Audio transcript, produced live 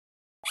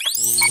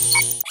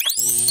Good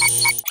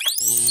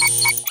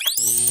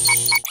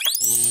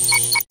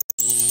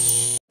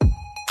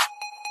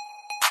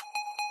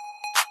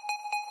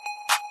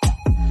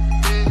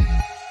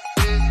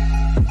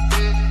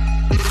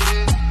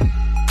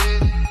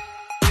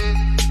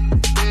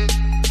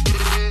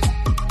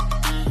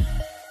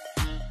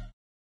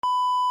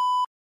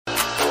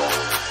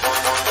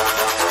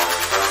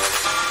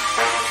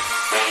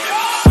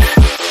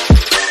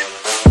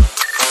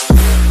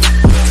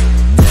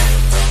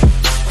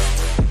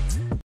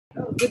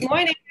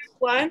morning,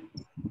 everyone.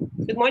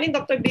 Good morning,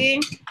 Dr.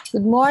 Bing.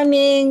 Good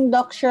morning,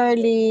 Doc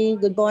Shirley.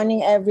 Good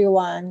morning,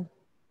 everyone. Good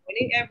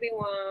morning,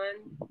 everyone.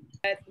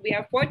 We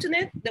are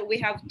fortunate that we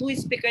have two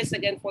speakers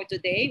again for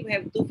today. We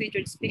have two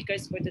featured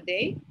speakers for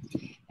today.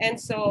 And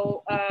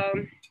so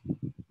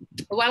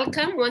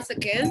welcome once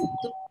again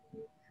to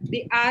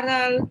the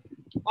ARAL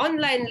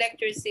online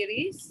lecture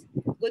series.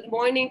 Good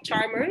morning,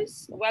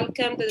 Charmers.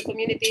 Welcome to the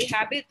Community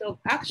Habit of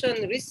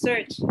Action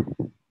Research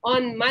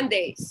on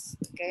Mondays.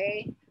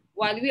 Okay.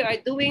 While we are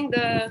doing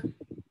the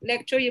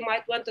lecture, you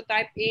might want to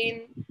type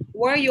in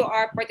where you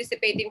are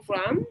participating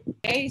from.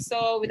 Okay,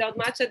 so without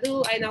much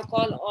ado, I now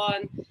call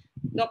on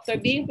Dr.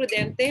 Bing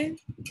Prudente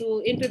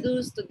to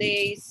introduce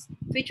today's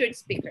featured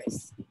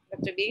speakers.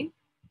 Dr. Bing,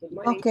 good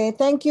morning. Okay,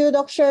 thank you,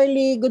 Doc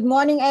Shirley. Good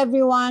morning,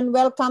 everyone.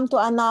 Welcome to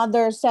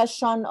another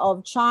session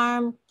of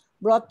Charm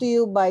brought to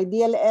you by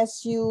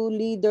DLSU,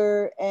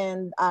 Leader,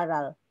 and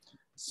ARAL.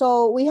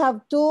 So we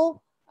have two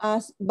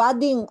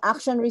budding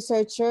action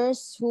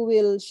researchers who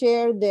will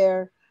share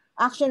their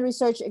action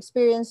research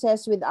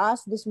experiences with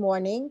us this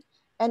morning,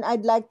 and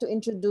I'd like to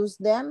introduce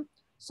them.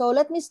 So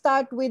let me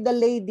start with the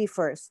lady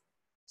first.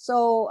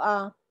 So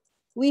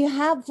we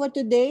have for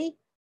today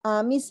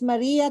Miss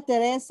Maria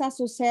Teresa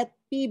Suset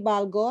P.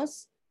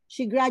 Balgos.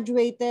 She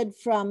graduated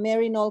from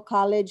Marinol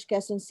College,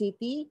 Quezon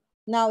City.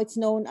 Now it's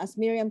known as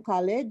Miriam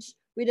College,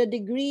 with a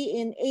degree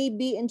in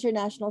AB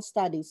International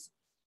Studies.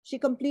 She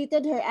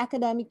completed her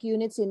academic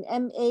units in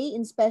MA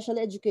in Special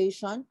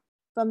Education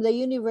from the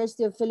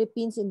University of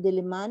Philippines in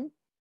Diliman,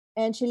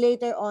 and she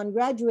later on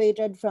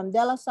graduated from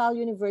De La Salle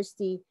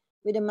University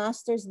with a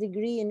master's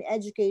degree in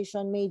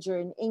education major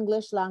in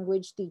English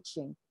language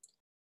teaching.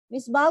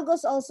 Ms.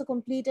 Balgos also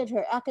completed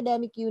her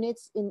academic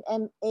units in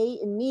MA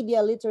in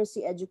Media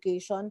Literacy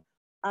Education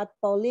at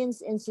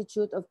Pauline's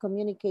Institute of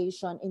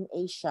Communication in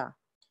Asia.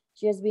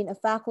 She has been a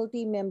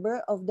faculty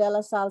member of De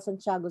La Salle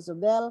Santiago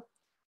Zobel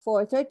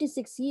for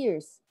 36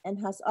 years and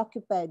has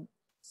occupied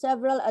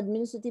several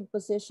administrative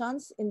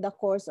positions in the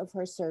course of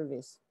her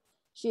service.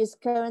 She is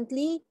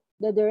currently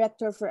the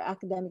Director for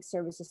Academic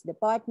Services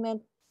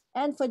Department,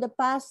 and for the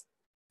past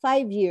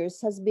 5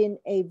 years has been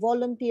a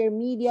volunteer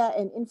media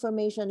and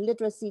information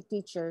literacy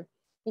teacher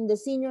in the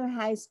senior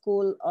high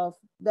school of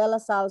De La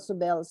Salle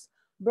Zobel's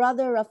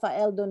Brother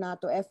Rafael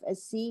Donato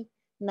FSC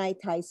Night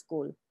High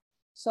School.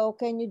 So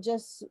can you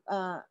just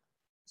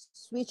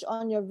switch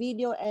on your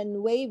video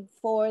and wave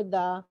for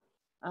the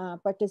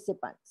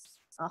participants?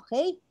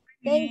 Okay,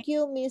 thank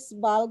you, Ms.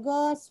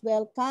 Balgos.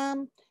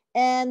 Welcome.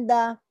 And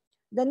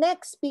the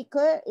next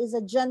speaker is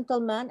a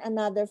gentleman,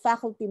 another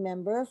faculty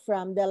member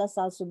from De La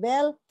Salle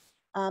Zobel,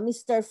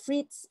 Mr.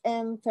 Fritz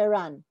M.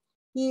 Ferran.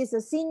 He is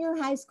a senior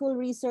high school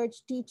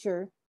research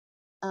teacher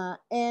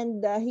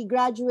and he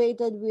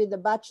graduated with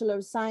a Bachelor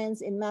of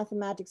Science in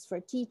Mathematics for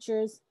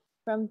Teachers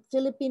from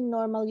Philippine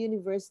Normal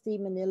University,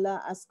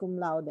 Manila as cum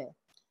laude.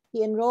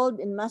 He enrolled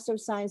in Master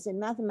of Science in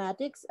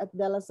Mathematics at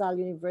De La Salle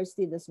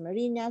University,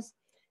 Dasmariñas,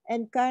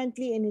 and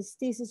currently in his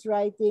thesis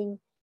writing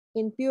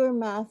in Pure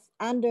Math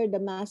under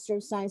the Master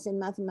of Science in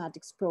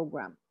Mathematics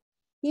program.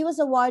 He was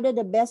awarded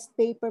the Best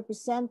Paper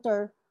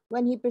Presenter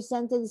when he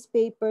presented his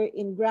paper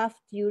in graph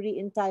theory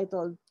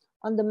entitled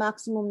On the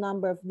Maximum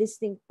Number of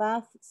Distinct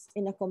Paths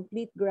in a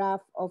Complete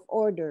Graph of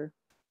Order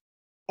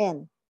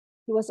N.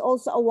 He was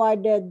also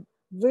awarded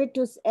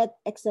Virtus et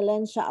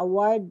Excellentia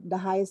Award,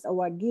 the highest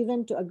award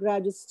given to a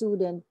graduate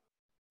student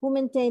who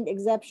maintained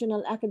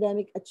exceptional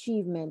academic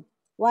achievement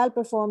while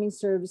performing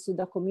service to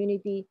the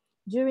community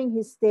during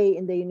his stay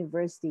in the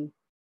university,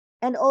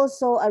 and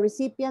also a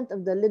recipient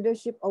of the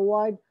Leadership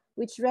Award,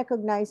 which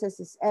recognizes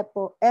his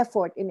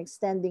effort in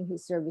extending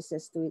his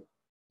services to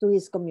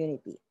his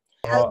community.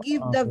 I'll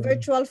give the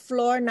virtual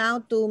floor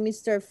now to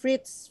Mr.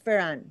 Fritz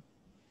Ferran.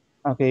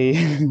 Okay.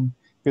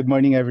 Good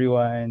morning,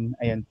 everyone.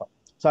 Ayan po.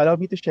 So allow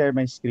me to share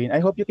my screen. I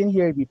hope you can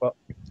hear me po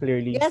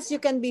clearly. Yes, you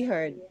can be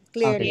heard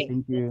clearly. Okay,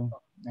 thank you.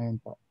 Ayan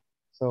po.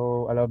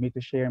 So allow me to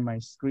share my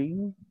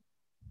screen.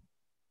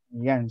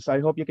 Ayan. So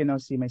I hope you can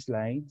now see my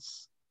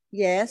slides.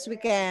 Yes,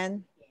 we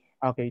can.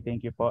 Okay,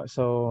 thank you po.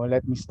 So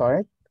let me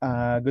start.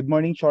 Good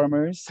morning,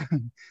 Charmers.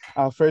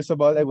 First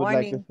of all, I would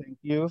like to thank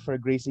you for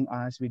gracing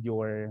us with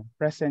your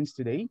presence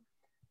today.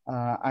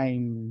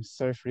 I'm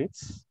Sir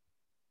Fritz.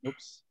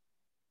 Oops.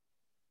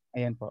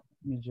 Ayan po.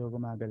 Medyo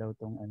gumagalaw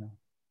tong ano.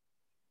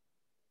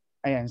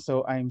 Ayan,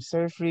 so I'm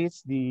Sir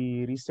Fritz,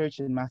 the research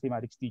and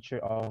mathematics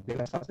teacher of De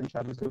La Salle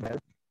Santiago Zobel.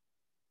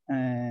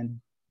 And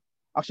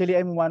actually,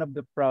 I'm one of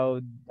the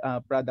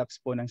products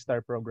po ng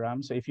STAR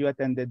program. So if you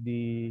attended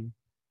the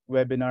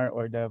webinar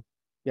or the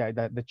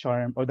the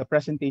charm or the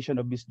presentation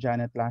of Miss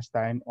Janet last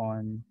time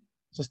on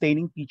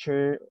sustaining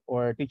teacher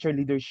or teacher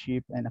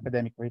leadership and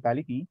academic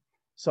vitality.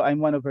 So I'm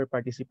one of her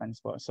participants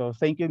po. So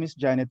thank you, Miss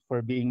Janet,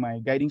 for being my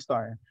guiding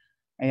star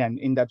and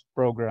in that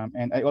program.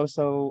 And I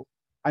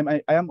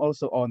am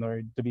also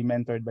honored to be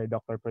mentored by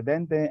Dr.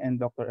 Prudente and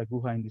Dr.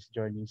 Aguja in this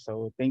journey.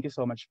 So thank you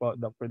so much po,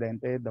 Dr.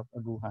 Prudente, Dr.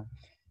 Aguja.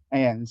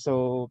 Ayan,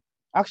 so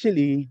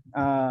actually,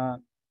 as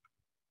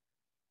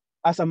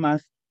a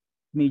math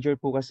major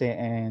po kasi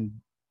and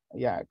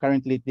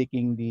currently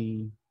taking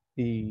the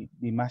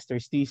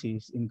master's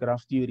thesis in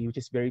graph theory, which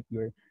is very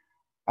pure.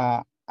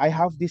 I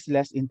have this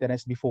less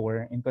interest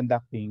before in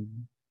conducting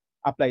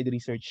applied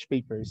research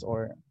papers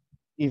or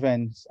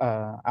even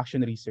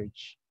action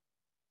research.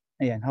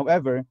 Ayan.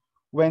 However,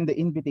 when the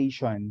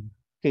invitation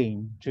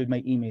came through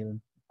my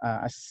email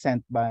as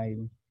sent by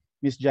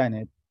Miss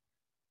Janet,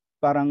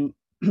 parang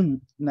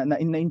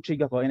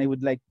na-intrigue ako and I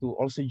would like to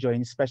also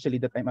join, especially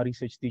that I'm a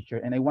research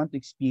teacher and I want to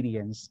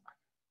experience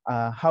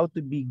how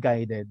to be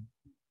guided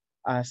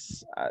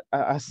as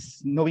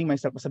knowing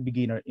myself as a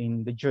beginner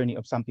in the journey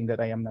of something that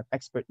I am not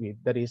expert with,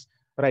 that is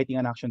writing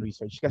an action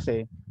research.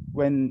 Kasi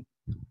when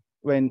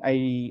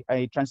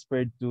I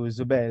transferred to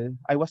Zubel,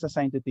 I was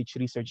assigned to teach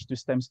research to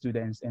STEM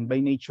students, and by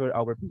nature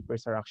our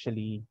papers are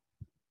actually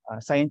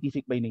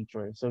scientific by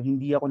nature. So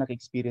hindi ako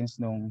naka-experience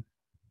nung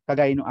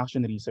kagaya ng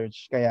action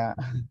research. Kaya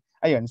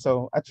ayun,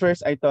 so at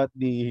first I thought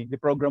the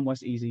program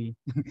was easy,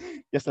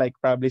 just like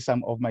probably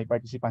some of my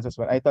participants as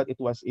well. I thought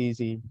it was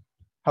easy.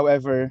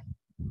 However,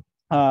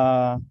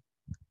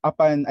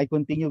 upon I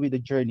continue with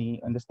the journey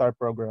on the STAR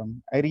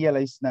program, I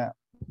realized na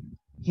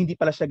hindi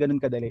pala siya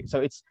ganun kadali. So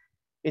it's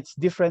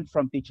different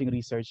from teaching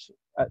research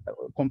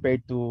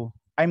compared to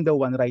I'm the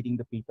one writing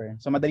the paper.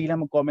 So madali lang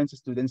mag-comment sa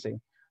students eh.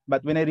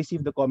 But when I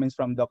receive the comments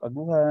from Doc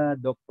Aguja,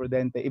 Doc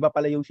Prudente, iba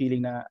pala yung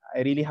feeling na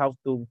I really have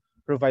to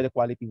provide a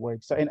quality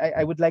work. So and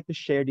I would like to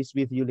share this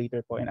with you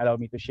later po and allow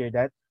me to share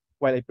that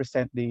while I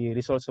present the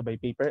results of my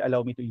paper.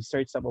 Allow me to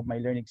insert some of my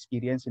learning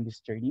experience in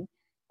this journey.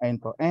 Ayun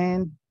po.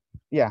 And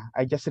yeah,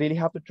 I just really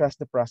have to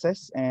trust the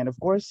process and of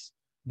course,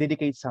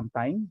 dedicate some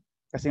time.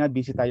 Kasi nga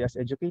busy tayo as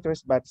educators,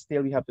 but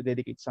still we have to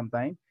dedicate some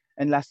time.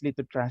 And lastly,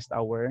 to trust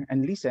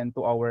and listen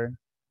to our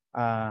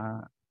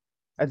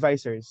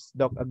advisors,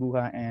 Doc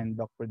Aguja and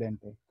Doc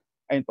Prudente.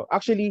 Ayun po.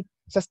 Actually,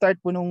 sa start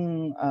po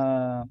nung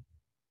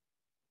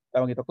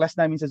class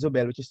namin sa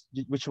Zobel,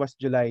 which was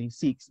July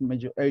 6,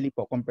 medyo early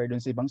po compared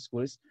dun sa ibang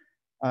schools,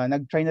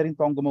 nag-try na rin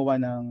po akong gumawa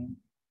ng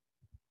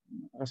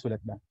kasulat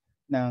ba?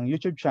 Ng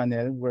YouTube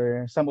channel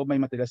where some of my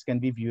materials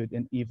can be viewed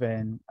and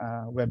even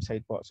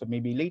website po. So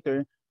maybe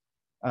later,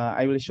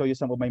 I will show you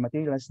some of my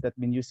materials that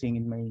I've been using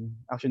in my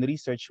action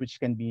research which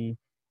can be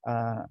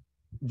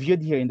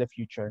viewed here in the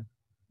future.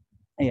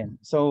 Ayan.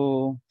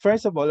 So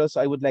first of all, also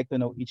I would like to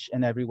know each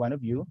and every one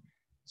of you.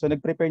 So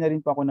nag-prepare na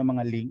rin po ako ng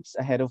mga links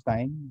ahead of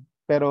time.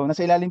 Pero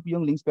nasa ilalim po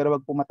yung links pero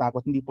wag po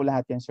matakot, hindi po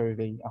lahat yan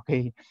survey.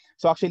 Okay?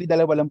 So actually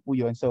dalawa lang po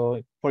yun.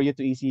 So for you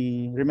to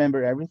easy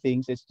remember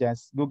everything, so it's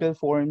just Google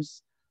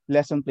Forms,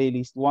 lesson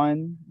playlist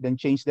 1, then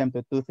change them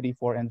to 2, 3,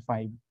 4, and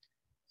 5.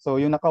 So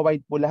yung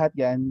naka-white po lahat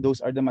yan, those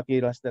are the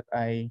materials that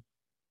I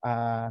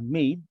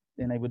made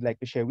and I would like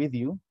to share with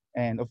you.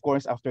 And of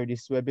course, after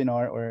this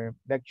webinar or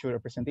lecture or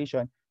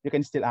presentation, you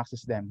can still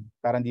access them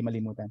para hindi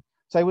malimutan.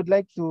 So I would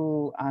like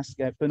to ask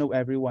to know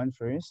everyone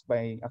first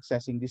by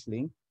accessing this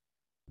link.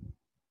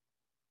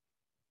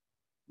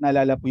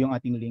 Naalala po yung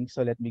ating link,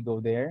 so let me go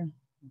there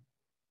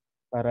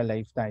para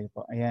live tayo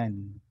po.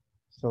 Ayan.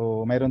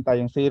 So mayroon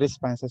tayong 3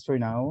 responses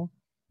for now.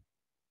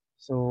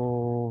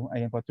 So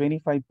ayan po,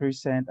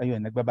 25%,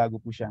 ayun, nagbabago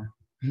po siya.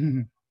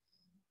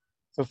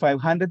 So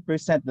 500%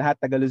 lahat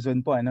taga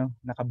Luzon po, ano?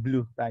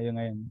 Naka-blue tayo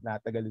ngayon,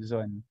 lahat taga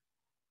Luzon.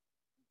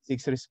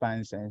 6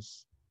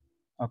 responses.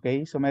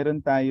 Okay, so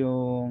mayroon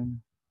tayong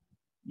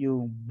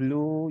yung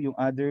blue, yung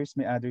others,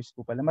 may others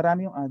po pala.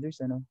 Marami yung others,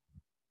 ano?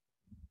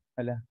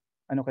 Hala,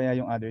 ano kaya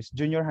yung others?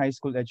 Junior high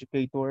school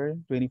educator,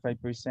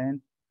 25%.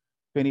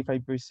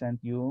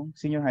 25% yung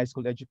senior high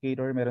school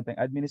educator. Meron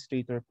tayong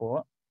administrator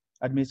po.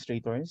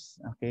 Administrators,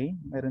 okay?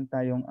 Meron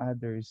tayong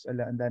others.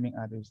 Ala, ang daming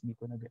others. Hindi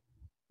ko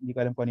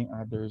alam kung ano yung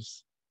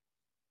others.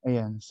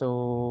 Ayan,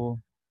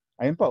 so,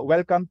 ayun po.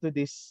 Welcome to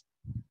this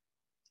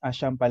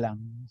Asyam pa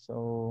lang.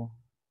 So,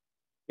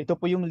 ito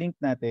po yung link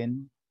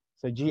natin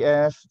sa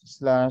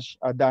gf/-lp1.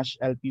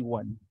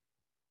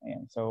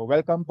 Ayan, so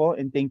welcome po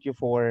and thank you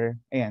for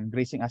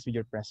gracing us with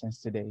your presence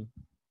today.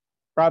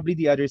 Probably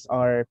the others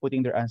are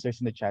putting their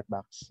answers in the chat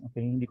box.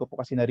 Okay, hindi ko po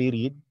kasi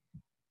nare-read.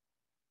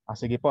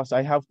 Sige po, so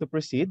I have to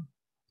proceed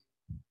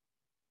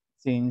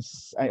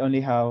since I only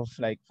have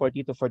like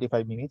 40 to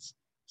 45 minutes.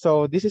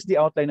 So this is the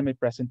outline of my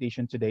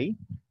presentation today.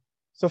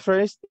 So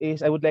first is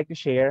I would like to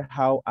share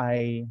how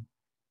I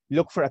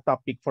look for a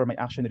topic for my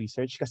action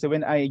research. Kasi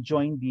when I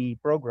joined the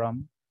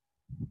program,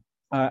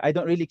 I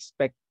don't really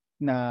expect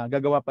na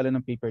gagawa pala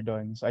ng paper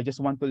doon. So I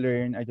just want to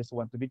learn, I just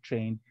want to be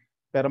trained.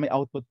 Pero may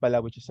output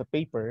pala which is a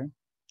paper.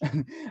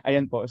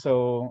 Ayan po.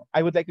 So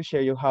I would like to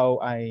share you how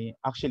I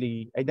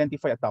actually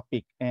identify a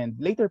topic. And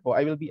later po,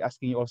 I will be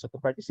asking you also to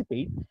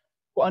participate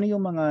kung ano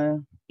yung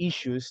mga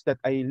issues that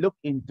I look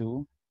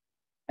into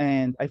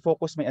and I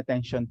focus my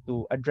attention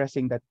to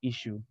addressing that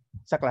issue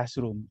sa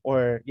classroom,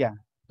 or yeah,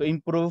 to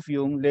improve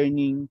yung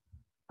learning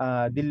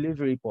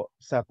delivery po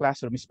sa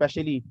classroom,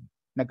 especially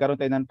nagkaroon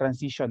tayo ng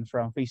transition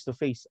from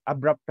face-to-face,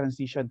 abrupt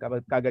transition,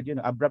 kagad yun,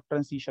 abrupt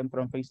transition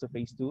from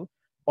face-to-face to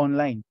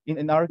online.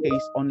 In our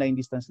case, online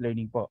distance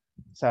learning po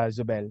sa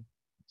Zubel.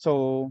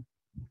 So,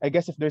 I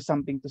guess if there's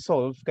something to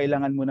solve,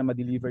 kailangan mo na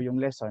ma-deliver yung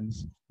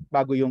lessons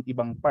bago yung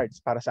ibang parts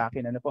para sa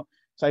akin. Ano po?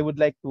 So I would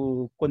like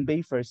to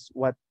convey first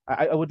what,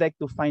 I would like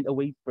to find a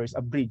way first,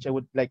 a bridge. I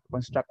would like to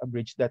construct a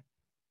bridge that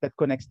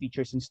connects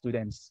teachers and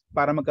students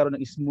para magkaroon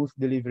ng smooth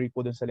delivery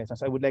po dun sa lesson.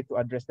 So I would like to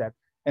address that.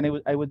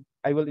 And I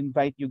will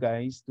invite you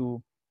guys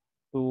to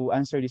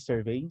answer this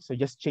survey. So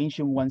just change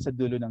yung one sa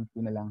dulo ng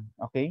 2 na lang.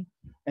 Okay?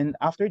 And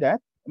after that,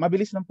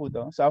 mabilis lang po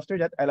to. So after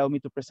that, allow me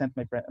to present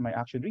my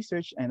action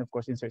research and of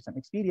course insert some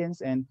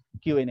experience and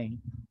Q&A.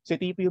 So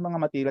ito po yung mga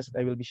materials that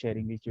I will be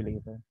sharing with you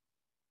later.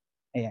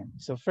 Ayan.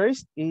 So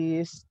first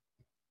is,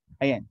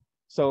 ayan.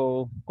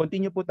 So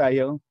continue po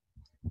tayo.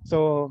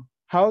 So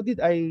how did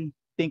I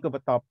think of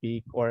a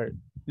topic or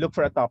look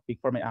for a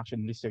topic for my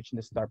action research in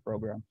the STAR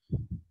program?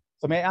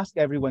 So may I ask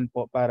everyone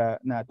po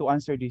para na to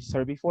answer this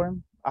survey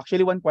form?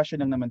 Actually, one question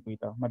lang naman po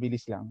ito.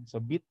 Mabilis lang.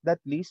 So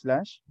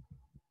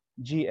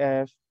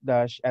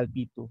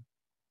bit.ly/GF-LP2.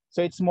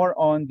 So it's more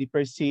on the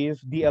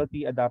perceived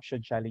DLT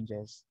adoption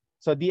challenges.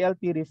 So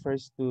DLT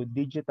refers to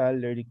digital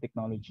learning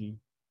technology.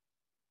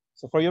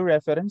 So for your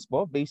reference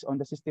po, based on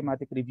the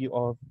systematic review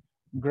of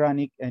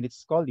Granick and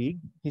his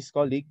colleague,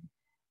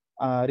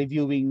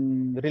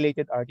 reviewing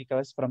related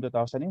articles from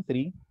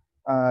 2003,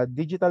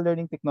 digital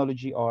learning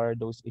technology are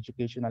those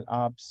educational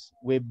apps,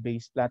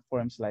 web-based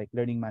platforms like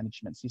learning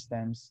management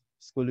systems,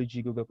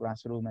 Schoology, Google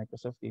Classroom,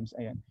 Microsoft Teams,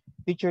 ayan.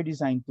 Teacher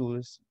design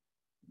tools,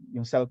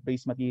 yung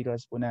self-paced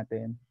materials po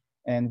natin,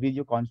 and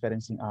video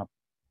conferencing app.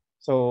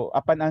 So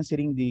upon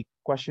answering the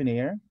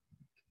questionnaire,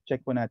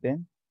 check po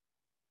natin.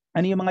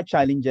 Ano yung mga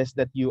challenges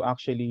that you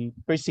actually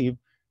perceive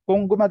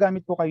kung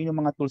gumagamit po kayo ng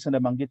mga tools na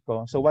nabanggit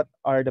ko? So what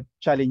are the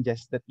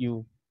challenges that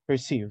you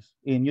perceive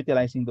in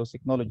utilizing those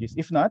technologies?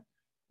 If not,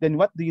 then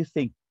what do you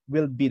think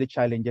will be the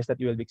challenges that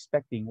you will be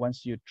expecting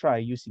once you try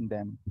using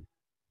them?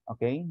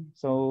 Okay?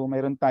 So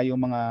mayroon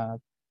tayong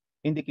mga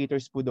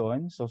indicators po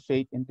doon. So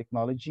faith in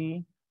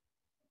technology,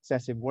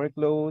 excessive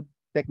workload,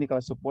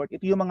 technical support.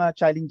 Ito yung mga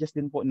challenges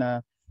din po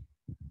na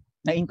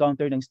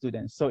na-encounter ng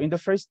students. So in the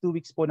first 2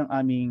 weeks po ng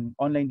aming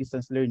online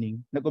distance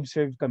learning,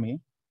 nag-observe kami.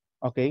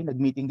 Okay?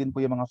 Nag-meeting din po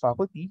yung mga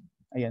faculty.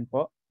 Ayan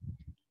po.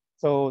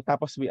 So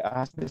tapos we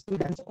asked the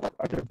students what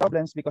are their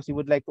problems because we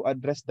would like to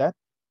address that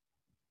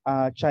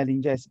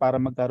challenges para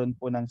magkaroon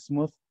po ng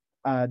smooth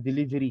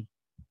delivery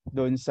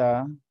doon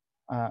sa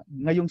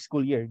ngayong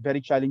school year. Very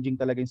challenging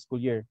talaga yung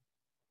school year.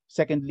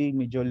 Secondly,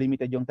 medyo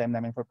limited yung time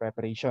namin for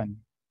preparation.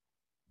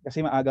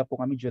 Kasi maaga po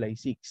kami July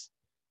 6.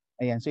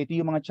 Ayan, so ito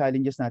yung mga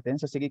challenges natin.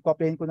 So sige,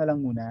 kopyahin ko na lang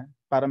muna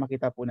para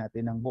makita po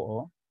natin ng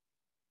buo.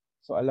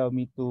 So allow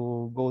me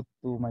to go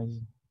to my...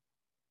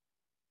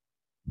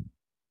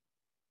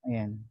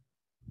 Ayan.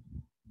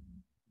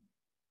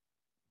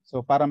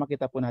 So para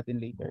makita po natin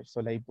later.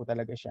 So live po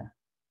talaga siya.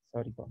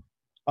 Sorry po.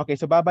 Okay,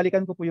 so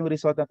babalikan ko po yung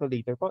result na to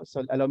later po.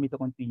 So allow me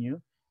to continue.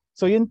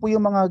 So yun po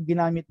yung mga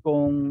ginamit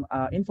kong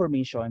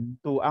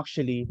information to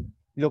actually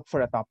look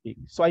for a topic.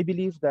 So I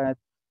believe that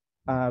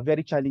very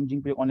challenging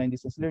po yung online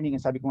distance learning.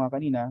 And sabi ko nga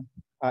kanina,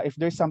 if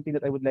there's something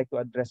that I would like to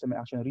address in my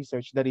action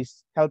research that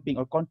is helping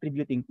or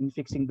contributing in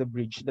fixing the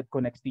bridge that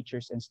connects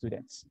teachers and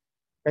students.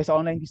 Kaya sa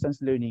online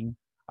distance learning,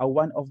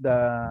 one of the,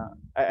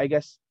 I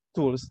guess,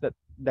 tools that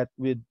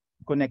would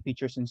connect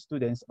teachers and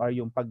students are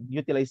yung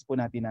pag-utilize po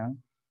natin ng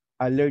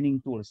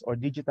learning tools or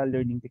digital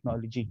learning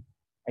technology.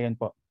 Ayan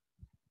po.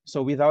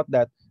 So without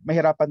that,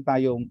 mahirapan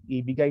tayong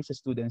ibigay sa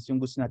students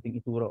yung gusto nating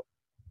ituro.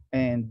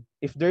 And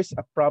if there's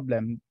a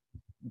problem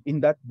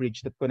in that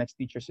bridge that connects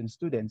teachers and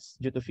students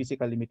due to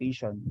physical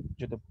limitation,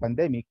 due to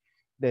pandemic,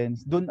 then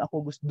doon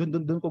ko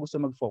gusto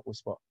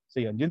mag-focus po.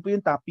 So yun po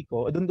yung topic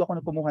ko. Doon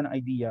ako kumuha ng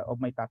idea of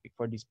my topic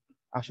for this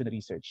action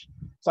research.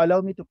 So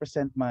allow me to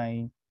present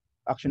my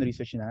action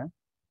research na.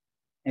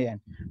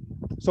 Ayan.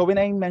 So when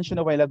I mentioned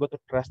a while ago to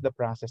trust the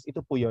process, ito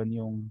po yun,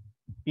 yung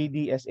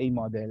PDSA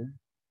model.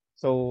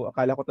 So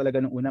akala ko talaga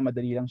nung una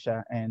madali lang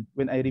siya, and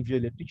when I review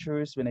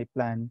literatures, when I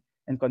plan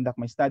and conduct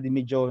my study,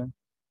 medyo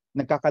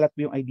nagkakalat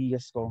po yung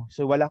ideas ko.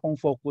 So wala akong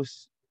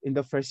focus in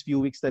the first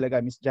few weeks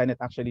talaga. Miss Janet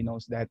actually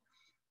knows that.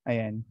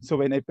 Ayan. So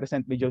when I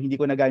present video, hindi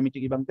ko nagamit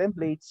yung ibang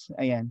templates.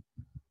 Ayan.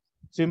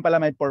 So yun pala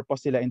may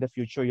purpose sila in the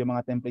future. Yung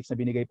mga templates na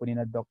binigay po ni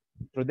na Doc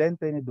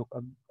Prudente, ni Doc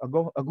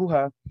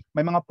Aguha,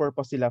 may mga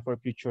purpose sila for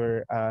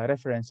future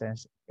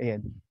references.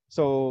 Ayan.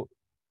 So,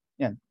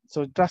 yan.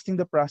 So trusting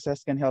the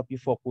process can help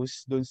you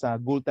focus dun sa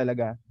goal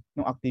talaga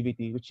ng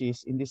activity, which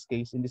is in this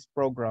case, in this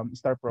program,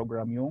 STAR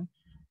program, yung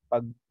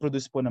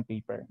pag-produce po ng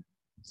paper.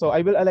 So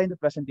I will align the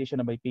presentation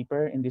of my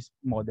paper in this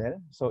model.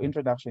 So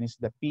introduction is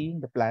the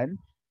P, the plan.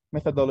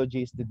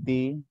 Methodology is the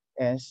D,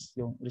 S,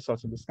 yung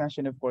results of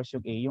discussion. Of course,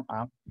 yung A, yung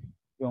ACT,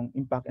 yung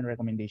impact and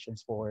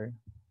recommendations for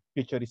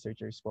future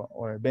researchers po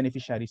or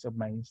beneficiaries of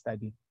my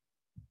study.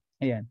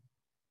 Ayan.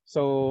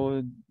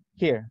 So,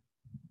 here.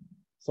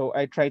 So,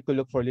 I tried to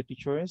look for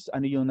literatures.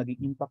 Ano yung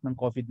naging impact ng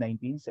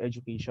COVID-19 sa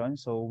education?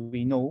 So,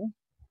 we know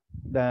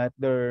that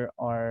there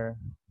are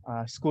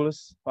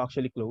schools who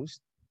actually closed,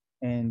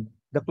 and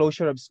the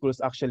closure of schools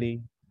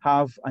actually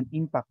have an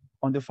impact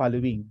on the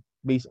following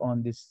based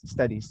on these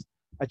studies: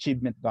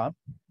 achievement gap,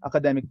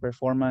 academic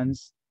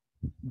performance,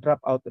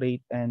 dropout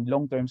rate, and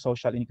long-term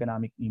social and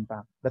economic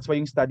impact. That's why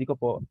yung study ko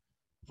po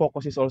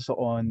focuses also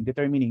on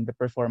determining the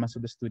performance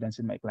of the students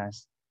in my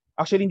class.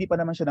 Actually, hindi pa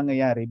naman siya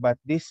nangyayari, but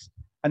this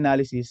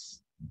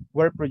analysis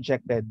were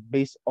projected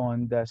based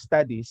on the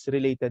studies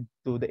related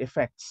to the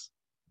effects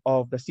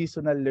of the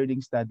seasonal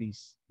learning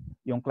studies,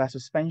 yung class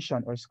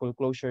suspension or school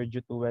closure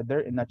due to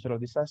weather and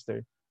natural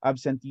disaster,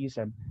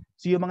 absenteeism.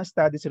 So yung mga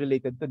studies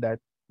related to that,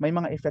 may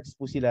mga effects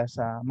po sila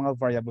sa mga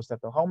variables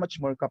na to. How much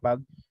more kapag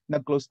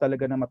nag-close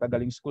talaga ng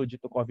matagaling school due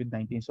to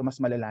COVID-19, so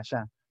mas malala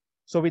siya.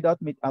 So without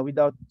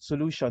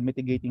solution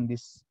mitigating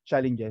these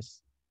challenges,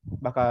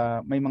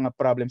 baka may mga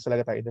problems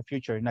talaga tayo in the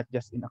future, not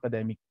just in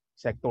academic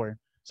sector.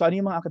 So ano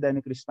yung mga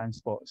academic response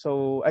po?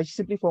 So I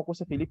simply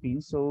focus sa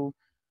Philippines. So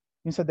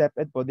yung sa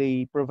DepEd po,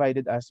 they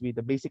provided us with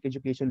the basic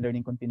education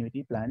learning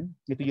continuity plan.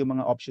 Ito yung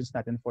mga options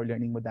natin for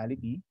learning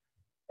modality.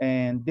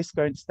 And this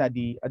current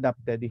study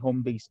adopted the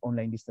home-based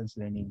online distance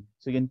learning.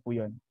 So yun po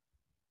yun.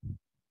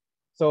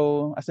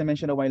 So as I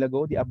mentioned a while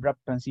ago, the abrupt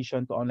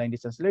transition to online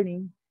distance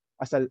learning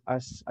as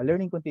a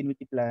learning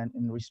continuity plan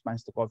in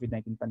response to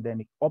COVID-19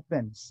 pandemic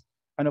opens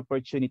an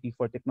opportunity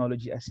for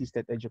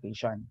technology-assisted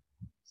education.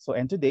 So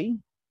and today,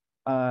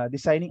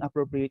 designing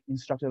appropriate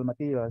instructional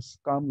materials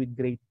come with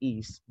great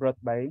ease brought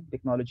by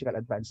technological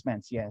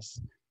advancements,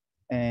 yes.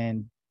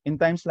 And in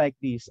times like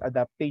this,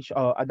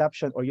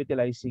 adoption or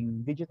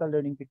utilizing digital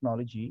learning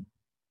technology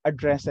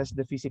addresses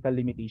the physical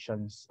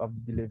limitations of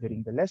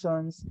delivering the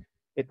lessons.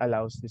 It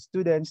allows the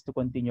students to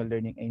continue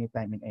learning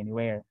anytime and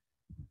anywhere.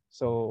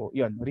 So,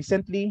 yun.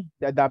 Recently,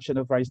 the adoption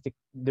of various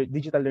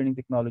digital learning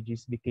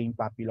technologies became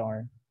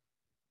popular,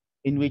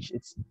 in which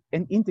it's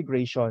an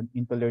integration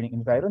into learning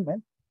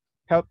environment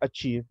help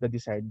achieve the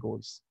desired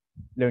goals,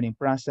 learning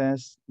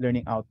process,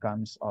 learning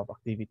outcomes of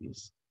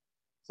activities.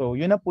 So,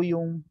 yun na po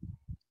yung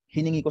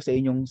hiningi ko sa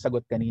inyong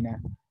sagot kanina.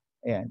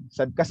 Ayan.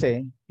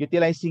 Kasi,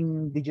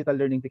 utilizing digital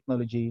learning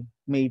technology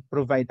may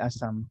provide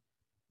us some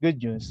good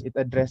news. It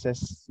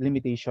addresses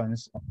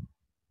limitations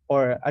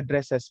or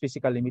addresses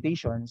physical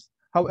limitations.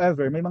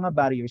 However, may mga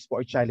barriers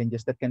or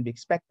challenges that can be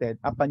expected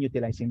upon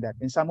utilizing that.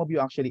 And some of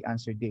you actually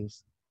answered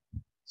this.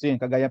 So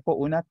yun, kagaya po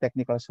una,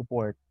 technical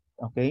support.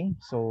 Okay?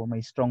 So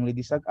may strongly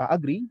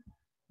agree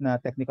na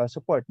technical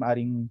support,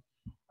 maaring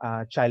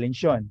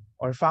challenge yun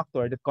or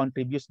factor that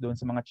contributes doon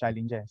sa mga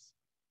challenges.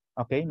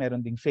 Okay?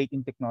 Meron ding faith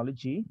in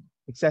technology,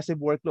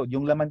 excessive workload,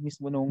 yung laman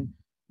mismo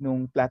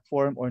nung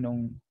platform or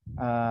nung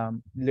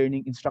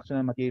learning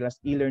instructional materials,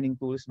 e-learning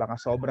tools, baka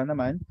sobra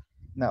naman,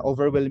 na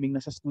overwhelming na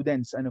sa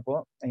students. Ano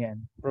po?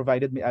 Ayan.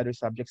 Provided may other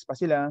subjects pa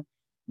sila,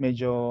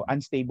 medyo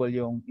unstable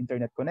yung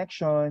internet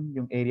connection,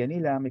 yung area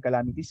nila, may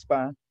calamities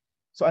pa.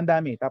 So ang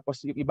dami.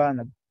 Tapos yung iba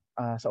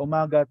sa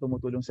umaga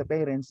tumutulong sa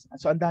parents.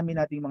 So ang dami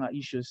nating mga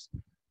issues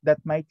that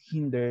might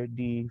hinder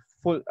the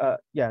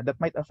that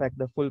might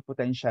affect the full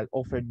potential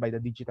offered by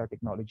the digital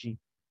technology.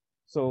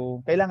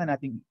 So kailangan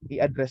nating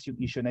i-address yung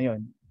issue na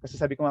yon. Kasi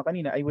sabi ko nga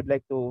kanina, I would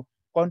like to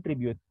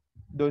contribute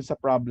doon sa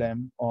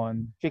problem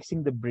on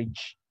fixing the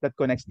bridge that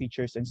connects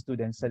teachers and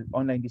students sa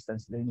online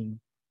distance learning.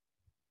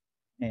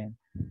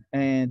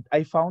 And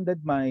I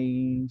founded my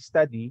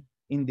study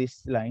in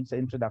this line sa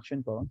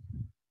introduction ko.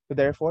 So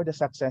therefore, the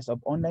success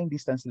of online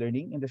distance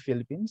learning in the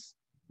Philippines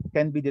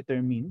can be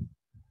determined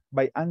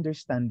by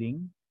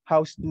understanding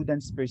how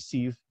students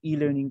perceive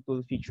e-learning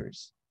tool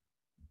features.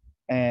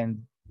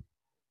 And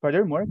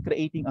furthermore,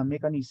 creating a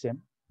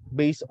mechanism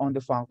based on the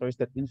factors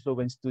that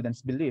influence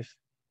students' belief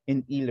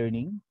in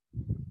e-learning.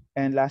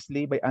 And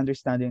lastly, by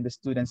understanding the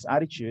students'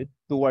 attitude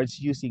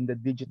towards using the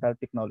digital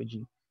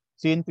technology.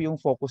 So yun po yung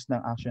focus ng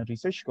action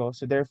research ko.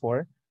 So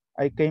therefore,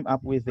 I came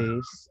up with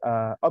these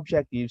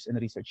objectives and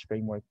research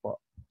framework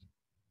po.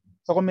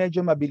 So kung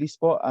medyo mabilis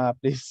po,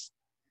 please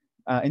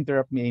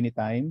interrupt me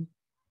anytime.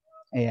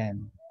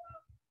 Ayan.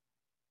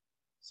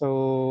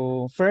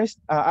 So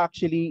first,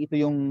 actually, ito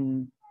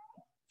yung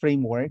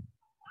framework.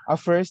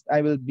 First,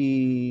 I will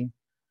be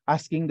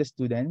asking the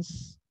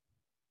students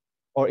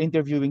or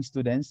interviewing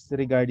students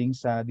regarding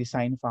sa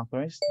design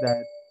factors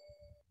that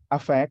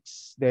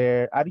affects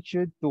their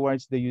attitude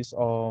towards the use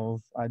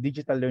of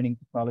digital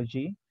learning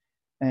technology.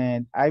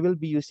 And I will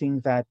be using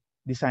that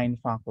design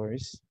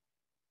factors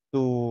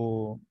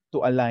to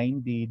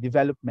align the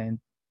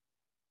development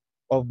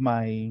of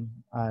my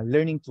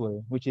learning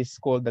tool, which is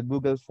called the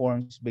Google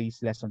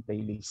Forms-based lesson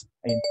playlist.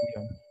 Ayun po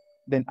yun.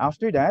 Then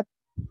after that,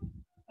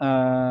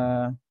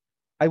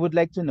 I would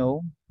like to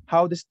know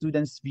how the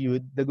students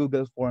viewed the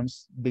Google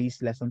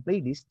Forms-based lesson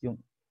playlist, yung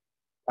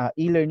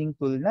e-learning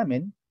tool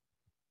namin,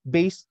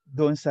 based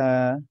doon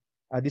sa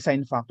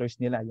design factors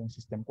nila, yung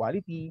system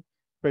quality,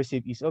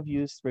 perceived ease of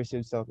use,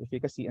 perceived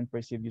self-efficacy, and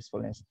perceived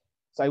usefulness.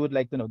 So I would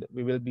like to know that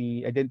we will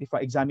be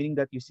examining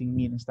that using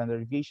mean and standard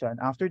deviation.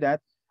 After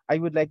that, I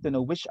would like to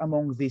know which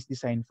among these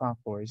design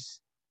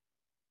factors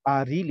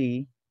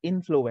really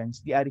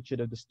influence the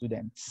attitude of the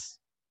students.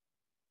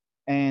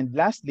 And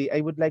lastly,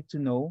 I would like to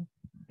know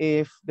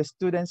if the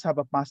students have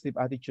a positive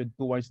attitude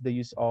towards the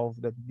use of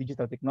the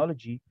digital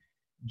technology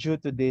due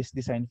to these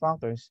design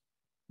factors.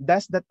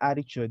 Does that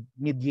attitude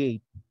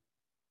mediate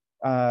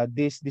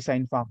these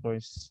design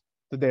factors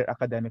to their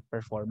academic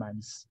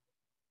performance?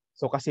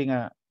 So kasi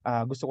nga,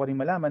 gusto ko rin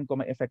malaman kung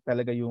may effect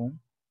talaga yung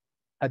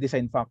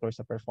design factor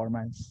sa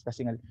performance.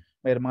 Kasi nga,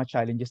 mayroong mga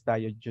challenges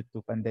tayo due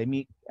to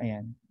pandemic,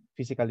 ayan,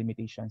 physical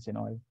limitations and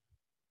all.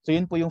 So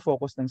yun po yung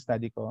focus ng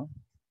study ko.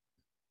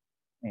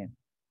 Ayan.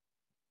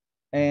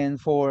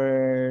 And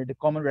for the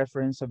common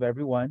reference of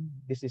everyone,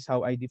 this is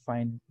how I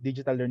define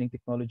digital learning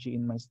technology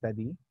in my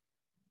study.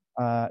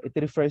 It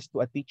refers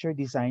to a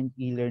teacher-designed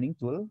e-learning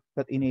tool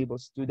that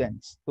enables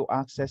students to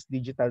access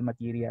digital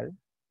material,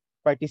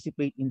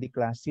 participate in the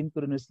class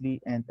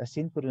synchronously and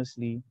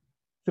asynchronously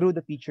through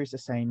the teacher's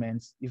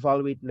assignments,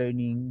 evaluate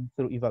learning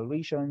through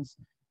evaluations,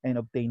 and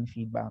obtain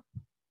feedback.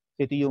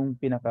 Ito yung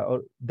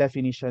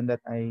definition that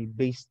I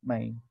based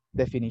my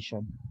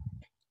definition.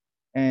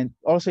 And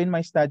also in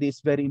my study,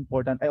 it's very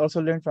important. I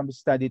also learned from the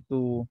study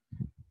to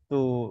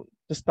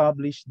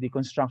establish the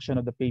construction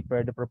of the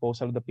paper, the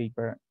proposal of the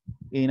paper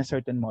in a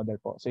certain model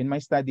po. So in my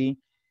study,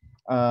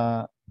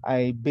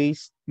 I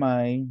based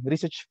my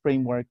research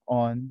framework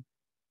on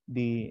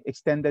the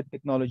Extended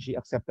Technology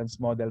Acceptance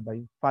Model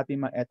by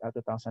Fatima et al.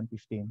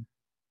 2015.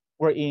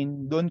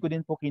 Wherein, doon ko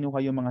din po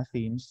kinuha yung mga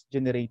themes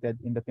generated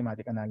in the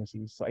thematic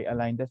analysis. So I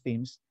aligned the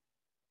themes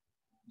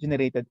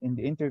generated in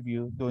the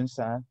interview doon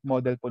sa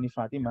model po ni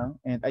Fatima,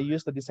 and I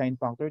used the design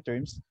factor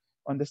terms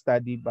on the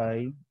study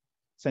by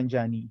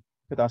Sanjani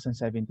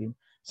 2017.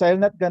 So I'm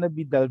not gonna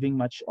be delving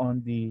much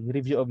on the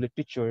review of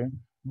literature,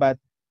 but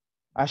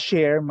I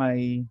share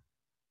my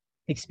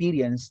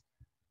experience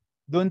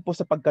doon po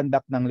sa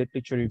pag-conduct ng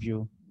literature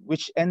review,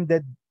 which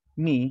ended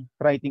me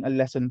writing a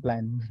lesson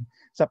plan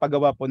sa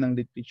paggawa po ng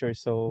literature.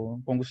 So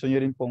kung gusto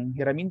niyo rin pong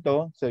hiramin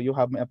to, so you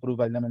have my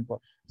approval naman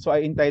po. So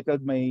I entitled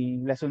my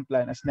lesson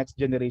plan as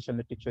Next Generation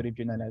Literature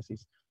Review and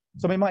Analysis.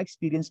 So may mga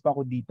experience pa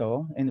ako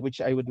dito, and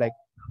which I would like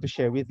to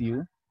share with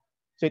you.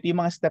 So ito yung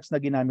mga steps na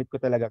ginamit ko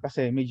talaga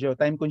kasi medyo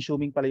time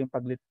consuming pala yung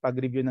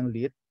pag-review ng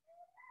lit.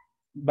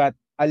 But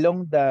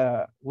along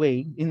the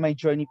way, in my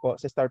journey po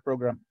sa STAR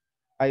program,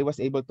 I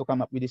was able to come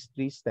up with these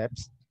 3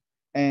 steps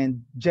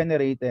and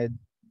generated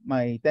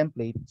my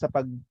template sa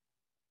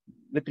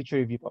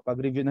literature review po,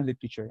 pag-review ng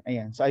literature.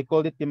 Ayan. So I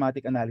called it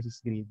thematic analysis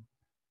grid.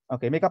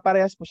 Okay, may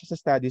kaparehas po siya sa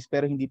studies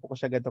pero hindi po ko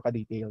siya ganito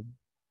ka-detailed.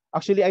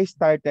 Actually, I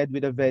started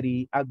with a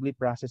very ugly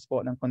process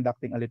po ng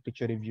conducting a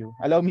literature review.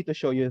 Allow me to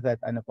show you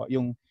that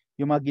yung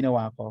mga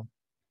ginawa ko.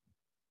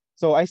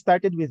 So I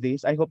started with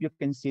this. I hope you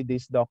can see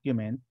this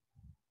document.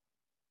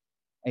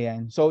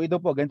 Ayan. So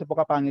ito po, ganito po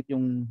kapangit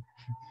yung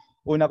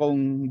una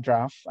kong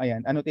draft.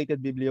 Ayan,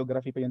 annotated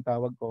bibliography pa yung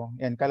tawag ko.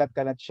 Ayan,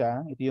 kalat-kalat siya.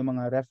 Ito yung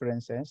mga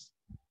references.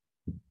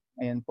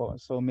 Ayan po.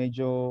 So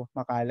medyo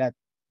makalat.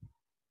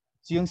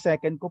 So yung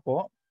second ko po,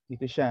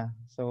 dito siya.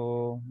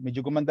 So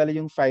medyo gumandala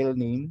yung file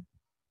name.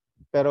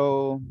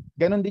 Pero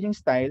ganun din yung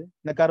style.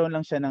 Nagkaroon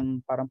lang siya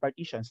ng parang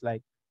partitions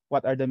like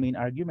what are the main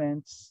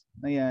arguments.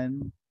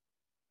 Ayan.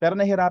 Pero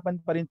nahirapan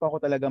pa rin po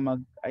ako talaga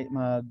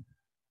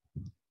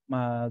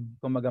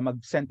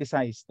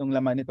mag-synthesize ng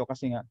laman nito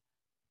kasi nga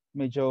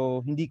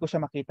medyo hindi ko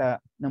siya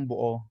makita ng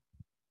buo.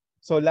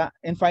 So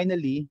and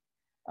finally,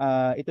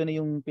 ito na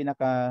yung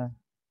pinaka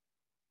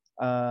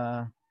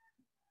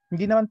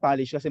hindi naman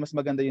polish kasi mas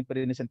maganda yung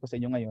present ko sa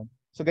inyo ngayon.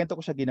 So ganito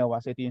ko siya ginawa.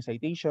 So ito yung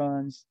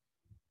citations,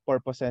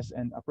 purposes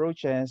and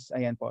approaches.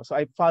 Ayan po. So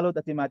I followed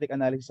a thematic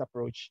analysis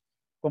approach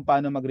kung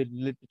paano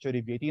mag-literature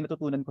review. Ito yung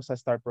natutunan ko sa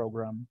STAR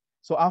program.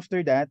 So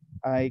after that,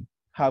 I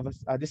have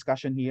a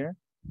discussion here.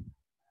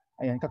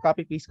 Ayan,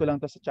 ka-copy paste ko lang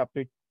to sa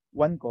chapter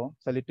 1 ko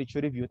sa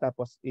literature review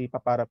tapos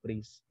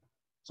ipaparaphrase.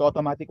 So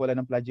automatic wala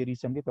ng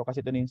plagiarism dito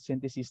kasi ito na yung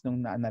synthesis nung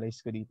na-analyze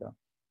ko dito.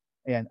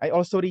 Ayan, I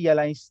also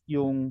realized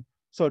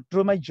so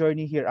through my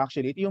journey here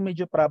actually, ito yung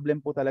major problem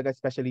po talaga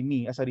especially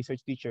me as a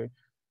research teacher.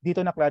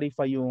 Dito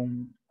na-clarify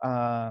yung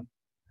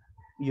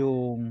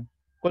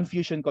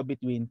confusion ko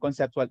between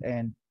conceptual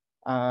and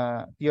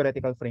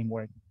theoretical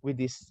framework with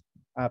this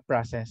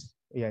process.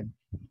 Ayan.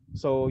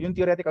 So, yung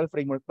theoretical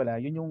framework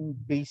pala, yun yung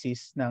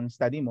basis ng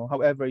study mo.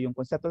 However, yung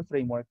conceptual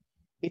framework,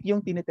 ito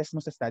yung tinitest mo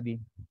sa study.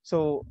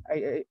 So,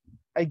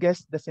 I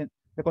guess the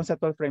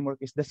conceptual framework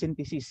is the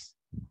synthesis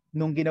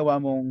nung ginawa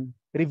mong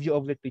review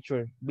of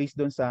literature based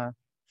doon sa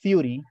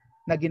theory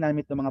na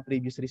ginamit ng mga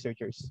previous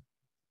researchers.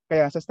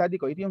 Kaya sa study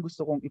ko, ito yung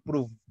gusto kong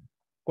i-prove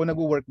kung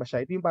nag-work ba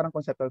siya. Ito yung parang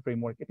conceptual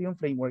framework. Ito yung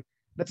framework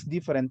that's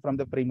different from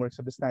the frameworks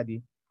of the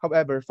study,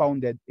 however,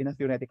 founded in a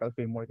theoretical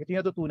framework. Ito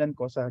yung natutunan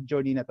ko sa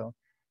journey na to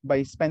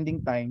by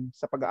spending time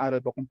sa pag-aaral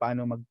ko kung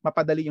paano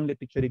mapadali yung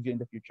literature review in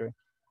the future.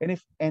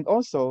 And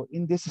also,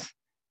 in this,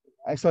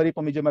 sorry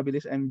po medyo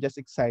mabilis, I'm just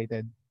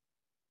excited.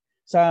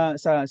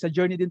 Sa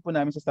journey din po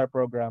namin sa STAR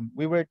program,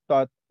 we were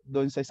taught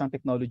doon sa isang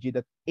technology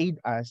that aid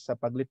us sa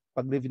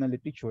pag-review ng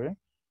literature,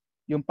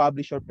 yung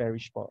publish or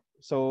perish po.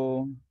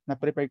 So,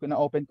 na-open ko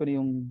na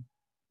yung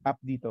app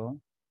dito.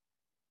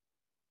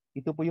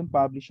 Ito po yung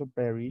publish or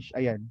perish.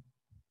 Ayan.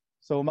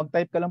 So,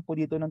 mag-type ka lang po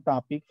dito ng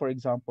topic, for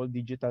example,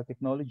 digital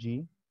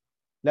technology.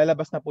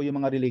 Lalabas na po yung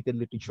mga related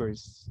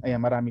literatures. Ayan,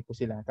 marami po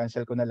sila.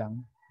 Cancel ko na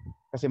lang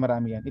kasi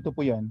marami yan. Ito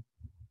po yan.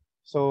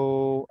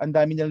 So, ang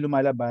dami nilang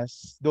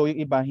lumalabas. Though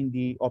yung iba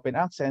hindi open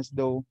access,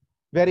 though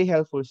very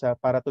helpful siya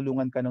para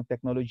tulungan ka ng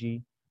technology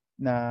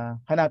na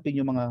hanapin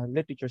yung mga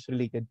literatures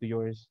related to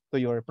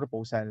your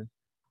proposal.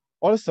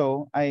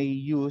 Also, I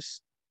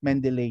use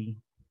Mendeley.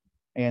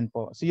 Ayan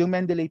po. So yung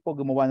Mendeley po,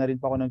 gumawa na rin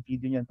po ako ng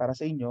video niyan para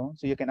sa inyo.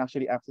 So you can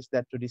actually access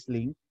that through this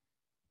link,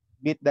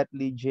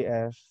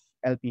 bit.ly/gf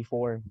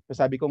LP4. So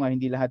sabi ko nga,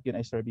 hindi lahat yun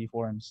ay survey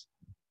forms.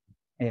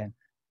 Ayan.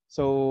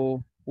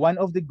 So one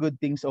of the good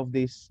things of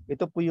this,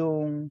 ito po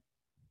yung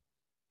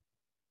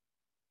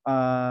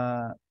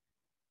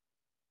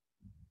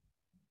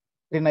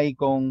trinay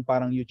kong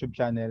parang YouTube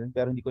channel,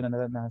 pero hindi ko na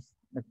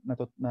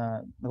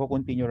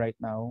nako-continue right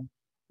now.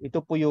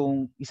 Ito po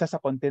yung isa sa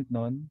content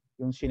nun,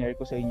 yung share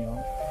ko sa inyo.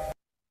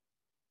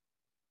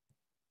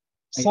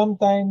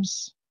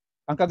 Sometimes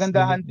ang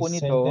kagandahan po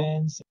nito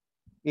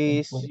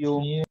is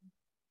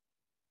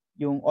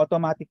yung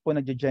automatic po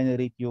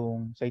nagge-generate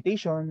yung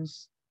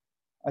citations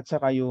at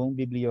saka yung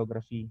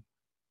bibliography.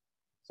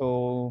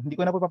 So, hindi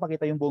ko na po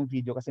papakita yung buong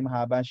video kasi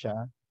mahaba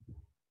siya.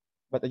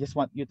 But I just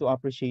want you to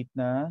appreciate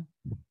na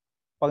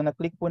pag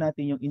na-click po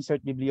natin yung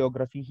insert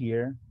bibliography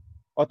here,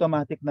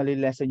 automatic na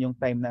li-lessen yung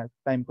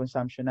time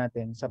consumption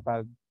natin sa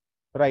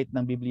pag-write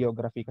ng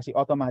bibliography kasi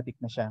automatic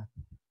na siya.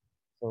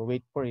 So,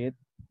 wait for it.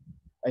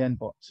 Ayan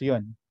po. So,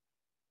 yun.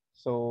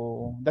 So,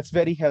 that's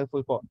very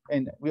helpful po.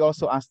 And we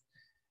also asked,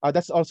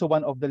 that's also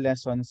one of the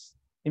lessons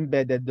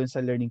embedded dun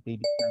sa learning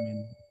playlist namin.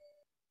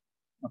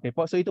 Okay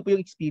po. So, ito po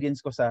yung experience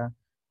ko sa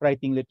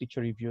writing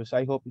literature reviews.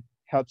 I hope it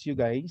helps you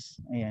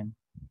guys. Ayan.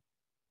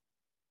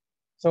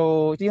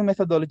 So, ito yung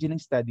methodology ng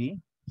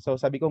study. So,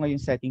 sabi ko ngayon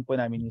setting po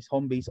namin is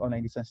home-based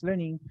online distance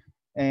learning.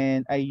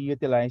 And I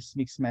utilize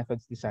mixed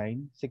methods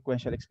design,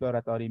 sequential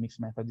exploratory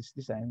mixed methods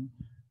design.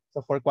 So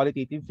for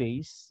qualitative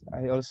phase,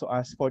 I also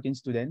asked 14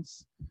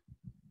 students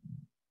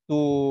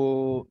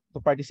to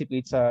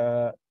participate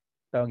sa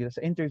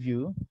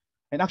interview.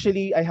 And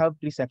actually, I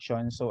have 3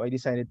 sections. So I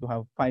decided to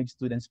have 5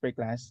 students per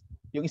class.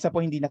 Yung isa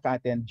po hindi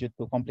naka-attend due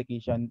to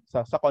complication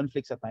sa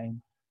conflict sa time.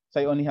 So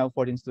I only have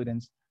 14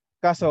 students.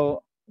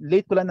 Kaso,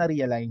 late ko lang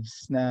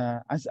na-realize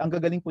na ang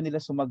gagaling po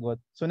nila sumagot.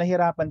 So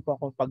nahirapan po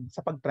ako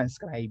sa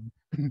pag-transcribe.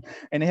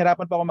 And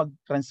nahirapan po ako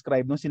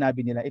mag-transcribe nung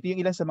sinabi nila. Ito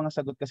yung ilan sa mga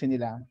sagot kasi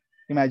nila.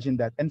 Imagine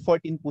that. And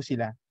 14 po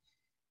sila.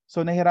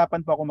 So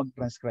nahirapan po ako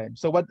mag-transcribe.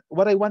 So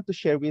what I want to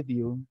share with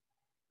you,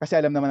 kasi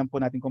alam naman po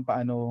natin kung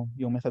paano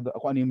yung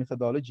ano yung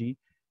methodology,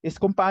 is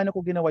kung paano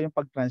ko ginawa yung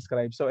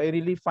pag-transcribe. So I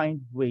really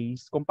find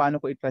ways kung paano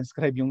ko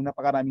i-transcribe yung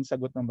napakaraming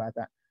sagot ng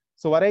bata.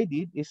 So what I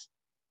did is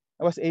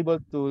I was able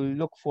to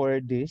look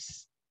for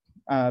this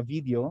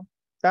video.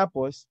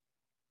 Tapos,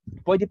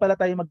 pwede pala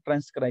tayo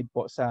mag-transcribe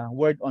po sa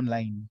Word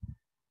Online.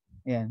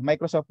 Ayan,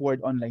 Microsoft Word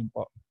Online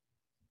po.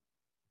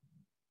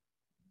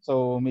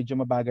 So, medyo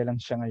mabagal lang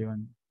siya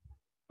ngayon.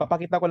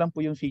 Papakita ko lang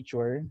po yung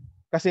feature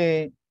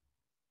kasi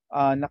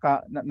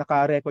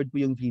naka-record po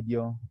yung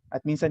video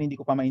at minsan hindi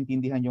ko pa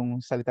maintindihan yung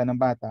salita ng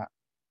bata.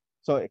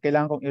 So,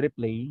 kailangan kong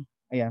i-replay.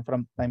 Ayan,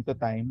 from time to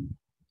time.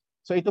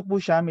 So, ito po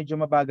siya. Medyo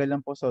mabagal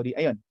lang po. Sorry.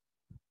 Ayun.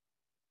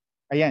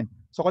 Ayan.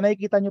 So, kung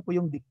nakikita nyo po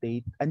yung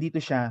dictate, andito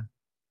siya.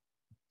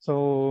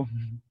 So,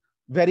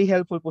 very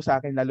helpful po sa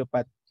akin lalo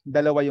pat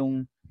dalawa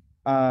yung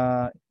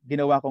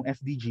ginawa kong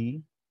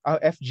FGD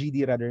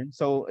rather.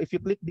 So, if you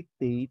click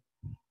dictate,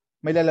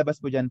 may lalabas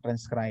po dyan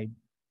transcribe.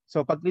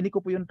 So, pag click ko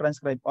po yung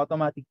transcribe,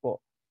 automatic po.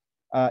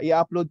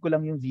 I-upload ko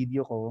lang yung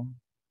video ko.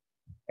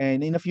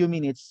 And in a few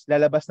minutes,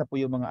 lalabas na po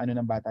yung mga ano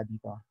ng bata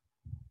dito.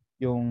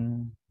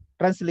 Yung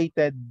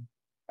translated,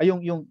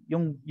 yung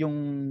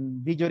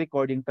video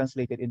recording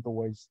translated into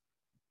words.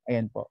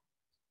 Ayan po.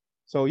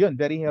 So, yun,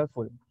 very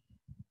helpful.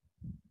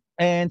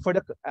 And for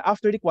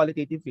after the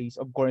qualitative phase,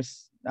 of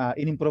course,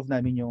 in-improve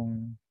namin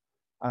yung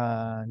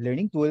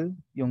learning tool,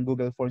 yung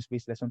Google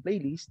Forms-based lesson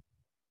playlist.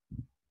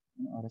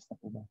 Anong oras na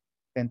po ba?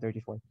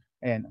 10:34.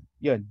 Ayan,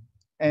 yun.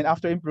 And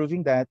after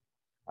improving that,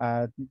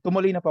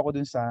 tumuloy na po ako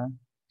dun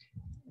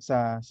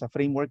sa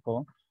framework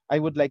ko. I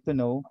would like to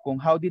know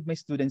kung how did my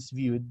students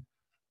viewed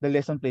the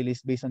lesson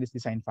playlist based on these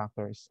design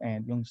factors.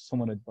 And yung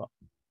sumunod po.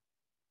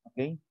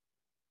 Okay?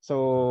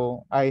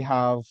 So, I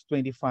have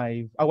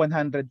 105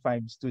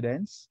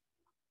 students.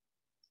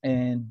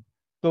 And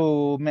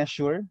to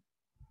measure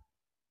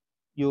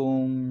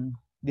yung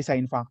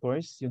design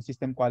factors, yung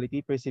system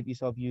quality, perceived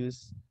ease of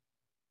use,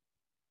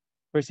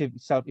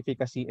 perceived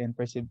self-efficacy, and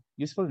perceived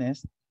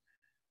usefulness,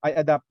 I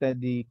adopted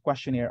the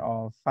questionnaire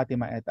of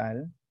Fatima et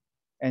al.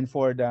 And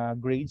for the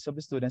grades of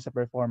the students sa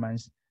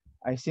performance,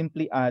 I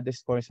simply add the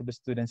scores of the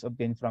students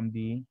obtained from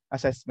the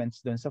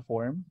assessments dun sa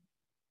form.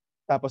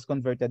 tapos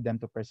converted them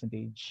to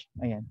percentage.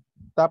 Ayan.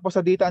 Tapos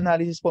sa data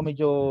analysis po,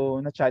 medyo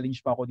na-challenge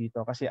pa ako dito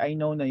kasi I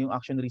know na yung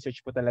action research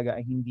po talaga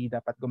ay hindi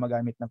dapat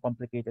gumagamit ng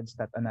complicated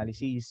stat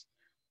analysis.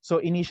 So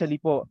initially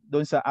po,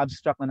 doon sa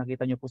abstract na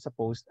nakita nyo po sa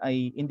post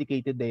ay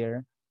indicated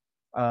there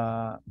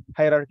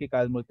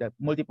hierarchical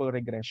multiple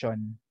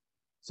regression.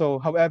 So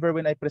however,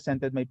 when I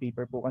presented my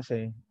paper po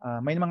kasi,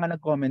 may mga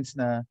nag-comments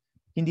na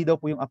hindi daw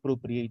po yung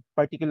appropriate,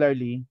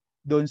 particularly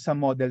doon sa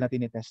model na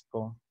tinitest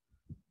ko.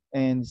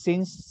 And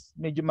since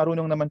medyo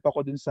marunong naman po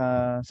ako dun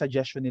sa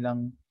suggestion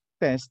nilang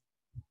test,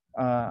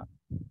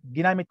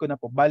 ginamit ko na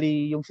po.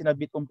 Bali, yung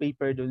sinabit kong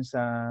paper dun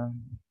sa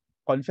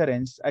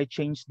conference, I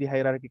changed the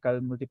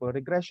hierarchical multiple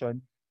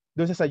regression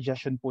dun sa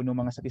suggestion po ng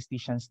mga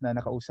statisticians na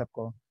nakausap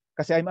ko.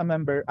 Kasi I'm a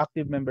member,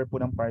 active member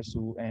po ng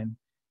PARSU, and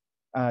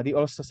they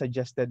also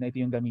suggested na ito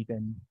yung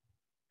gamitin.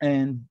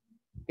 And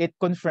it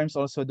confirms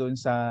also dun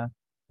sa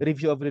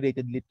review of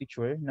related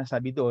literature na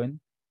sabi doon,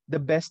 the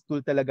best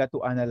tool talaga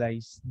to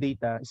analyze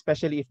data,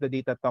 especially if the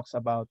data talks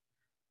about,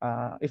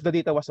 if the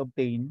data was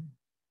obtained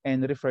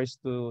and refers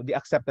to the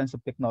acceptance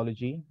of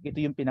technology, ito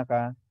yung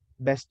pinaka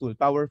best tool,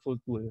 powerful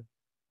tool.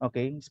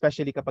 Okay?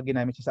 Especially kapag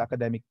ginamit siya sa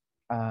academic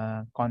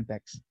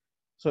context.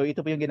 So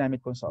ito po yung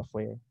ginamit kong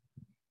software.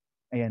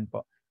 Ayan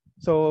po.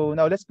 So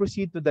now let's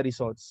proceed to the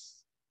results.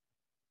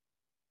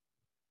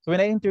 So when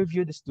I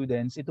interviewed the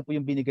students, ito po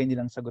yung binigay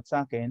nilang sagot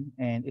sa akin,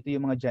 and ito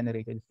yung mga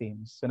generated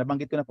themes. So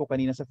nabanggit ko na po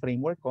kanina sa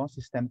framework ko,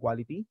 system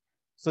quality.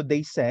 So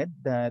they said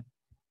that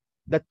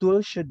the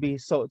tool should be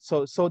so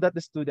that the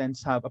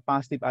students have a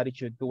positive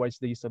attitude towards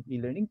the use of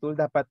e-learning tool.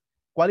 Dapat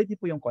quality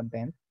po yung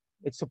content.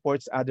 It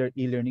supports other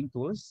e-learning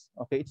tools.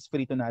 Okay, it's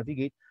free to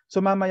navigate. So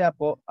mamaya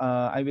po,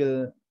 I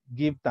will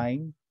give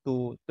time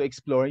to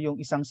explore yung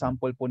isang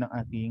sample po ng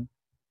ating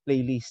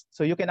playlist.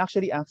 So you can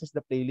actually access the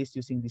playlist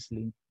using this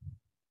link.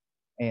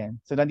 Ayan.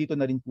 So, nandito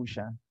na rin po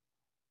siya.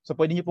 So,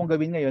 pwede nyo pong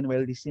gawin ngayon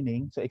while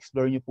listening. So,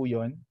 explore nyo po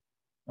yon.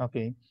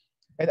 Okay.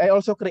 And I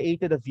also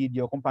created a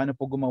video kung paano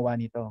po gumawa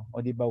nito. O,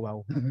 di ba?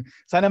 Wow.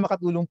 Sana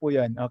makatulong po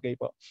yan. Okay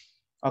po.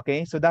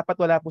 Okay. So, dapat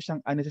wala po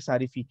siyang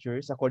unnecessary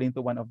features according to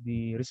one of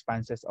the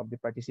responses of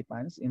the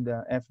participants in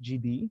the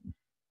FGD.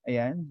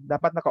 Ayan.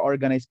 Dapat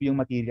naka-organize po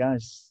yung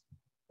materials.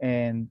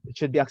 And it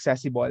should be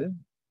accessible.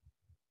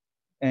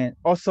 And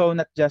also,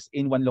 not just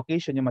in one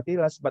location yung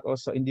materials, but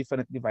also in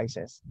different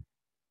devices.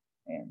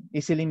 And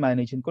easily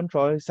manage and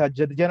control. So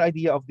the general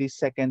idea of this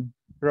second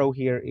row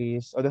here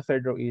is, or the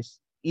third row is,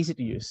 easy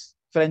to use,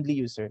 friendly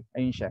user.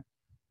 Ayun siya.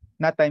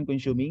 Not time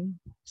consuming,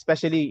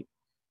 especially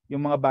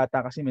yung mga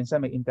bata kasi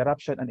minsan may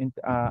interruption and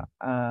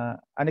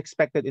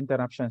unexpected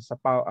interruptions sa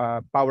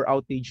power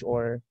outage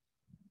or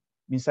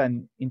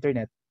minsan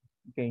internet.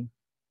 Okay.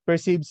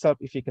 Perceived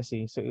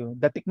self-efficacy. So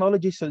the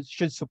technology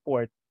should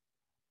support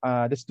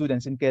the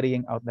students in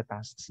carrying out the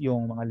tasks,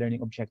 yung mga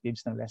learning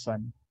objectives ng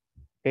lesson.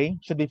 Okay?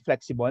 Should be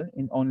flexible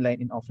in online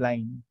and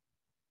offline.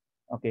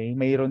 Okay?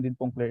 Mayroon din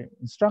pong clear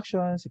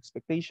instructions,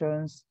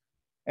 expectations.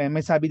 And may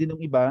sabi din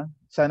ng iba,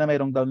 sana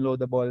mayroong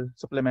downloadable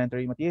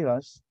supplementary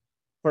materials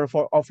for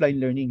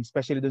offline learning,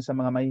 especially dun sa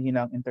mga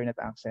mahihinang internet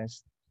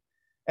access.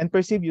 And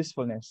perceived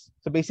usefulness.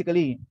 So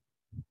basically,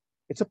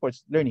 it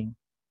supports learning.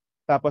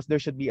 Tapos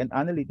there should be an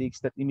analytics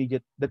that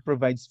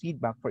provides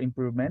feedback for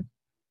improvement.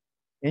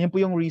 Yan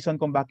po yung reason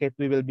kung bakit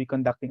we will be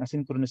conducting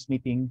asynchronous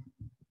meeting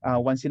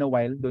once in a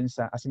while doon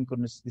sa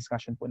asynchronous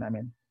discussion po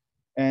namin.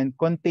 And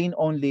contain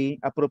only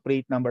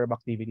appropriate number of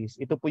activities.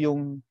 Ito po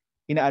yung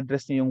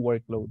ina-address niyo yung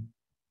workload.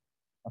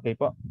 Okay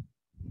po.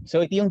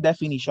 So ito yung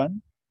definition.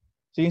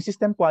 So yung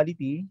system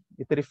quality,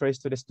 it refers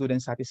to the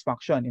student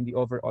satisfaction in the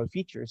overall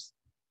features,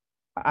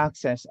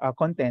 access,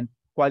 content,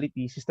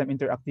 quality, system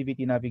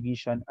interactivity,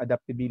 navigation,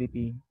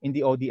 adaptability in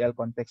the ODL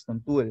context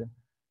ng tool.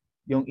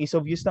 Yung ease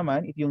of use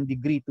naman, ito yung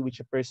degree to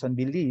which a person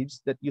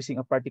believes that using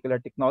a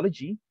particular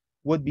technology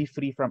would be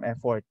free from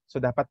effort. So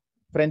dapat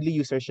friendly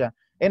user siya.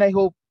 And I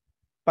hope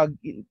pag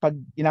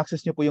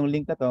in-access nyo po yung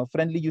link na to,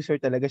 friendly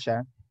user talaga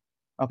siya.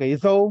 Okay,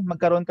 so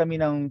magkaroon kami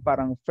ng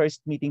parang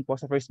first meeting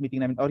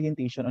namin,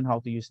 orientation on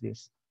how to use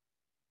this.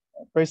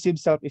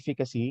 Perceived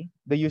self-efficacy,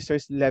 the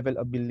user's level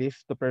of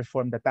belief to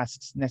perform the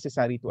tasks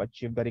necessary to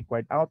achieve the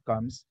required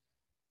outcomes.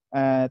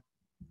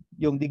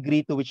 Yung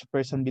degree to which a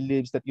person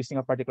believes that using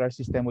a particular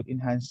system would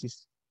enhance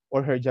his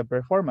or her job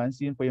performance,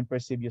 yun po yung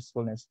perceived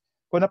usefulness.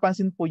 Kung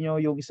napansin po nyo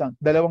yung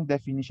dalawang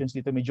definitions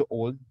dito medyo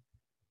old,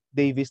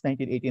 Davis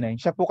 1989,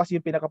 siya po kasi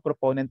yung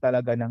pinaka-proponent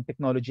talaga ng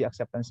technology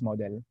acceptance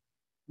model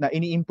na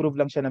ini-improve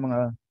lang siya ng mga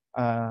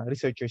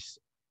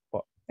researchers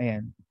po.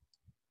 Ayan.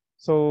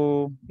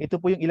 So, ito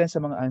po yung ilan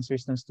sa mga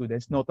answers ng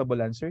students, notable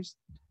answers.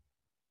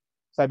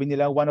 Sabi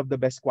nila, one of the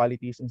best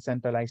qualities in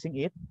centralizing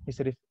it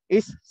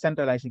is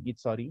centralizing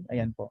it, sorry.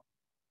 Ayan po.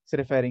 It's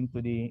referring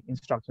to the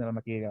instructional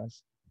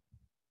materials.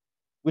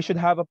 We should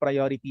have a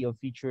priority of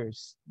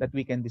features that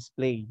we can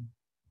display,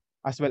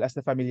 as well as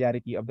the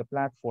familiarity of the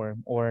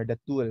platform or the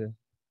tool.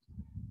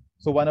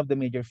 So one of the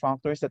major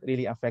factors that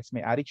really affects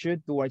my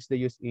attitude towards the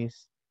use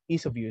is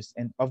ease of use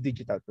and of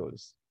digital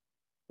tools.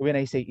 When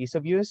I say ease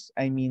of use,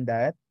 I mean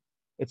that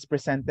it's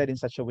presented in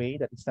such a way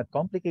that it's not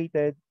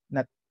complicated,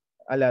 not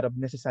a lot of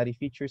necessary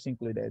features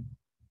included.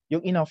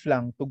 Yung enough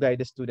lang to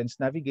guide the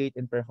students navigate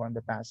and perform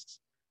the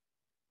tasks.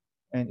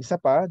 And isa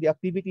pa, the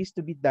activities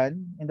to be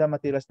done and the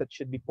materials that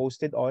should be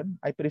posted on,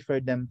 I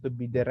prefer them to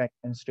be direct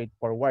and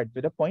straightforward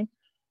to the point.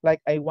 Like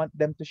I want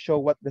them to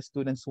show what the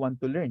students want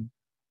to learn,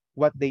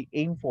 what they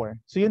aim for.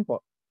 So yun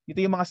po,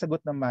 ito yung mga sagot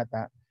ng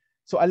mata.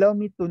 So allow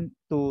me to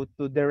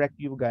direct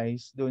you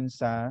guys dun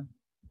sa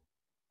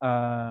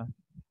uh,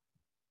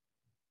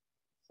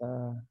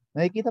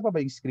 nakikita pa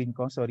ba yung screen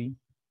ko? Sorry.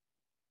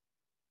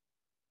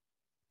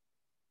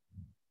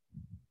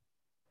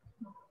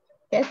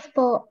 Yes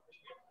po.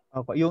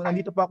 Okay, yung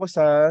nandito po ako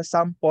sa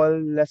sample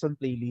lesson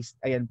playlist.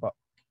 Ayan po.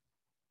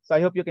 So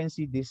I hope you can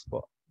see this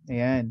po.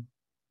 Ayan.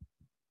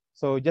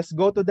 So just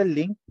go to the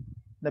link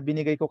na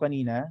binigay ko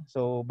kanina.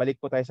 So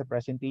balik po tayo sa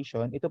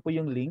presentation. Ito po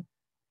yung link.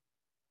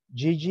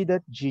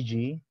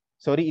 gg.gg.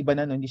 Sorry, iba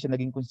na no, hindi siya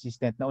naging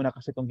consistent. Nauna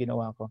kasi itong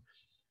ginawa ko.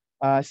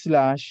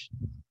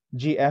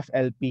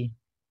 /GFLP.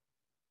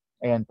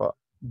 Ayan po.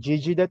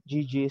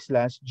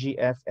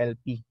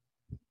 gg.gg/GFLP.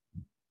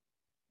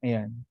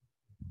 Ayan.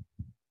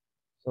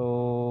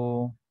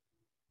 So,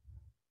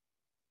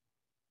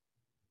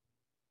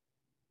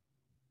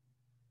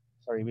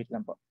 sorry, wait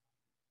lang po.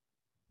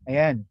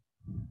 Ayan.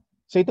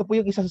 So, ito po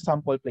yung isa sa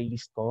sample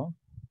playlist ko.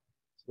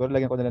 Siguro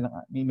lagyan ko na lang ng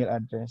email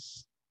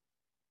address.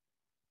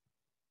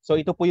 So,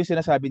 ito po yung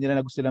sinasabi nila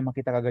na gusto nila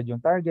makita kagad yung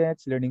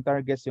targets, learning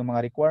targets, yung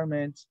mga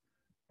requirements,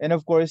 and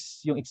of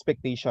course, yung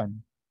expectation.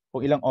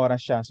 Kung ilang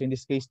oras siya. So, in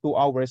this case, 2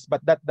 hours.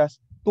 But that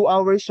does 2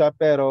 hours siya,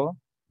 pero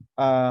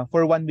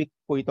for 1 week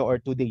po ito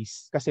or 2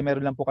 days. Kasi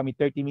meron lang po kami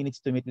 30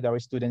 minutes to meet with our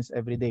students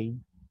every day.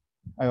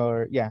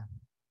 Or yeah.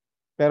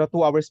 Pero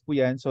 2 hours po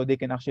yan, so they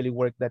can actually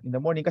work that in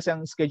the morning. Kasi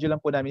ang schedule lang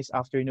po namin is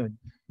afternoon.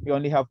 We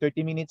only have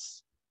 30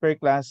 minutes per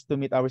class to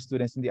meet our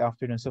students in the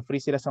afternoon. So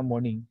free sila sa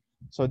morning.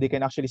 So they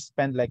can actually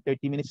spend like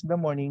 30 minutes in the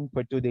morning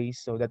for 2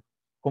 days. So that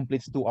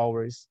completes 2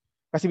 hours.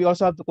 Kasi we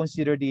also have to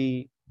consider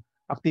the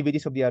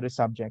activities of the other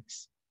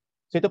subjects.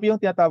 So ito po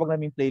yung tinatawag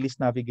namin playlist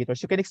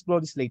navigators. You can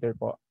explore this later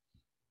po.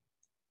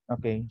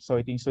 Okay, so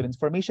ito yung student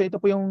information.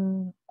 Ito po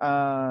yung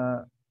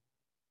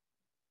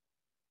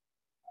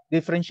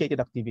differentiated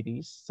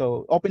activities.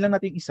 So open lang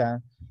natin yung isa.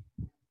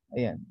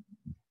 Ayan.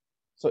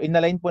 So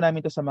inalign po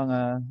namin to sa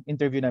mga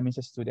interview namin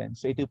sa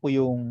students. So ito po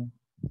yung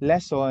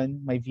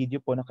lesson, may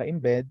video po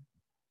naka-embed.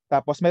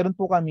 Tapos meron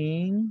po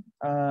kaming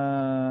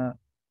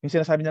yung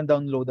sinasabi ng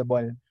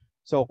downloadable.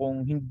 So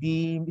kung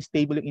hindi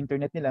stable yung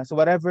internet nila, so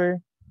whatever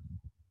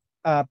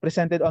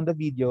presented on the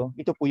video,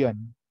 ito po yun.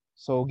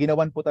 So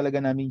ginawan po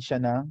talaga namin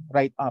siya na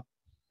write-up.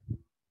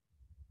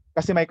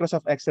 Kasi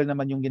Microsoft Excel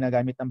naman yung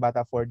ginagamit ng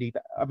bata for data.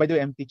 By the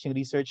way, I'm teaching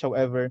research.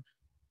 However,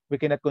 we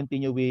cannot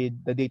continue with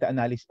the data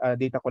analysis,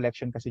 data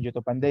collection kasi due to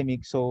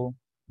pandemic. So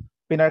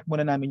pinark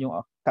muna namin yung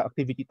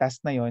activity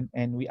task na yon,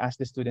 and we ask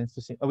the students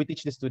to we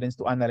teach the students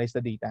to analyze the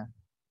data.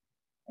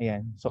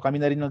 Ayan. So kami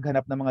na rin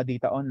naghanap ng mga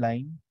data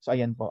online. So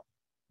ayan po.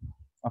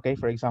 Okay,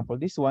 for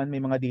example, this one, may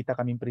mga data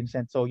kaming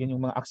present. So yun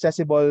yung mga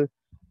accessible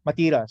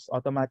materials,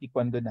 automatic po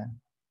andun na.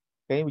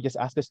 Okay, we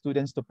just ask the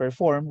students to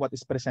perform what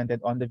is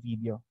presented on the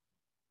video.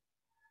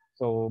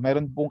 So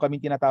meron pong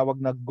kaming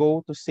tinatawag na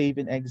go to save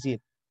and exit.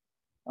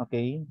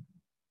 Okay,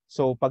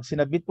 so pag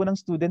sinabit po ng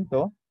student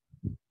to,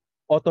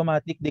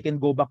 automatic they can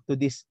go back to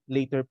this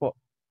later po.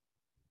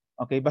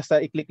 Okay,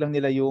 basta i-click lang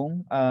nila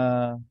yung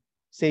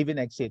save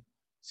and exit.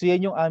 So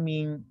yan yung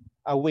aming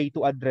way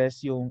to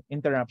address yung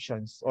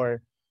interruptions, or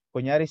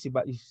kunyari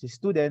si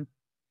student,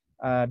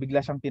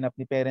 bigla siyang tinap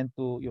ni parent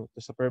to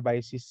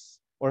supervise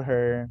his or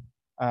her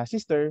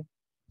sister.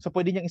 So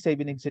pwede niyang i-save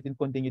and exit and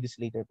continue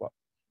this later po.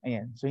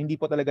 Ayan. So hindi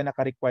po talaga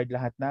naka-required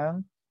lahat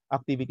ng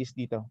activities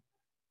dito,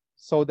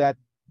 so that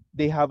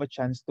they have a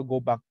chance to go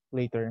back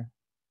later.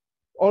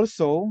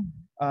 Also,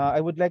 I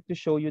would like to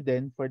show you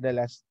then for the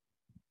last,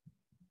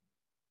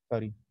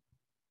 sorry.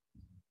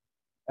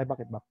 Ay,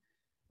 bakit ba?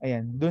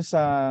 Ayan. Dun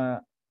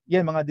sa,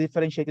 yan, mga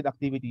differentiated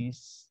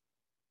activities,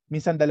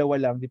 minsan dalawa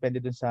lang,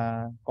 depende dun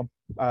sa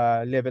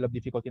level of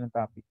difficulty ng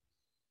topic.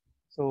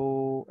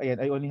 So, ayan,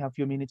 I only have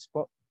few minutes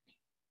po.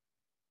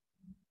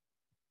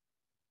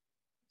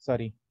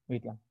 Sorry,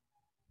 wait lang.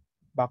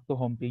 Back to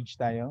homepage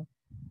tayo.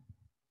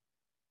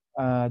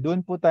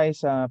 Doon po tayo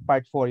sa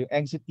part 4, yung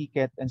exit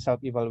ticket and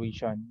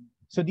self-evaluation.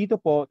 So dito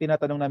po,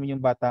 tinatanong namin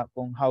yung bata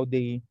kung how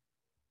they,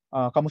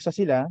 kamusta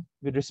sila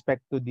with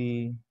respect to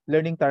the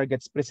learning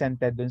targets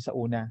presented doon sa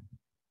una.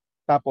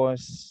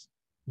 Tapos,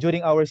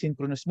 during our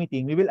synchronous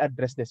meeting, we will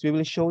address this. We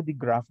will show the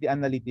graph, the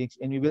analytics,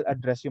 and we will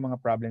address yung mga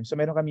problems. So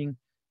meron kaming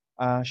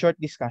short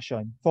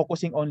discussion,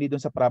 focusing only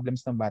doon sa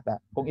problems ng bata.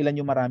 Kung ilan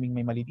yung maraming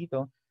may mali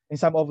dito, and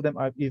some of them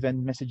are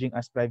even messaging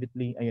us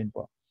privately. Ayun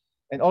po.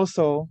 And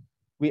also,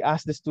 we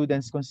ask the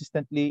students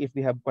consistently if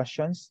they have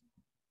questions.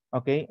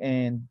 Okay?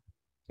 And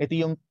ito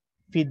yung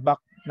feedback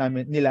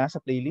namin nila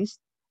sa playlist.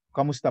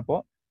 Kamusta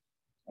po?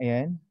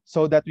 Ayan.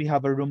 So that we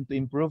have a room to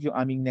improve yung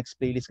aming next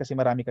playlist, kasi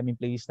marami kaming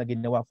playlist na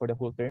ginawa for the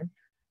whole term.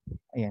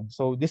 Ayan.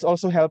 So this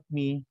also helped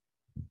me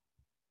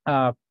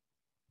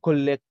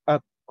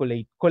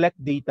collect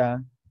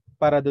data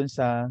para dun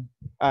sa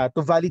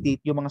to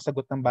validate yung mga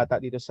sagot ng bata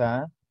dito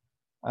sa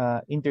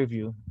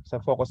interview,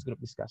 sa focus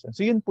group discussion.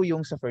 So yun po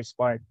yung sa first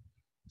part.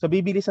 So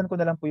bibilisan ko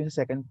na lang po yung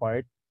sa second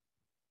part.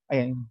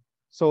 Ayan.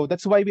 So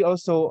that's why we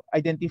also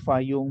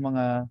identify yung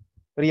mga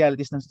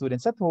realities ng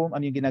students at home,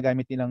 ano yung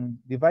ginagamit nilang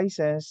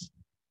devices,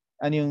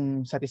 ano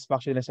yung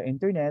satisfaction nila sa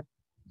internet.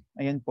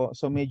 Ayan po.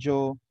 So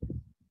medyo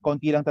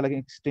konti lang talaga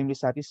extremely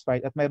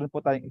satisfied at mayroon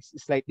po tayong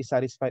slightly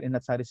satisfied and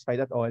not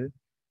satisfied at all.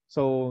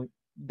 So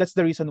that's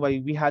the reason why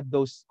we had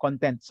those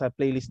content sa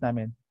playlist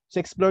namin. So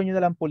explore nyo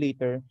na lang po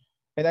later.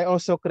 And I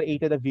also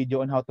created a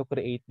video on how to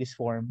create this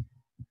form.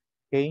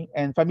 Okay?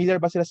 And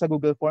familiar ba sila sa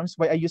Google Forms?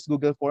 Why I use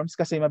Google Forms?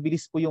 Kasi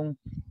mabilis po yung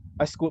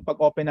school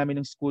pag-open namin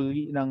ng school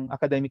ng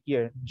academic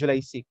year, July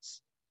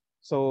 6.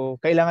 So,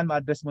 kailangan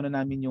ma-address muna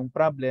namin yung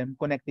problem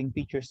connecting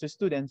teachers to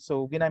students.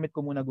 So, ginamit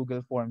ko muna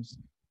Google Forms.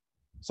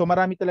 So,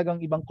 marami talagang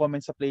ibang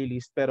comments sa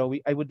playlist pero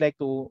I would like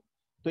to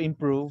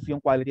improve yung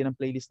quality ng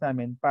playlist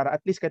namin para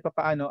at least kahit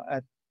paano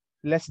at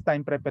less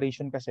time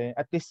preparation kasi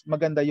at least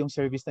maganda yung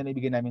service na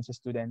naibigay namin sa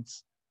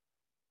students.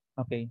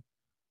 Okay.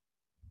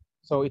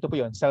 So ito po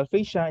yun.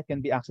 Self-Asia, it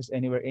can be accessed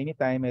anywhere,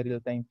 anytime, may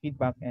real-time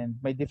feedback, and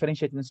may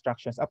differentiated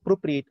instructions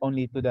appropriate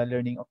only to the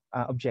learning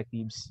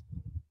objectives.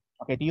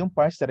 Okay, ito yung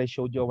parts that I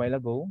showed you a while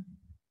ago.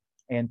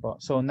 Ayan po.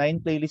 So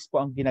 9 playlists po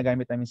ang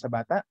ginagamit namin sa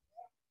bata.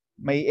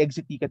 May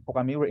exit ticket po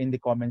kami wherein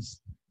the comments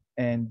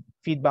and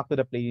feedback to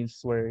the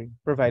playlists were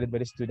provided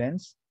by the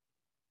students.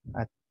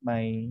 At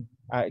my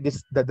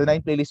the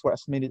 9 playlists were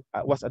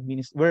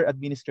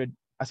administered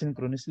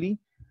asynchronously.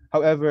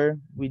 However,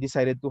 we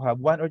decided to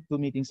have 1 or 2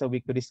 meetings a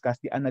week to discuss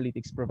the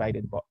analytics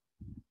provided po.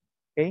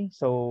 Okay,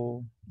 so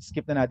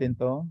skip na natin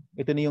to.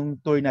 Ito na yung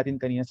tour natin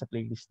kanina sa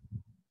playlist.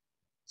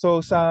 So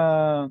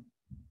sa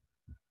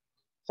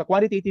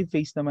quantitative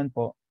phase naman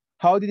po,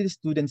 how did the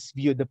students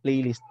view the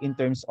playlist in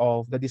terms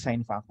of the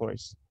design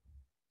factors?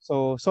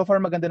 So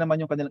far maganda naman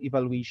yung kanilang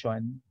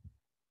evaluation.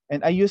 And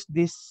I used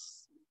this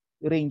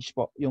range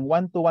po, yung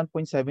 1 to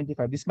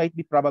 1.75. This might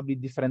be probably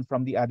different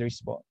from the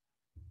others po.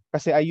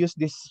 Kasi I use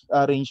this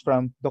range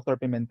from Dr.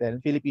 Pimentel.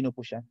 Filipino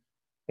po siya.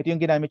 Ito yung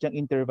ginamit niyang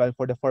interval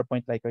for the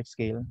 4-point Likert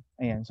scale.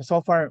 Ayan.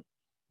 So far,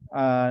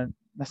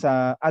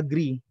 nasa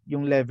agree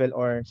yung level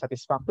or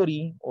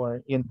satisfactory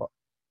or yun po.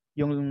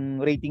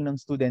 Yung rating ng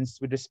students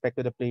with respect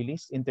to the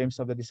playlist in terms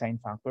of the design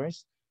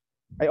factors.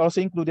 I also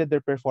included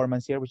their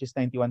performance here which is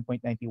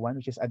 91.91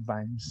 which is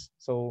advanced.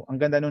 So ang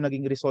ganda nung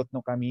naging result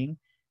no kaming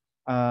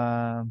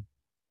term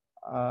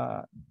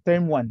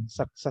 1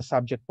 sa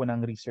subject po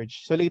ng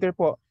research. So later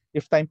po,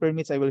 if time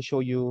permits, I will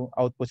show you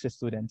outputs to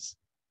students.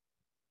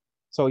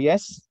 So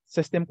yes,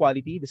 system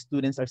quality, the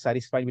students are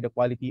satisfied with the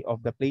quality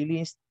of the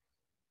playlist.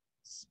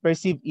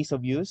 Perceived ease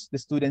of use, the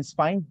students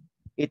find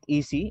it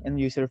easy and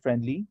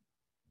user-friendly.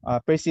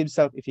 Perceived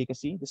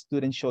self-efficacy, the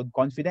students showed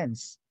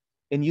confidence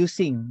in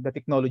using the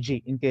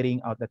technology in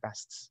carrying out the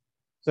tasks.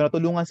 So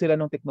natulungan sila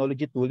ng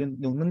technology tool,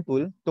 yung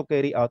tool to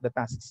carry out the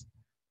tasks.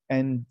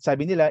 And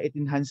sabi nila, it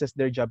enhances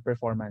their job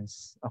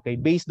performance. Okay,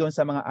 based doon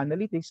sa mga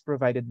analytics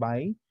provided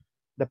by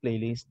the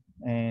playlist.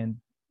 And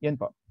yan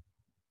po.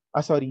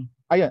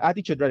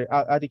 Attitude rather.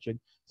 Attitude.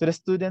 So the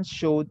students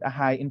showed a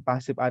high and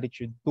passive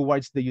attitude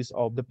towards the use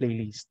of the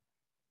playlist.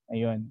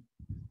 Ayun.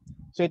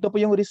 So ito po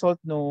yung result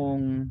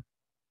nung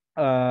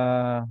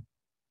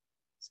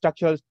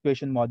structural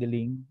situation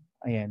modeling.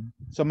 Ayan.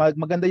 So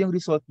maganda yung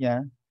result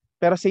niya,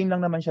 pero same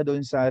lang naman siya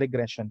doon sa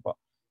regression po.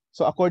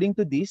 So according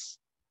to this,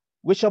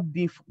 which of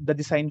the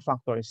design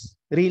factors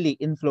really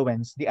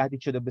influence the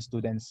attitude of the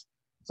students?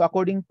 So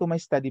according to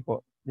my study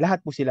po,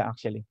 lahat po sila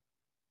actually.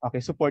 Okay,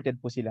 supported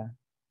po sila.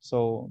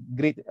 So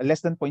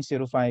less than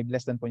 0.05,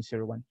 less than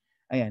 0.01.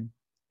 Ayan.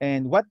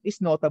 And what is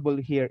notable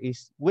here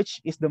is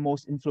which is the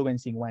most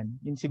influencing one.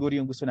 Yun siguro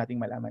yung gusto nating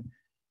malaman.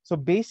 So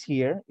base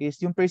here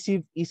is yung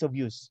perceived ease of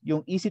use.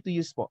 Yung easy to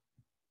use po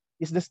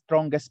is the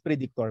strongest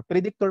predictor.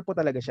 Predictor po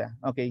talaga siya.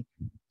 Okay.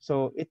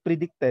 So it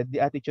predicted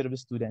the attitude of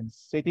the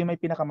students. So ito yung may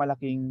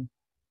pinakamalaking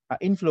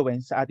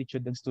influence sa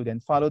attitude ng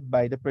student followed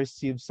by the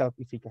perceived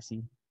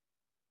self-efficacy.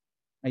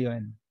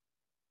 Ayun.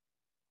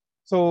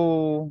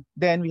 So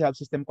then we have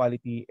system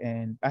quality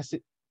and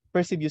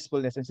perceived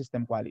usefulness and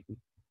system quality.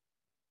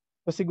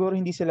 So siguro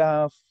hindi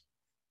sila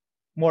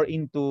more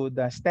into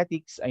the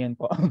aesthetics. Ayan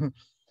po.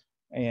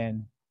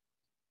 Ayan.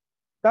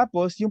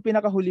 Tapos yung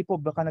pinakahuli po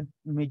baka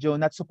medyo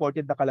not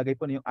supported nakalagay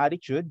po na yung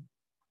attitude.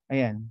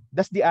 Ayan.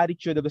 Does the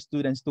attitude of the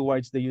students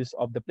towards the use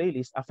of the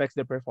playlist affects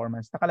their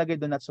performance? Nakalagay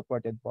doon not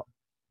supported po.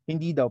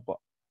 Hindi daw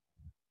po.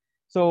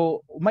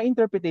 So my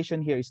interpretation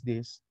here is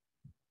this.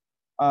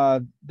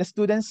 The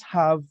students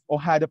have or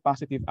had a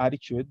positive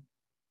attitude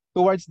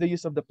towards the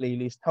use of the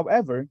playlist.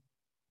 However,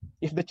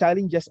 if the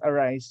challenges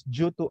arise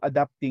due to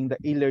adapting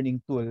the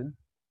e-learning tool,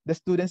 the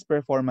students'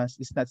 performance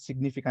is not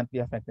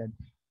significantly affected.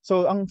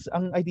 So ang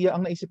idea,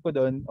 ang naisip ko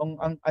doon,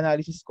 ang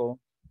analysis ko,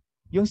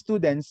 yung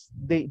students,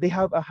 they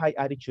have a high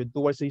attitude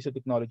towards the use of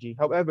technology.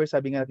 However,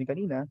 sabi nga natin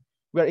kanina,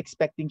 we are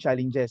expecting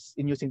challenges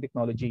in using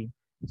technology.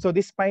 So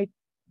despite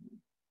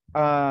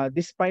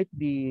despite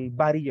the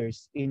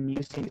barriers in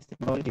using this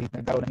technology,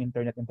 nagkaroon ng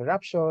internet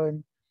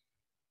interruption,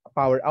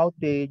 power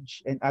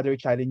outage, and other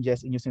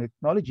challenges in using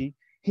technology,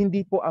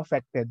 hindi po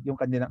affected yung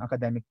kanilang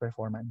academic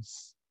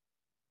performance.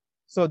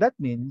 So that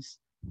means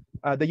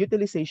the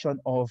utilization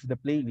of the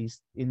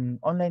playlist in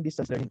online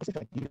distance learning is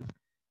effective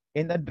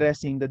in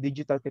addressing the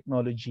digital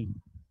technology,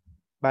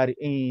 but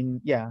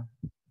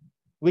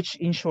which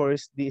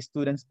ensures the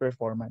students'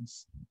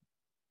 performance.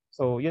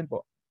 So yun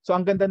po. So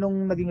ang ganda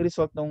nung naging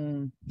result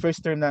nung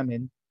first term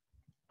namin,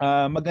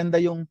 maganda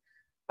yung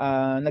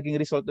naging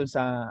result dun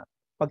sa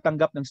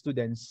pagtanggap ng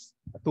students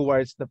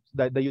towards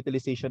the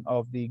utilization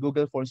of the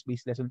Google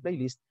Forms-based lesson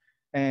playlist.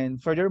 And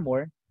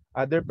furthermore,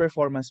 their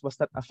performance was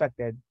not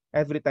affected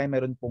every time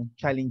meron pong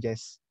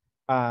challenges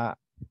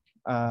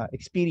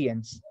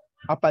experience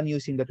upon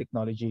using the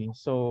technology.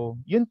 So,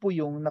 yun po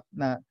yung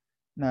na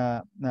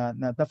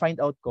find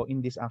out ko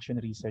in this action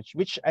research,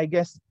 which I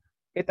guess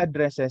it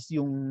addresses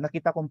yung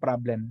nakita kong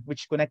problem,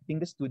 which connecting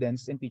the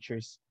students and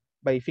teachers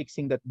by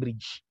fixing that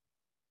bridge.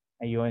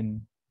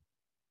 Ayun.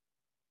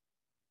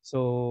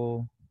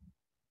 So,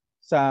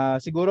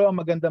 siguro ang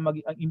maganda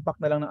ang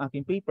impact na lang ng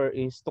aking paper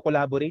is to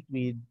collaborate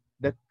with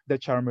the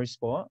charmers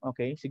po.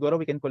 Okay? Siguro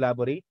we can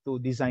collaborate to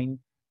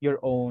design your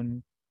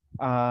own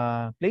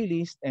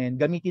playlist and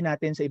gamitin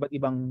natin sa iba't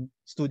ibang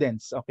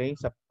students. Okay?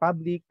 Sa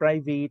public,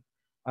 private,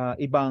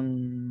 ibang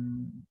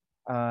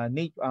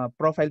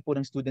profile po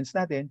ng students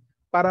natin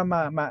para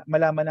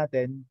malaman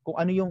natin kung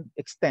ano yung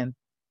extent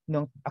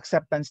ng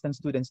acceptance ng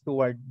students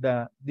toward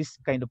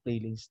this kind of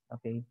playlist.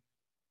 Okay?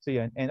 So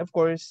yun. And of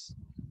course,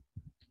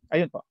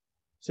 ayun po.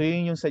 So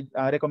yun yung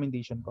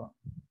recommendation ko.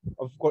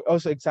 Of course,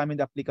 also examine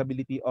the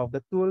applicability of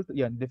the tool to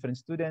different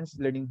students,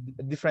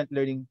 different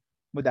learning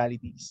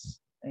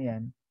modalities.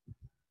 Ayan.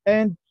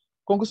 And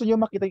kung gusto niyo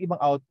makita yung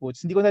ibang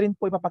outputs, hindi ko na rin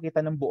po ipapakita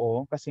ng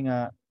buo kasi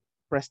nga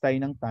press tayo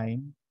ng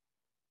time.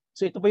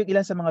 So ito po yung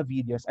ilan sa mga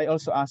videos. I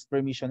also asked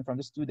permission from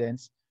the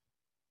students.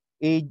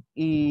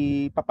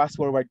 Ipa-pass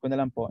forward ko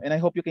na lang po. And I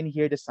hope you can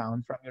hear the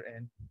sound from your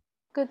end.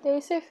 Good day,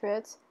 Sir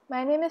Fritz.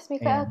 My name is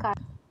Mikael Car.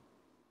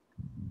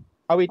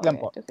 Wait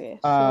lang po. Okay.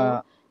 So,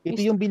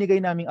 ito yung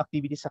binigay naming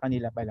activity sa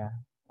kanila pala.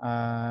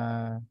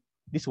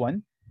 This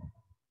one.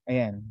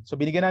 Ayan. So,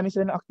 binigyan namin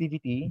sila ng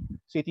activity.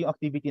 So, ito yung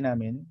activity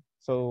namin.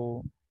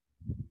 So,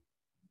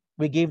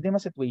 we gave them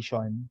a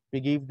situation.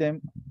 We gave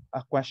them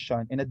a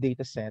question and a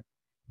data set.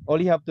 All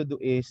you have to do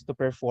is to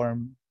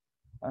perform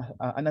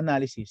an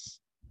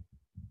analysis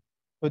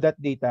to that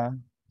data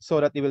so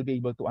that they will be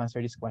able to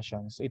answer these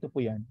questions. So, ito po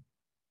yan.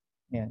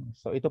 Ayan.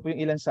 So, ito po yung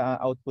ilan sa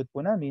output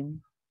po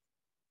namin.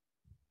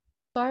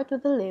 Start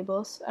with the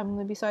labels. I'm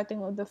going to be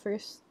starting with the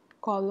first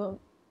column,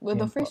 with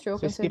the first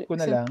row. So, skip ko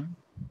na lang.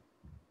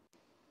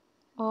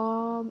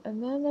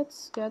 And then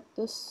let's get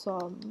the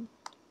sum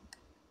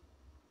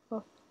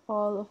of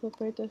all of the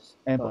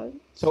participants.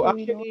 So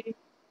actually,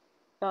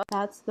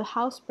 that's the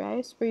house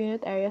price per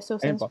unit area. So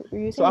since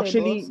we're using so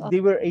actually, labels, they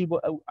were able.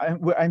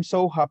 I'm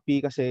so happy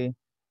kasi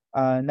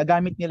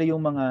nagamit nila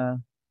yung mga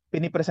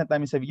pinipresent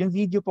namin sa video. Yung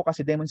video po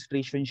kasi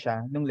demonstration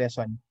siya ng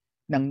lesson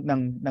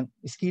ng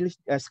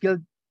skill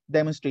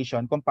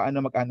demonstration kung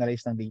paano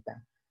mag-analyze ng data.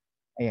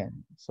 Ayan.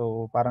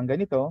 So parang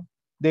ganito,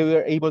 they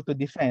were able to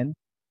defend.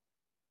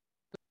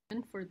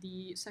 For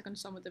the second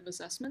summative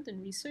assessment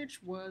and research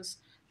was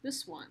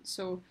this one.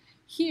 So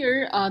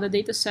here, the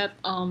data set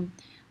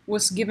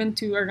was given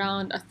to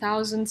around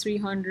 1,300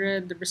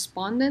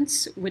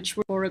 respondents, which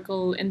were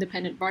historical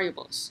independent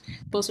variables.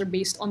 Those are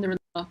based on the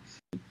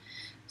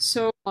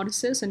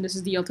hypothesis, and this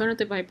is the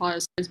alternative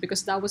hypothesis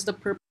because that was the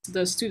purpose of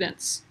the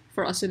students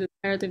for us to the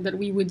narrative that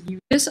we would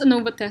use. This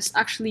ANOVA test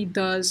actually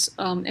does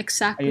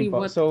exactly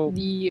what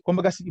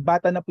kumbaga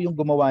bata na po yung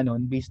gumawa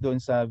nun based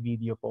doon sa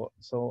video po.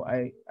 So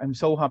I'm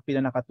so happy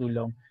na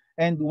nakatulong.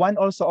 And one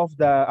also of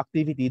the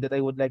activity that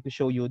I would like to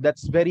show you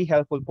that's very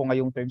helpful po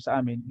ngayong term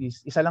sa amin is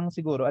isa lang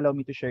siguro, allow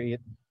me to share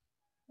it.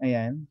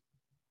 Ayan.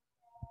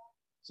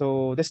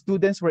 So the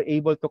students were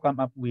able to come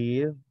up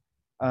with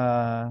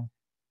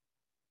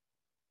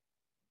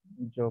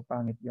medyo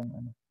pangit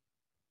yung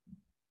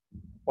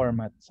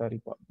format.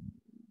 Sorry po.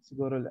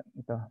 Siguro lang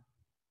ito.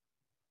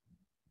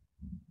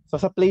 So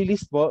sa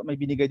playlist po, may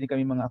binigay din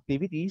kami mga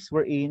activities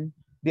wherein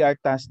they are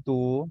tasked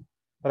to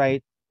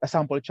write a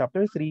sample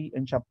chapter 3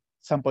 and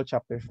sample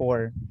chapter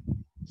 4.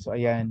 So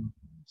ayan.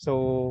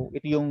 So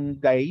ito yung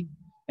guide.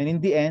 And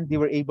in the end, they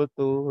were able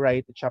to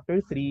write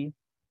chapter 3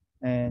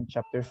 and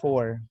chapter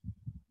 4.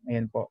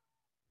 Ayan po.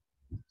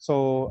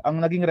 So ang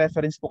naging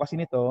reference po kasi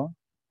nito,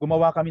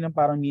 gumawa kami ng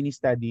parang mini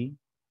study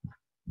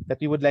that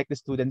we would like the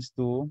students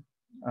to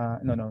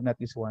no, not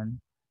this one.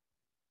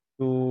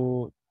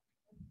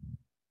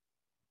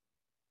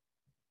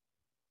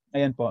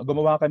 Ayan po,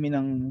 gumawa kami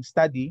ng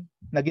study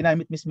na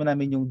ginamit mismo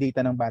namin yung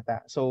data ng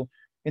bata. So,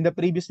 in the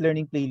previous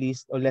learning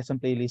playlist or lesson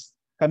playlist,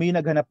 kami yung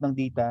naghanap ng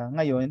data.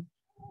 Ngayon,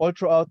 all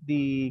throughout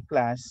the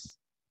class,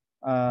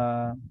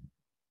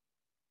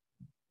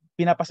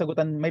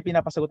 may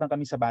pinapasagutan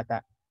kami sa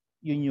bata.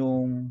 Yun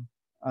yung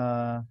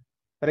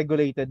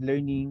regulated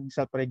learning,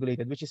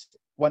 self-regulated, which is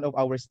one of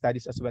our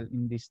studies as well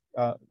in this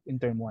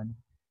in term one.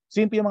 So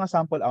yun po yung mga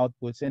sample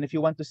outputs, and if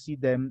you want to see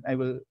them, I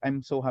will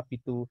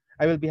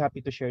be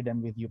happy to share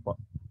them with you po.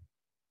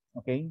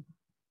 Okay?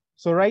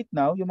 So right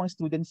now, yung mga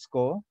students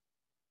ko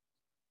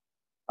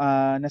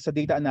nasa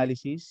data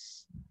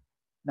analysis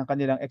ng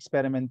kanilang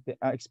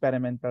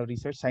experimental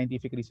research,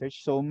 scientific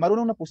research. So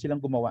marunong na po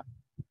silang gumawa.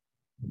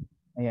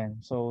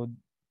 Ayan. So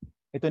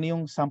ito na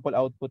yung sample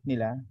output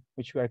nila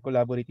which we are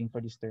collaborating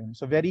for this term.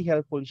 So very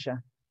helpful siya.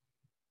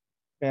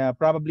 Kaya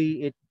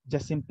probably it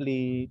just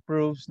simply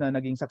proves na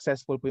naging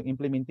successful po yung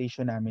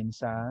implementation namin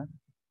sa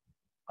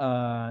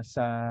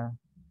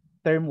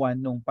term 1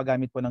 nung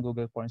paggamit po ng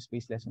Google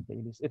Forms-based lesson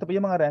playlist. Ito po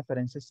yung mga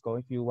references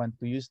ko if you want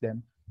to use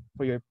them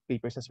for your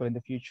papers as well in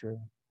the future.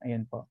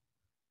 Ayan po.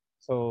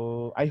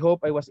 So I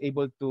hope I was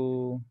able to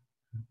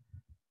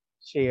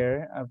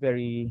share a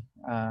very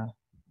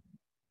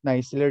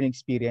nice learning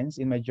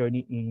experience in my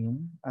journey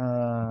in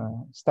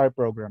STAR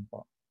program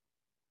po.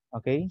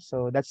 Okay,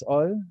 so that's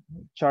all.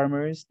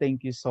 Charmers,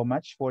 thank you so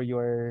much for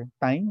your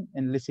time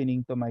and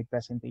listening to my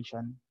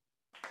presentation.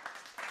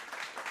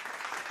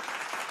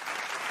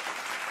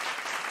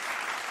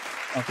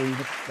 Okay,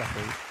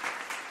 okay.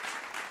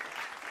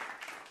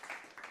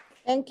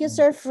 Thank you,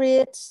 Sir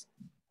Fritz.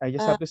 I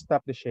just have to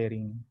stop the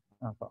sharing.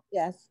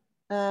 Yes.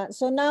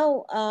 So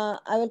now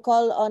I will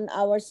call on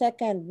our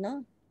second,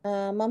 no?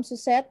 Ma'am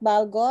Suzette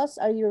Balgos,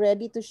 are you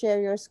ready to share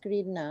your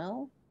screen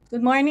now?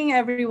 Good morning,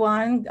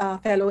 everyone,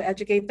 fellow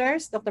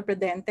educators, Dr.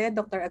 Prudente,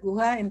 Dr.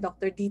 Aguja, and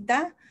Dr.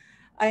 Dita.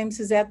 I am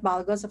Suzette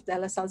Balgos of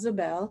DLSU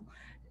Zubel,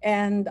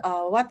 and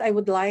what I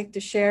would like to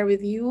share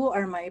with you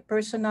are my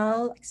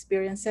personal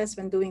experiences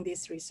when doing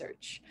this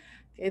research.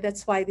 Okay,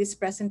 that's why this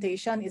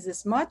presentation is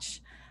as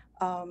much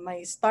my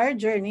STAR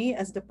journey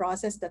as the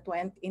process that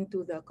went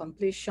into the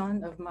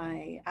completion of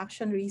my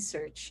action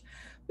research,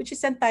 which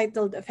is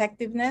entitled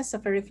Effectiveness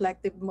of a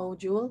Reflective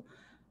Module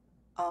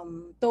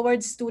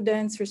towards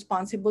students'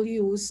 responsible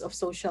use of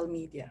social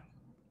media.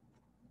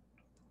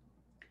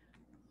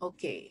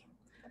 Okay,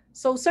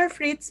 so Sir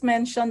Fritz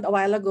mentioned a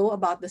while ago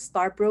about the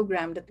STAR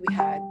program that we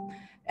had,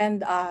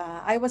 and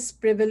I was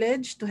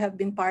privileged to have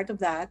been part of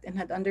that and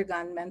had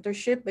undergone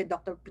mentorship by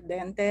Dr.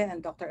 Prudente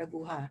and Dr.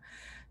 Aguja.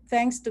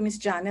 Thanks to Ms.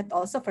 Janet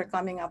also for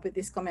coming up with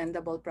this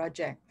commendable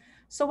project.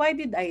 So why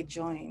did I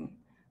join?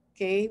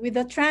 Okay, with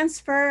the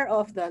transfer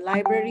of the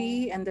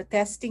library and the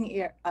testing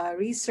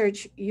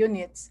research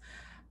units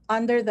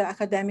under the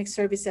Academic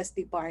Services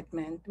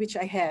Department, which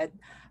I had,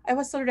 I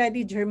was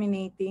already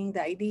germinating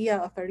the idea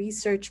of a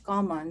research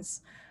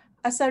commons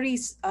as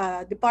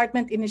a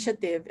department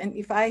initiative. And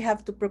if I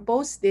have to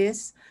propose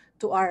this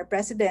to our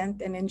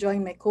president and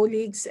enjoin my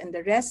colleagues and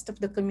the rest of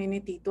the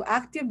community to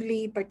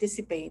actively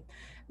participate,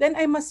 then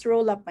I must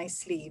roll up my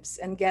sleeves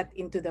and get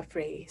into the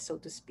fray, so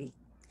to speak.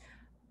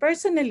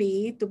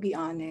 Personally, to be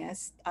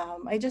honest,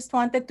 I just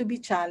wanted to be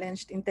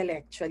challenged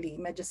intellectually,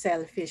 medyo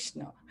selfish,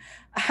 no?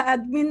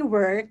 Admin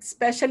work,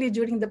 especially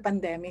during the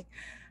pandemic,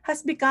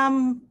 has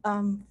become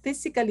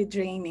physically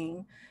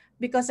draining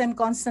because I'm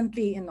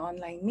constantly in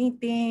online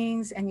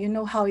meetings, and you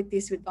know how it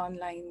is with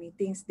online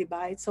meetings,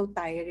 diba? It's so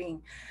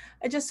tiring.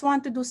 I just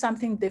want to do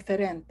something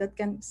different that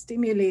can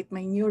stimulate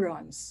my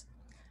neurons.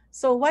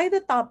 So why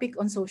the topic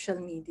on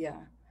social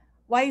media?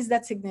 Why is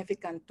that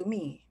significant to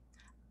me?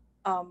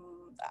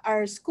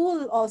 Our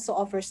school also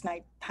offers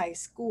night high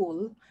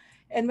school,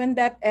 and when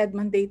DepEd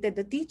mandated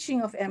the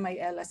teaching of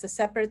MIL as a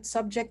separate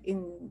subject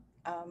in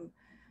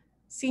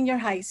senior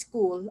high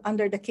school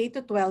under the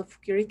K-12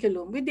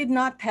 curriculum, we did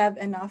not have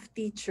enough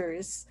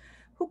teachers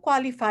who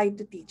qualified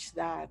to teach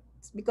that.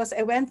 Because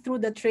I went through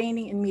the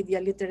training in media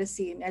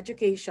literacy in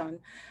education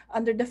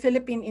under the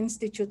Philippine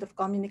Institute of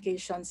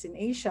Communications in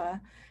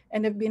Asia,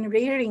 and have been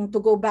raring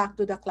to go back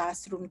to the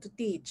classroom to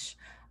teach.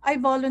 I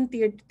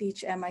volunteered to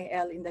teach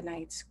MIL in the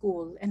night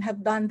school and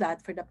have done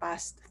that for the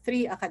past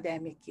 3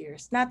 academic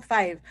years, not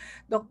 5.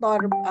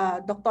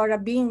 Dr.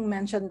 Bing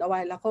mentioned a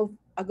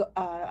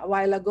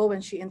while ago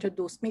when she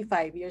introduced me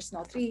 5 years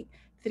now,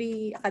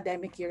 3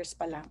 academic years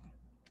pa lang.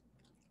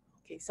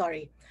 Okay,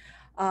 sorry.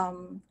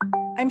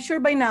 I'm sure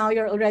by now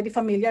you're already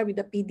familiar with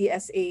the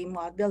PDSA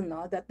model,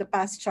 no, that the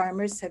past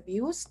charmers have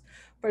used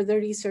for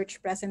their research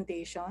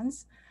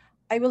presentations.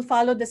 I will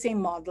follow the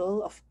same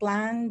model of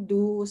plan,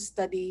 do,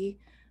 study,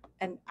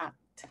 and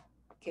act.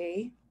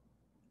 Okay.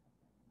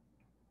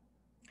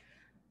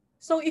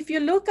 So if you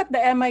look at the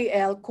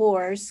MIL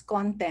course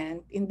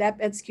content in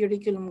DepEd's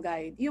curriculum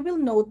guide, you will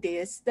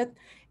notice that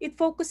it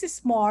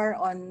focuses more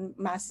on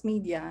mass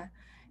media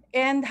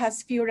and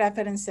has few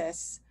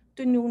references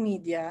to new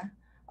media,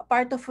 a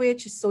part of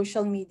which is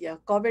social media,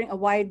 covering a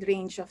wide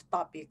range of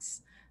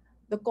topics.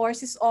 The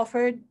course is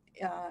offered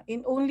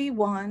in only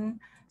one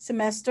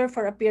semester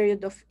for a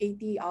period of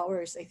 80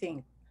 hours, I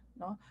think.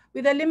 No?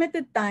 With a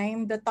limited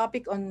time, the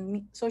topic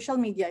on social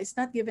media is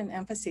not given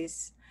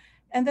emphasis,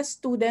 and the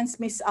students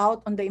miss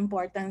out on the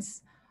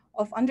importance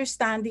of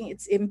understanding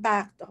its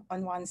impact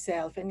on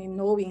oneself and in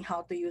knowing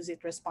how to use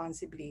it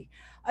responsibly.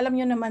 Alam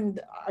nyo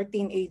naman, our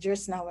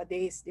teenagers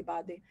nowadays, di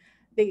ba?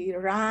 they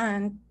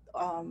rant.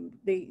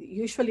 They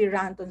usually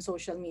rant on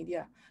social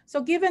media.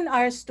 So given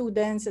our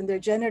students and their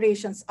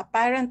generation's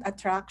apparent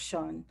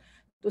attraction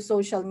to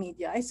social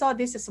media, I saw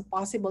this as a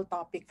possible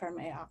topic for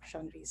my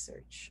action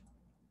research.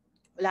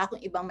 Wala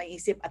akong ibang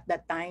maisip at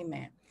that time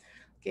eh.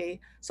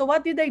 Okay, so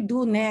what did I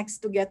do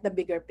next to get the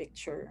bigger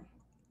picture?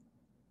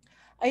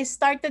 I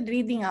started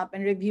reading up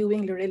and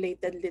reviewing the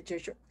related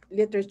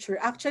literature.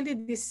 Actually,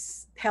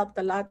 this helped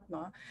a lot,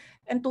 no?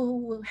 And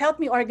to help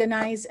me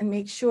organize and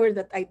make sure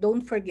that I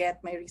don't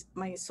forget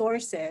my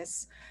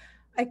sources,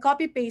 I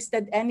copy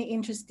pasted any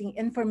interesting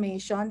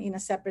information in a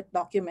separate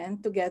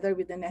document together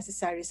with the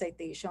necessary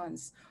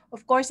citations.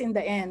 Of course, in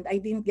the end, I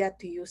didn't get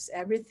to use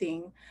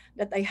everything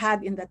that I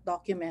had in that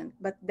document,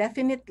 but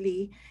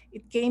definitely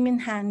it came in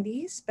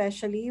handy,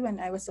 especially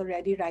when I was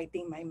already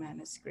writing my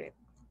manuscript.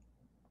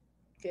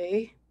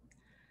 Okay,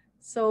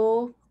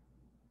 so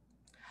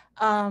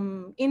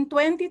in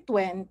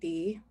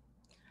 2020,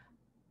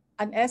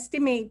 an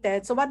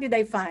estimated, so what did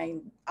I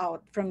find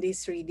out from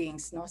these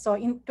readings? No? So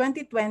in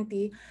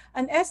 2020,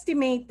 an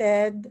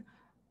estimated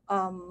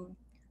um,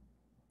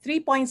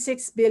 3.6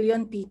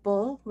 billion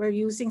people were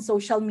using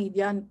social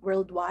media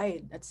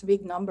worldwide. That's a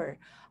big number.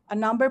 A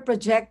number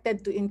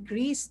projected to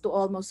increase to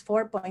almost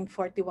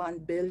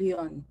 4.41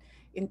 billion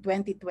in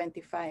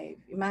 2025.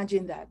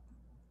 Imagine that.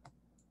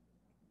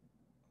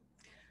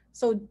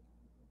 So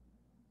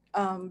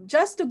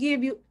just to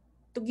give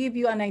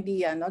you an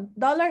idea, no?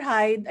 Dollar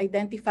Hide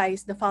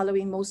identifies the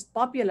following most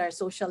popular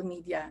social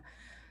media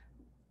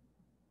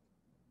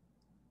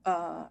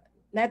uh,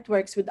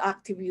 networks with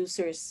active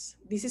users.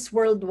 This is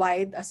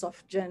worldwide as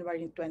of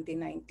January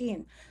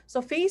 2019.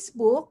 So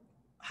Facebook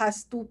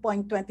has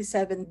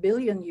 2.27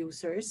 billion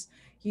users.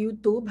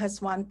 YouTube has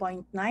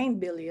 1.9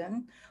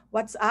 billion.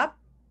 WhatsApp,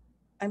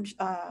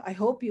 I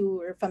hope you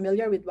are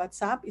familiar with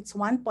WhatsApp. It's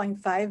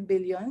 1.5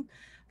 billion.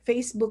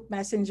 Facebook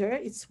Messenger,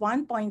 it's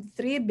 1.3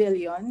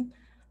 billion.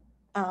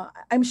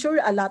 I'm sure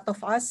a lot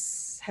of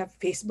us have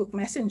Facebook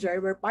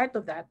Messenger. We're part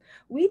of that.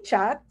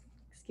 WeChat,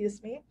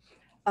 excuse me,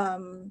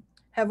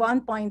 have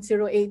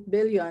 1.08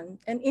 billion,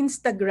 and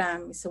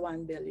Instagram is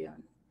 1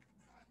 billion.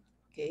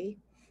 Okay?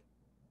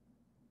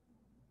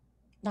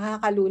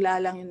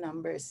 Nakakalula lang yung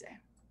numbers eh.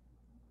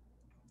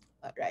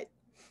 All right.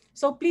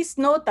 So please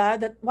note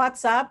that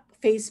WhatsApp,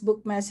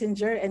 Facebook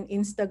Messenger, and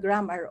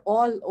Instagram are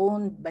all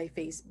owned by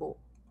Facebook.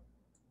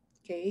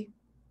 Okay?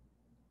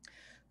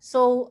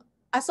 So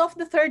as of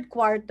the third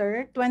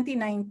quarter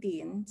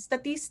 2019,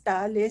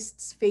 Statista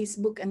lists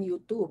Facebook and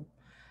YouTube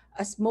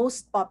as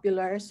most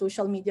popular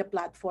social media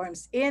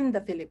platforms in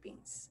the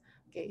Philippines.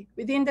 Okay.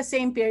 Within the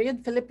same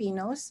period,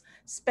 Filipinos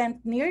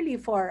spent nearly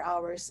 4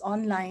 hours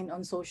online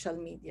on social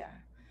media.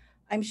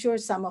 I'm sure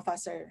some of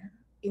us are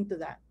into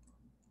that.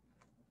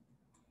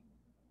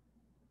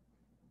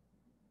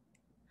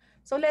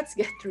 So let's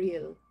get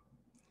real.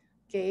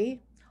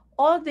 Okay.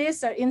 All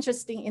these are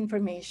interesting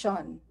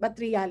information, but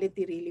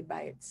reality really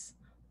bites.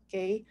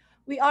 Okay.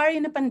 We are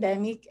in a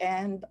pandemic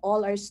and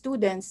all our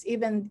students,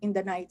 even in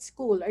the night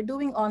school, are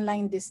doing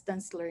online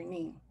distance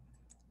learning.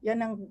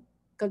 Yan ang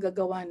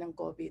kagagawa ng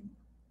COVID.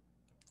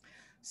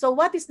 So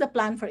what is the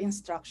plan for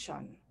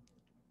instruction?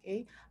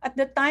 Okay. At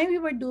the time we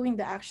were doing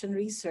the action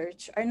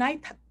research, our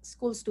night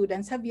school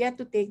students have yet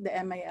to take the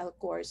MIL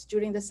course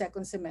during the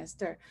second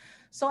semester.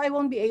 So I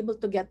won't be able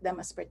to get them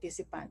as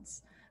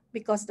participants.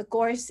 Because the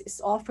course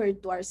is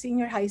offered to our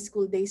senior high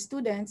school day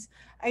students,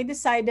 I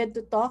decided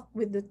to talk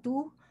with the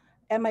two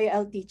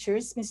MIL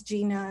teachers, Ms.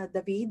 Gina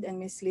David and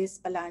Ms. Liz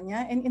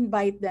Palanya, and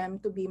invite them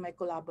to be my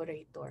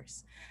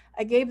collaborators.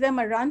 I gave them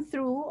a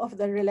run-through of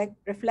the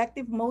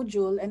reflective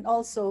module and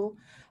also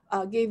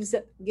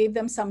gave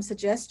them some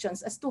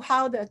suggestions as to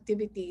how the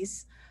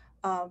activities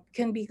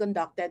can be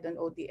conducted on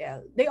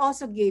ODL. They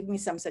also gave me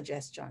some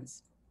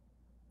suggestions.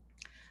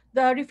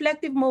 The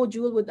reflective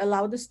module would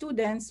allow the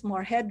students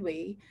more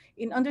headway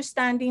in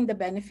understanding the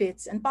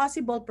benefits and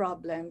possible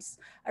problems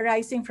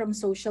arising from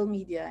social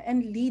media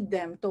and lead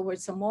them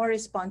towards a more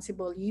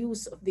responsible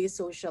use of these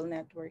social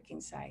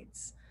networking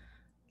sites.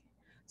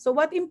 So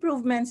what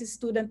improvements in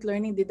student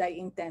learning did I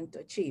intend to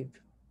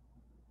achieve?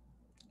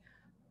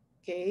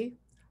 Okay,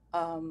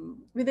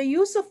 with the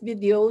use of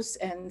videos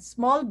and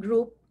small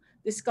group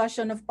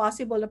discussion of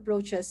possible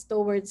approaches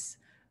towards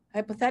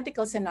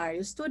hypothetical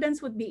scenarios,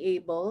 students would be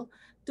able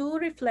to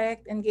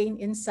reflect and gain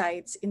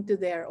insights into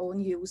their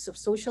own use of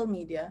social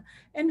media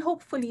and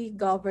hopefully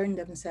govern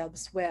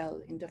themselves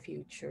well in the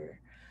future.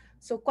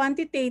 So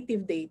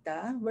quantitative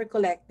data were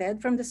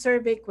collected from the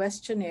survey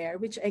questionnaire,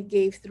 which I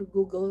gave through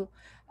Google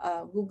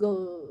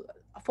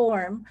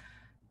form,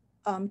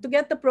 to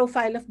get the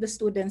profile of the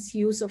students'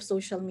 use of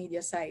social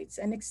media sites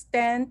and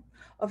extent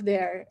of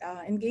their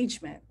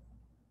engagement.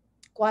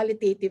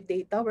 Qualitative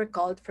data were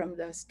culled from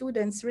the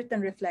students' written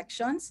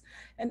reflections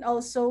and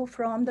also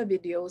from the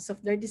videos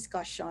of their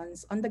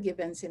discussions on the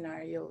given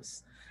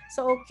scenarios.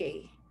 So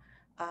okay,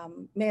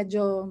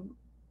 medyo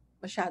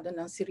masyado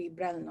ng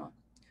cerebral, no?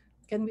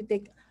 Can we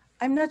take,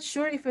 I'm not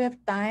sure if we have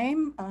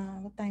time.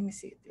 What time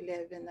is it?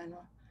 11,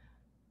 ano?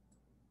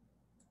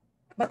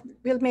 But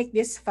we'll make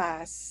this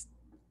fast.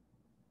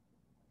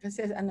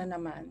 Kasi ano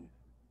naman.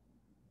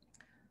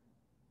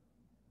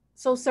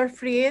 So Sir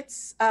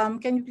Fritz,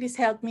 can you please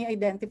help me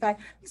identify?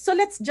 So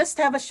let's just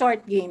have a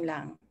short game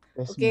lang.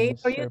 Yes, Okay,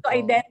 Miss. for you Sure to po.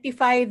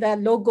 identify the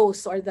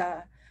logos or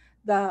the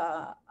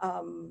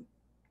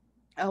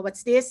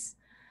what's this?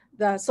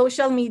 The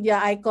social media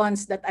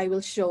icons that I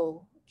will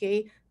show.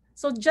 Okay,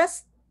 so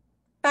just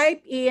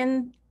type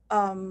in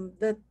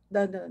the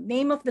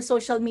name of the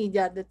social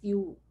media that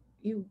you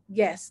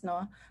guess,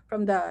 no,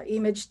 from the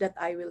image that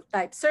I will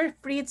type. Sir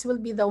Fritz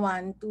will be the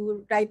one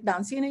to write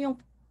down sino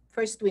yung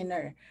first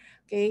winner.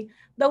 Okay,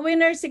 the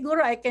winner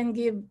siguro I can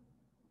give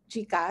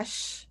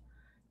GCash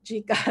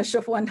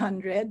of 100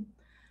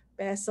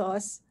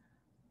 pesos.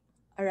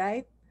 All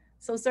right,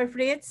 so Sir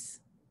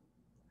Fritz,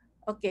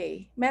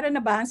 okay, meron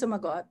na ba ang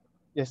sumagot?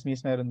 Yes,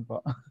 Miss, meron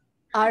po.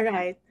 All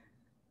right,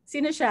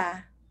 sino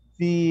siya?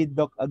 Si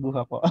Doc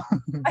Aguha po.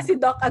 Si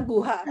Doc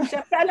Aguha.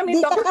 Siyempre, alam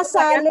ni Hindi Doc ka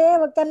kasali.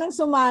 Huwag ka nang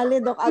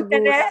sumali, Doc Aguha.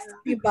 Pinterest,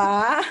 di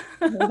ba?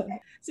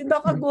 Si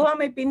Doc Aguha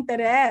may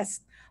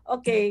Pinterest.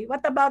 Okay,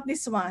 what about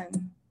this one?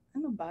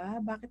 Ano ba?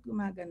 Bakit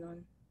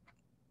gumaganon?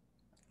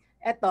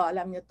 Eto,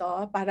 alam nyo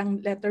to, parang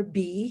letter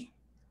B.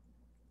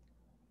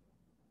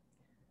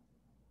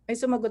 May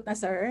sumagot na,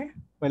 sir?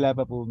 Wala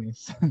pa po,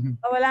 Miss.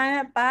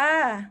 Wala na pa.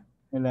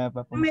 Wala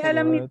pa po. May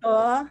alam nito?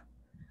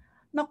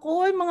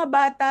 Naku, yung mga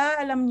bata,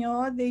 alam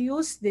nyo, they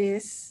use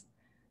this.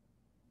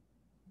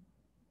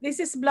 This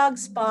is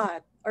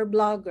Blogspot or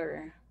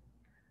Blogger.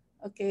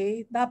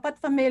 Okay, dapat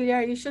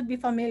familiar. You should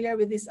be familiar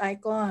with these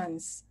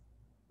icons,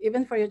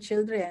 even for your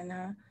children.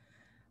 Ha?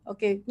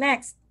 Okay,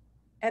 next.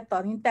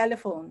 Eto, yung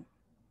telephone.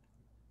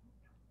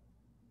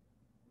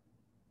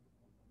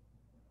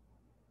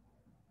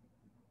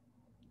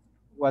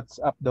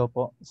 WhatsApp daw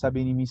po,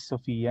 sabi ni Miss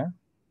Sofia.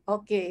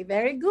 Okay,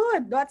 very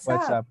good.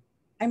 WhatsApp. WhatsApp.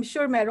 I'm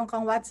sure meron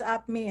kang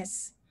WhatsApp,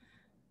 Miss.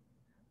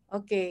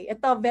 Okay,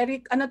 ito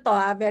very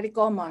very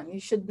common.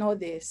 You should know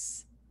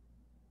this.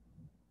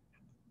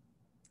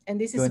 And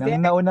this is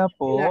Ang nauna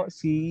po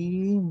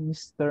si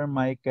Mr.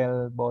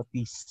 Michael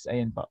Botis.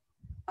 Ayun po.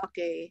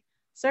 Okay.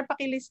 Sir,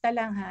 pakilista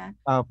lang ha.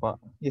 Po.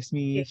 Yes,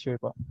 Miss. Okay. Sure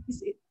po.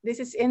 This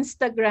is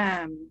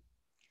Instagram.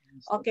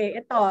 Okay,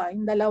 ito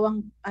yung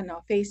dalawang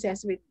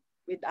faces with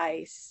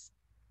eyes.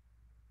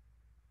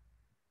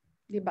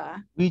 'Di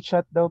ba?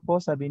 WeChat daw po,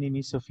 sabi ni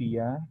Miss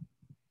Sofia.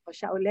 O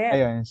siya ulit.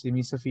 Ayun, si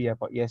Miss Sofia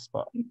po. Yes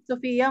po. Miss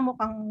Sofia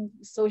mukhang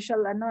social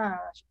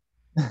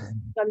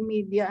social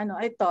media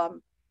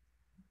ito.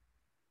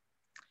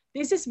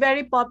 This is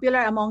very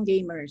popular among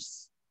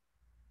gamers.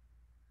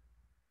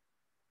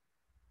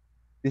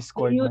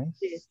 Discord,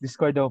 nice.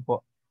 Discord daw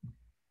po.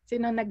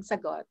 Sino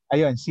nagsagot?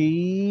 Ayun, si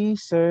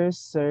Sir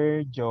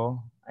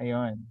Sergio.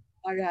 Ayun.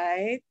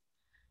 Alright.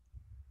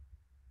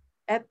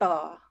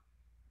 Eto.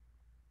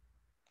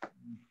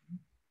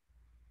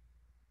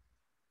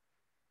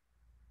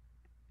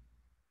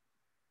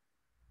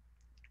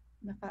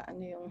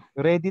 Yung...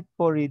 Reddit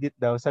po, Reddit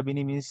daw. Sabi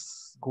ni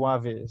Miss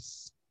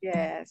Guaves.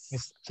 Yes.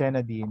 Miss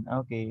Chenadine.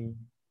 Okay.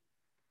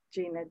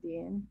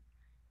 Chenadine.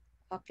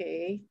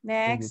 Okay.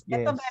 Next. Reddit,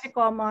 yes. Ito very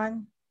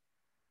common.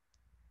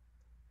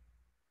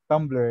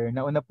 Tumblr.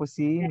 Nauna po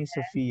si Miss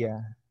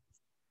Sofia.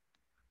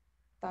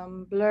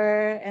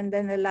 Tumblr. And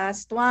then the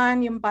last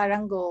one, yung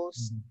parang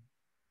ghost.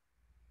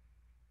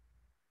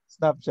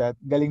 Snapchat.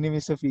 Galing ni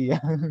Miss Sofia.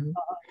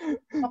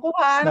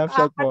 Nakuha.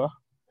 Snapchat po.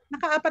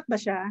 Naka-apat ba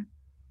siya?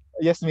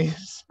 Yes,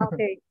 Miss.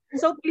 Okay.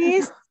 So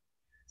please,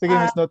 sige,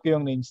 Miss, note ko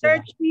yung names.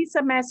 Search me sa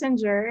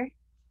Messenger,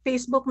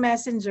 Facebook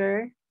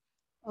Messenger,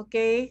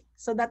 okay?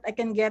 So that I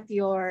can get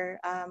your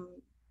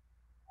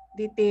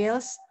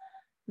details,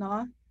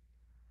 no?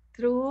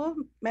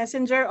 Through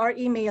Messenger or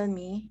email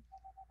me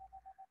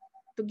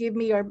to give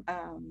me your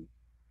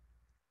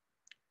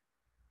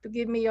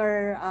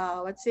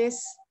what's this?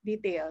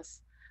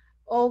 Details.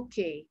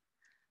 Okay.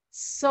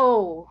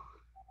 So,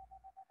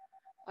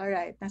 all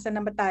right. Nasaan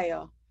na ba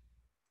tayo?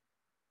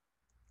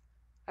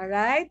 All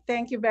right.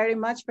 Thank you very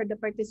much for the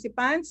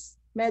participants.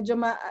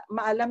 Medyo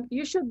maalam.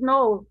 You should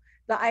know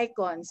the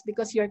icons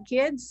because your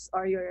kids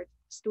or your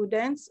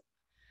students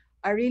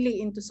are really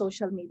into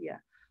social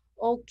media.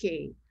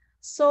 Okay.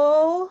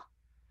 So,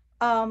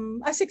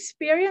 as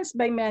experienced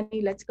by many,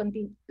 let's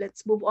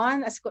move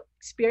on. As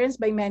experienced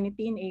by many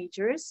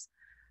teenagers,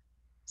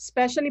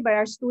 especially by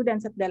our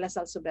students at De La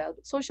Salle Subel,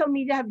 social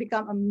media have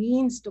become a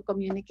means to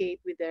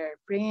communicate with their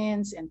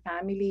friends and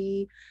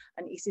family,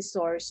 an easy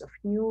source of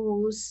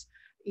news,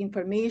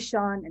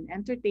 information, and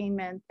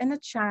entertainment, and a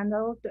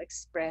channel to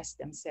express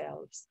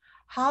themselves.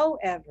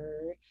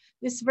 However,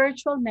 these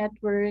virtual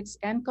networks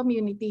and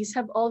communities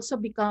have also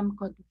become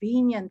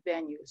convenient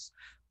venues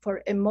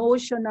for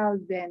emotional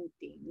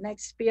venting.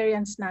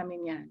 Na-experience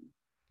namin yan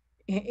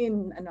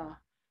in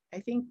I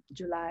think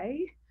July.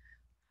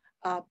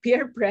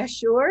 Peer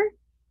pressure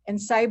and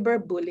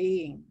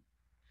cyberbullying.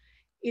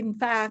 In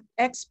fact,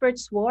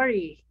 experts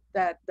worry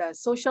that the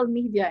social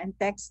media and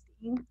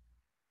texting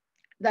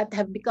that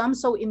have become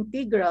so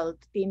integral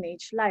to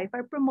teenage life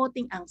are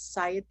promoting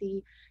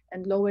anxiety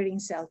and lowering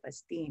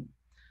self-esteem.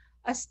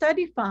 A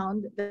study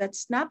found that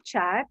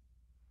Snapchat,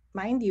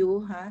 mind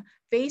you,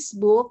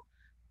 Facebook,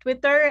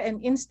 Twitter,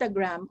 and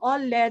Instagram all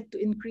led to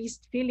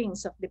increased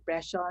feelings of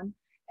depression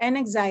and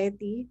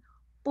anxiety,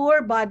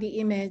 poor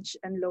body image,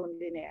 and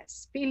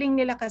loneliness. Feeling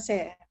nila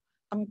kasi,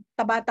 ang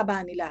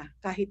taba-taba nila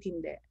kahit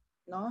hindi.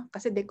 No?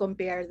 Kasi they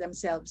compare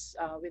themselves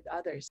with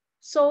others.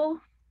 So,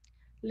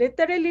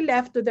 literally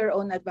left to their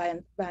own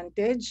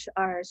advantage,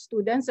 our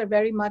students are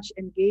very much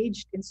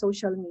engaged in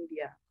social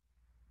media.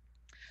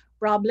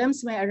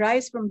 Problems may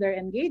arise from their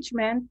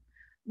engagement,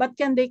 but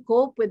can they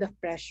cope with the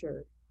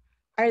pressure?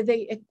 Are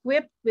they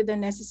equipped with the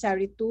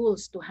necessary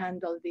tools to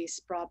handle these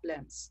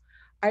problems?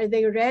 Are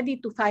they ready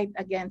to fight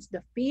against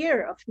the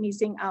fear of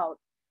missing out,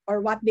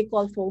 or what they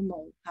call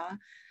FOMO?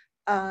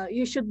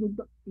 You should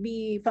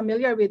be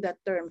familiar with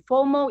that term.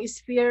 FOMO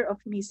is fear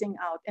of missing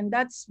out, and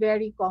that's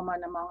very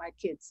common among our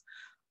kids.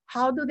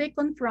 How do they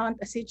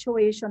confront a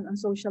situation on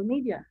social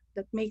media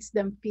that makes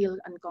them feel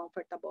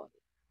uncomfortable?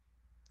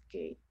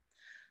 Okay,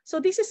 so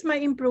this is my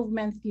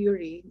improvement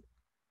theory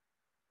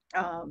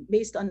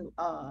based on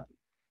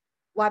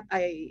what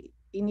I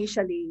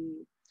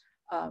initially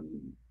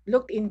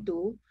looked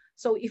into.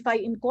 So if I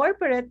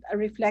incorporate a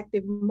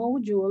reflective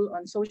module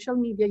on social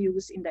media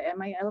use in the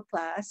MIL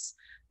class,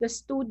 the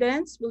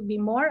students will be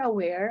more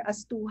aware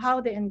as to how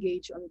they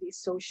engage on these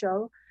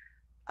social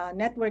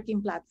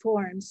networking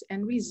platforms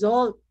and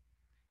result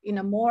in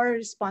a more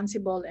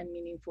responsible and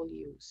meaningful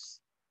use.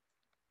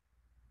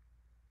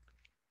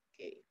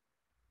 Okay.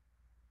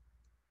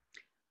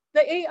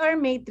 The AR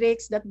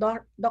matrix that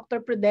Dr.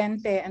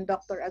 Prudente and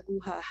Dr.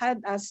 Aguja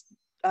had us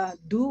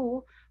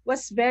do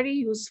was very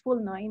useful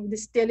in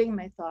distilling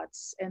my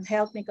thoughts and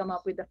helped me come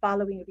up with the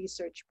following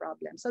research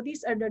problems. So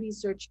these are the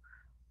research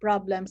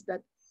problems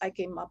that I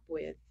came up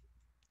with.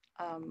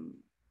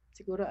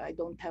 Siguro I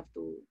don't have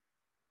to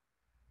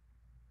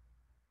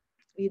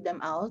read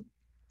them out.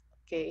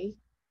 Okay.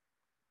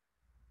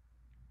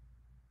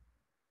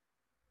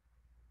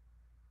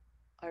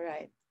 All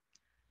right.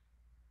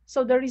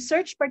 So the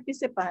research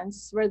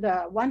participants were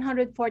the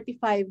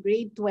 145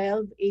 grade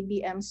 12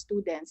 ABM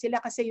students.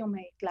 Sila kasi yung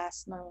may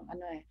class ng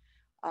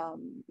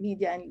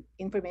Media and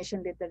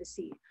Information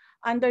Literacy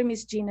under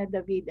Miss Gina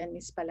David and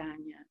Miss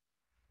Palanya.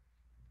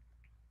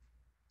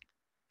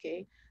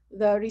 Okay.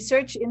 The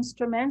research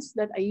instruments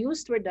that I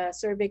used were the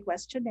survey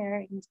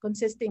questionnaire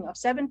consisting of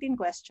 17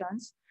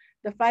 questions,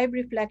 the 5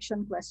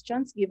 reflection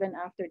questions given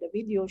after the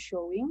video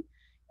showing,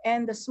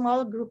 and the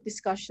small group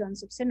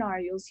discussions of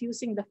scenarios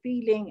using the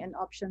feeling and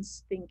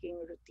options thinking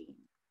routine.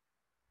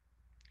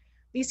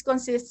 This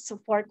consists of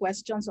 4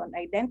 questions on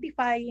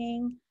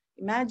identifying,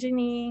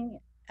 imagining,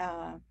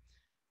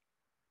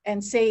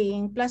 and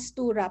saying, plus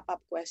 2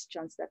 wrap-up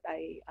questions that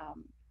I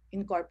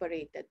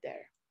incorporated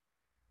there.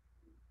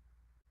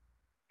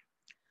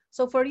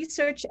 So for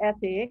research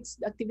ethics,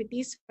 the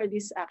activities for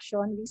this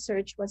action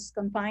research was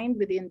confined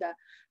within the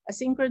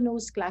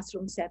asynchronous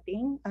classroom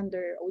setting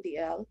under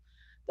ODL.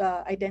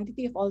 The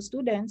identity of all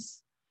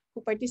students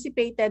who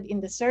participated in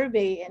the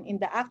survey and in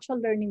the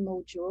actual learning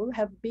module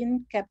have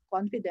been kept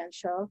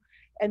confidential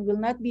and will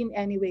not be in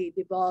any way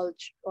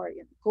divulged or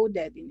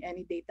encoded in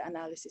any data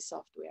analysis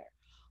software.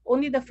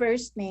 Only the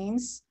first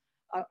names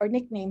or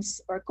nicknames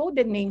or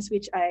coded names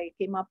which I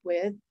came up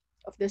with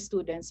of the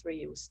students were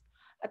used.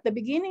 At the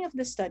beginning of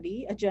the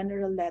study, a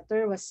general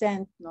letter was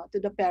sent to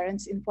the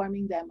parents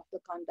informing them of the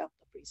conduct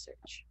of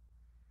research.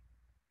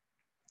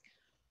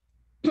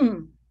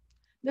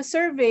 The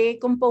survey,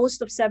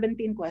 composed of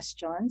 17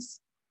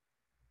 questions,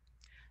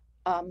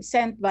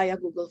 sent via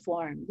Google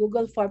Form.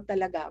 Google Form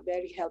talaga,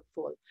 very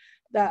helpful.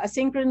 The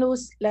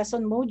asynchronous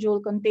lesson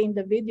module contained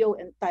the video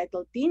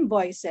entitled Teen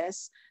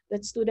Voices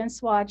that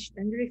students watched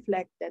and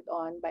reflected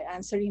on by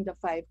answering the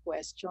 5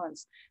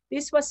 questions.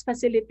 This was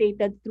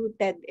facilitated through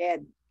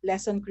TED-Ed,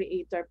 lesson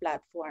creator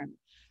platform.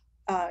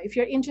 If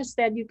you're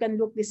interested, you can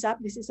look this up.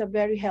 This is a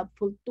very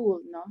helpful tool.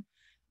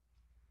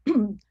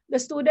 The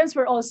students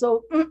were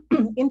also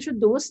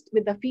introduced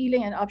with the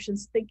feeling and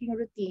options thinking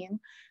routine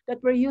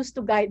that were used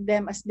to guide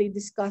them as they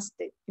discussed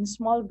it in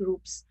small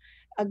groups.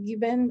 A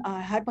given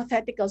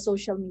hypothetical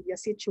social media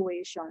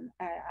situation,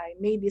 I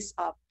made this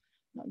up,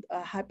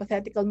 a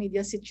hypothetical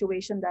media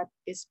situation that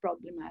is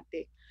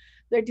problematic.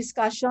 Their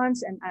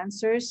discussions and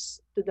answers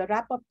to the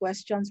wrap-up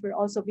questions were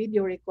also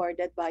video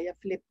recorded via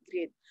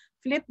Flipgrid.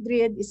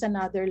 Flipgrid is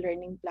another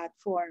learning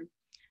platform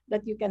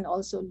that you can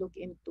also look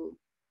into.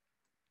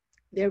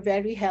 They're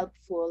very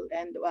helpful,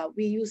 and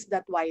we use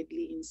that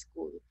widely in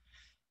school.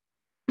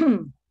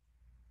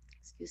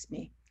 Excuse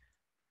me.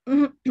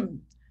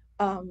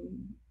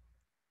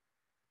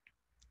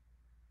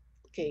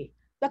 Okay.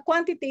 The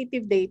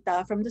quantitative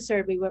data from the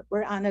survey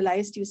were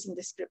analyzed using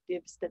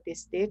descriptive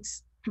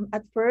statistics.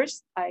 At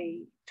first,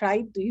 I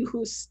tried to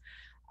use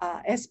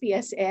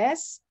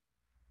SPSS.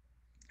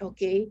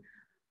 Okay.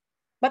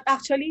 But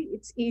actually,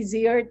 it's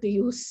easier to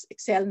use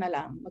Excel na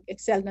lang.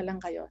 Mag-Excel na lang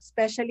kayo,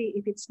 especially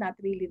if it's not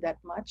really that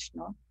much,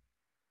 no?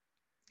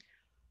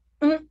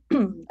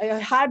 I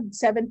had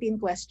 17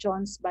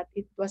 questions, but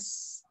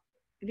it's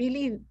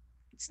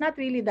not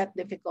really that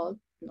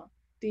difficult, no?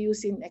 to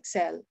use in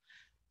Excel.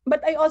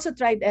 But I also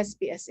tried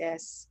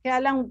SPSS.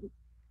 Kaya lang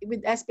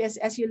with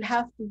SPSS, you'll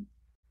have to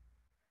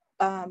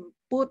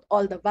put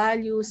all the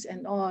values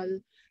and all.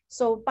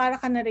 So para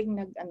ka na rin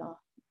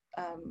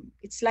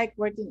it's like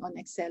working on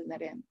Excel na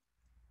rin.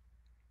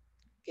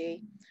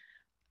 Okay.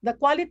 The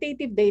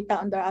qualitative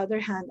data, on the other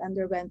hand,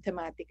 underwent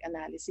thematic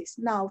analysis.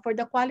 Now, for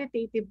the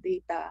qualitative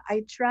data,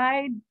 I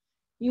tried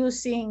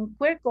using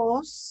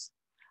Quirkos.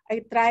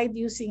 I tried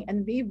using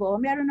NVivo.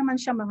 Meron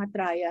naman siya mga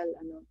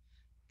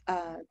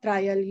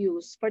trial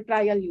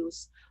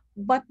use.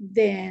 But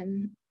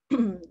then,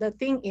 the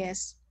thing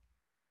is,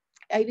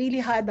 I really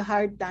had a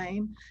hard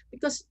time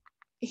because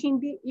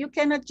you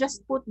cannot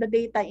just put the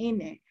data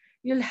in.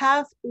 You'll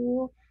have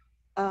to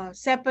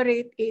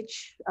separate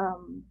each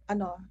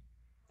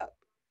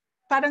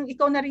parang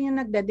ikaw na rin yung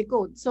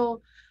nagde-decode.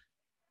 So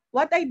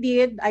what I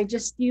did, I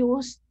just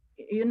used,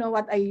 you know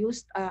what I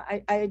used?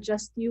 I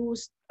just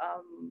used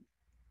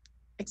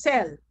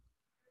Excel.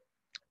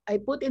 I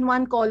put in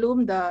one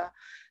column the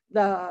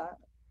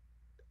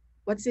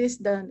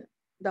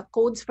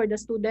codes for the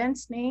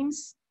students'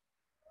 names,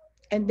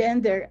 and then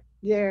the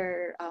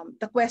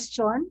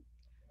question,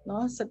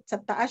 no? Sa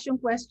taas yung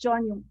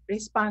question, yung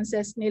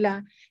responses nila,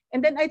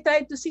 and then I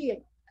tried to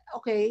see.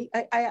 Okay,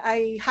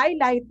 I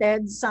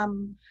highlighted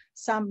some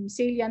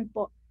salient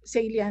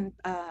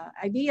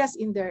ideas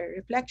in their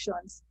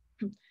reflections,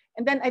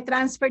 and then I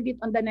transferred it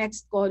on the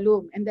next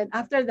column, and then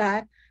after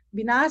that,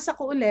 binasa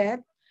ko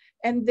ulit,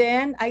 and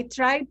then I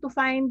tried to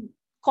find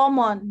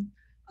common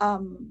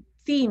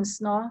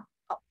themes, no,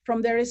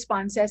 from their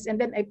responses,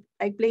 and then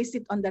I placed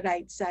it on the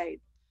right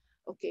side.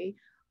 Okay,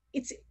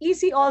 it's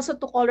easy also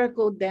to color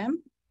code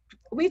them,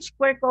 which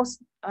Quirkos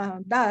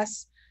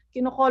does.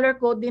 Kino-color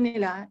code din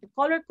nila.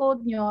 Color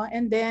code nyo,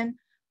 and then,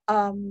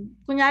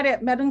 kunyari,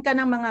 meron ka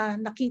ng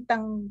mga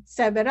nakitang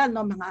several,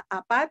 no, mga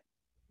 4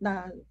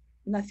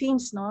 na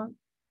themes, no?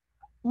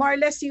 More or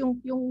less,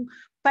 yung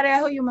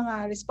pareho yung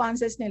mga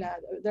responses nila,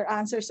 their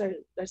answers are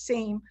the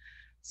same.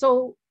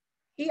 So,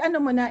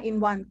 i-ano mo na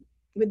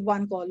with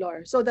one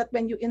color, so that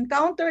when you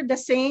encounter the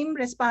same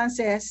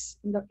responses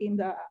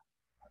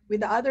with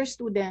the other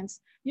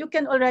students, you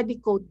can already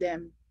code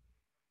them.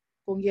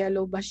 Kung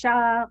yellow ba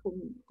siya,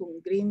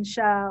 kung green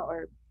siya,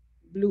 or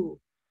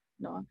blue,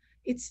 no?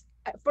 It's,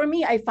 for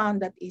me, I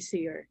found that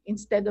easier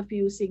instead of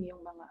using yung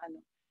mga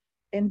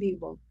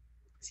NVivo.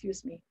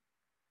 Excuse me.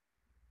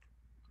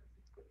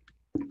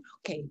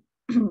 Okay.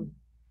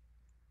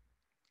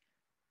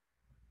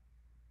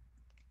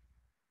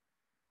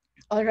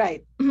 All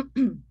right.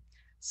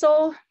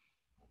 So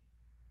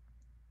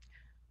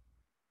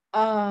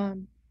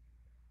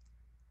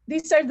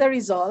these are the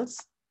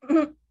results.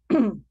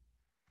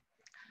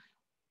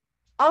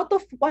 Out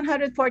of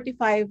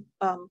 145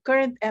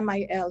 current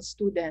MIL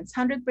students,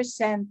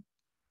 100%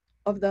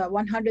 of the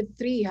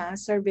 103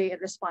 survey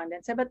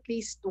respondents have at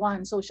least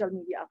one social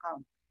media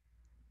account.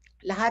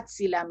 Lahat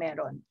sila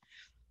meron.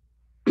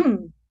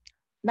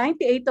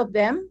 98 of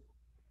them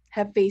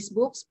have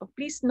Facebooks.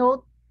 Please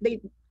note, they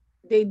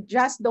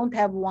just don't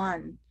have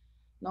one.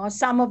 No,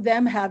 some of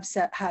them have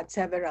had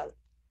several.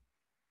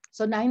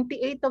 So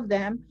 98 of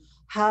them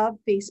have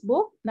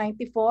Facebook,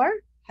 94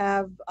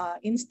 have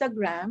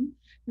Instagram,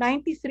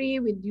 93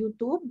 with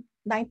YouTube,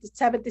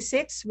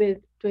 76 with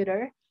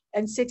Twitter,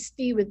 and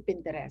 60 with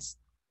Pinterest.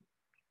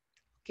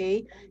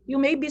 Okay, you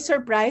may be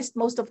surprised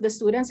most of the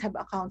students have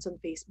accounts on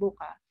Facebook.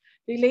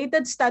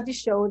 Related studies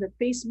show that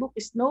Facebook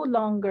is no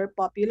longer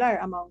popular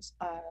amongst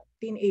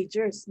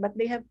teenagers, but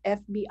they have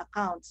FB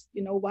accounts.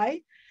 You know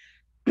why?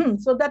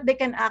 So that they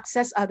can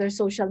access other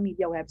social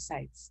media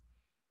websites,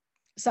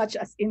 such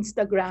as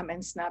Instagram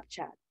and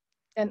Snapchat,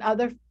 and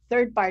other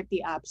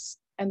third-party apps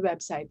and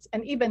websites,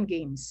 and even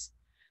games.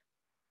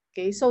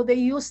 Okay, so they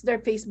use their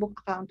Facebook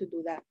account to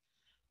do that.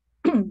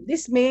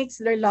 This makes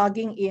their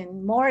logging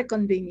in more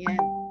convenient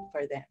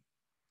for them.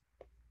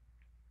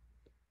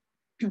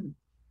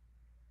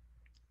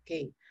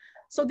 Okay,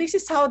 so this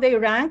is how they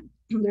rank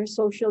their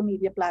social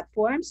media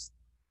platforms.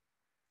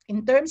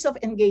 In terms of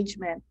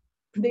engagement,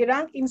 they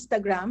rank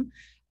Instagram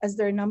as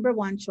their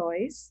 #1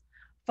 choice,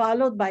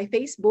 followed by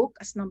Facebook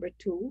as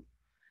 #2,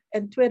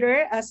 and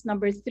Twitter as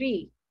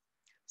 #3.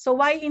 So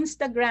why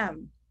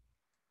Instagram?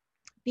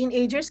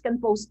 Teenagers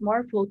can post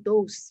more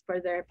photos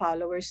for their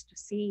followers to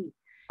see.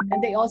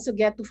 And they also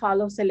get to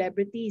follow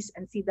celebrities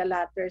and see the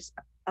latter's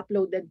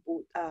uploaded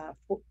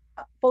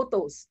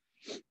photos.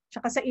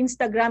 Tsaka sa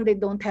Instagram, they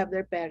don't have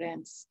their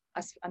parents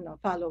as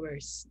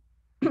followers.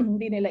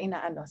 Hindi nila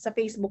inaano. Sa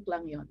Facebook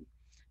lang yon.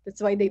 That's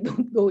why they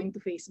don't go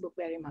into Facebook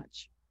very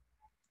much.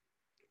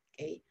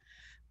 Okay.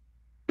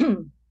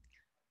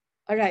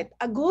 All right,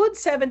 a good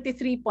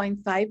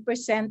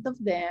 73.5% of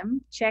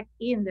them check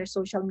in their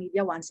social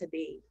media once a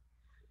day.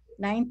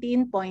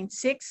 19.6%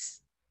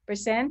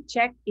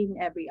 check in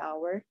every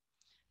hour.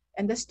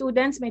 And the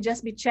students may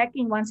just be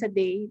checking once a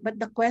day, but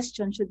the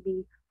question should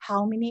be,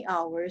 how many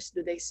hours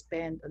do they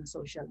spend on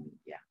social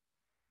media?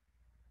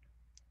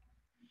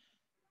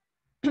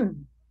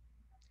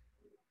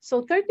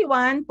 So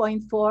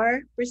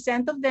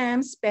 31.4% of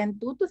them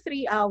spend 2 to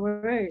 3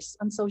 hours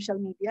on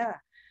social media.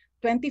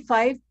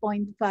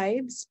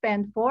 25.5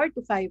 spend 4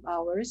 to 5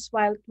 hours,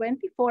 while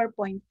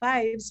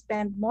 24.5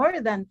 spend more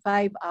than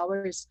 5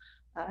 hours.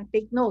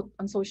 Take note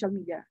on social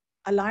media.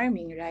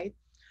 Alarming, right?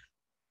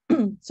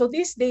 So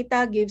this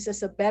data gives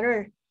us a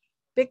better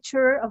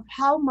picture of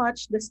how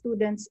much the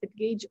students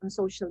engage on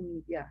social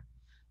media.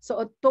 So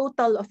a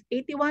total of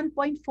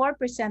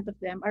 81.4% of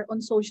them are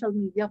on social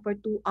media for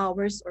 2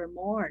 hours or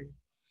more.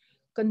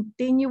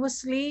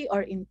 Continuously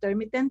or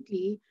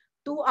intermittently,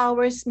 2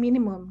 hours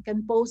minimum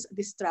can pose a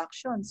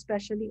distraction,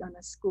 especially on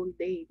a school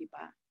day, di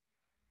ba?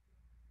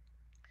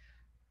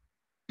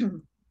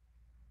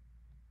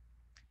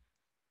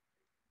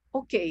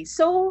 Okay,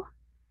 so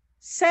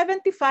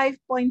 75.5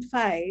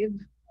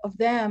 of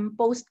them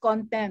post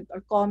content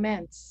or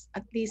comments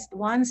at least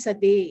once a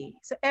day.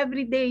 So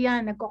every day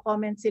yan,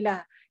 nagko-comment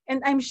sila. And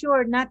I'm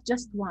sure not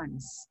just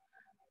once.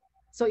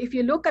 So if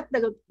you look at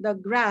the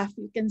graph,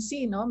 you can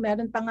see, no,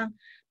 meron pa nga,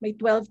 may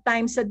 12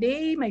 times a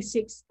day, may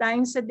 6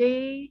 times a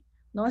day,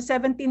 no,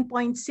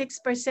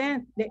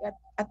 17.6%,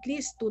 at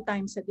least 2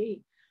 times a day.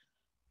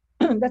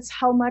 That's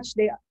how much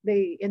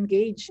they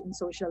engage in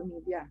social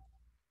media.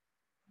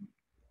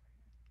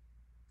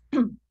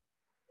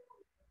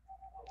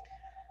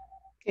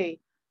 Okay,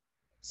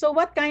 so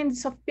what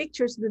kinds of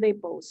pictures do they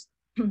post?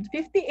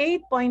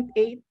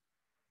 58.8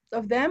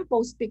 of them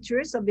post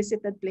pictures of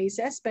visited places,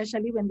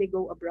 especially when they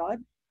go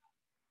abroad.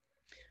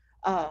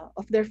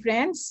 Of their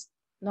friends,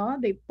 no,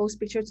 they post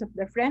pictures of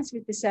their friends,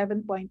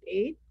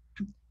 57.8.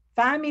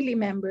 Family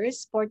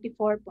members,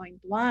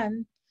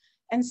 44.1.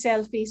 And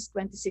selfies,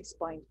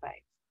 26.5.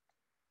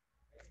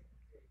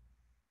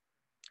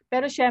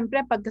 Pero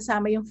syempre, pag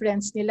kasama yung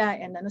friends nila,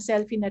 and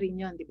selfie na rin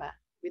yun, di ba?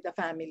 With the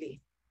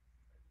family.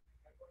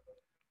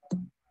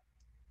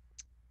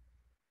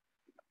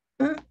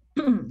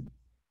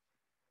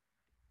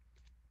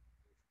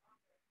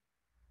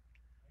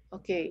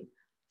 Okay,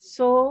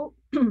 so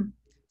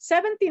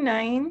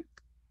 79.4%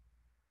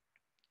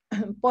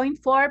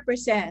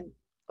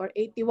 or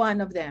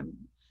 81 of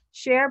them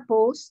share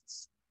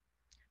posts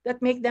that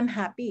make them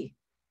happy.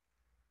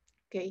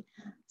 Okay,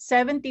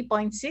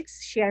 70.6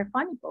 share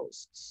funny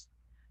posts.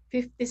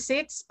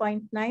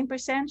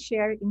 56.9%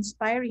 share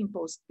inspiring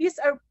posts. These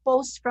are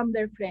posts from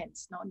their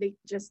friends. No, they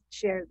just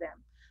share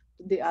them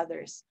to the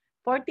others.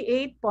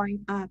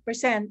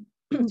 48%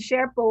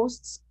 share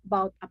posts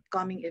about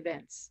upcoming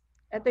events.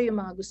 Ito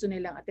yung mga gusto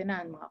nilang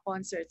atenan, mga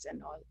concerts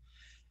and all.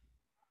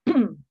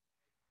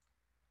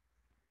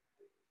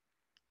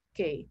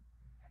 Okay.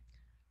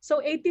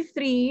 So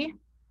 83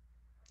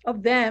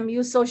 of them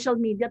use social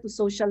media to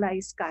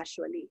socialize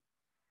casually.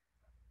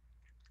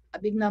 A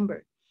big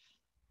number.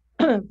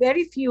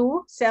 Very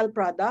few sell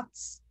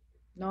products,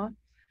 no?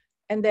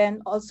 And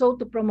then also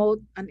to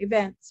promote an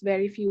event,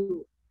 very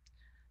few.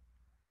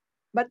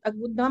 But a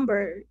good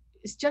number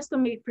is just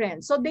to make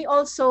friends. So they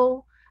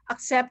also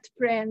accept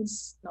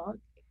friends, no,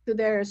 to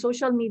their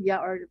social media,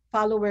 or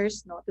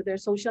followers, no, to their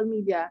social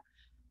media,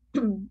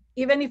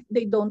 even if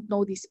they don't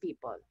know these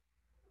people.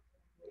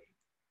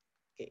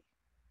 Okay.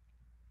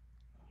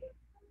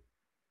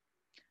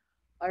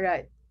 All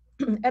right.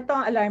 Ito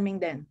ang alarming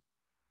din.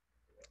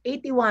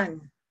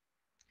 81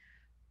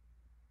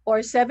 or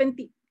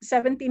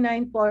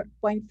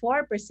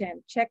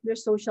 79.4% check their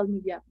social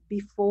media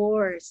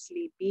before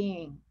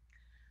sleeping.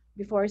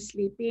 Before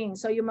sleeping.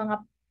 So yung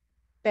mga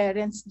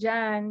parents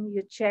dyan,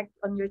 you check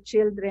on your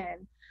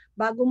children.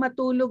 Bago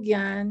matulog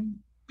yan,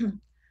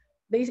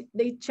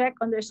 they check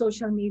on their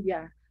social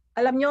media.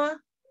 Alam nyo,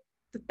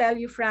 to tell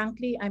you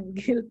frankly, I'm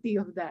guilty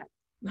of that.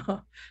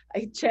 No?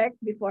 I check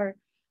before,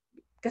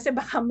 kasi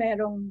baka may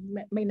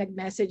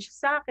nag-message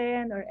sa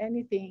akin or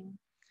anything.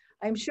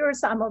 I'm sure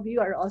some of you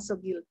are also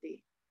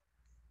guilty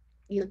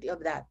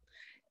of that.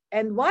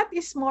 And what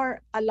is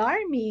more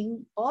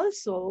alarming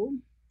also,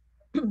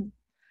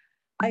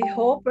 I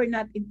hope we're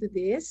not into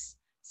this,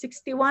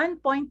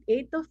 61.8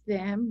 of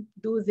them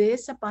do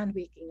this upon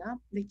waking up.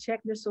 They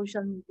check their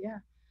social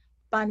media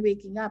upon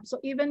waking up.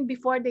 So even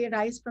before they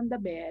rise from the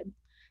bed,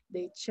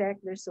 they check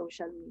their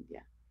social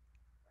media.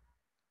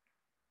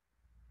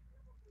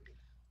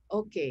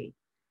 Okay.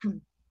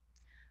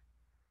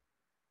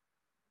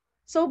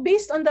 So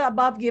based on the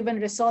above given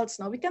results,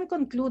 now we can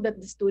conclude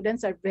that the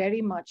students are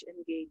very much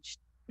engaged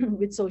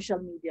with social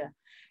media.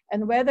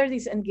 And whether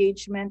this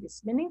engagement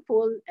is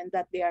meaningful and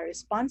that they are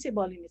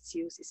responsible in its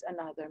use is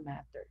another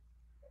matter.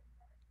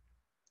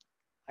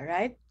 All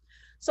right.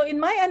 So in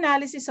my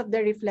analysis of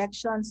the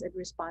reflections and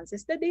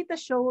responses, the data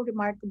show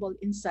remarkable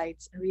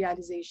insights and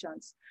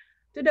realizations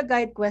to the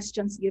guide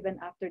questions given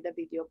after the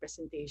video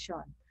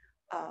presentation.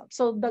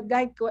 So the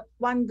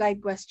one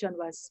guide question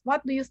was,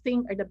 what do you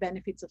think are the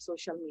benefits of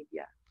social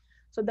media?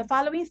 So the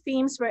following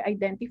themes were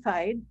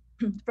identified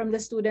from the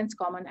students'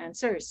 common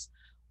answers.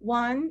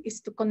 One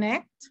is to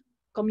connect,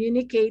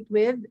 communicate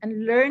with,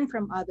 and learn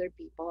from other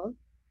people.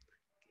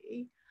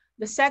 Okay.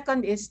 The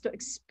second is to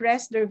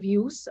express their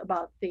views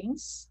about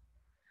things.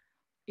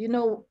 You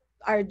know,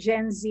 our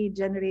Gen Z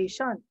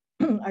generation,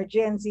 are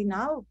Gen Z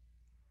now,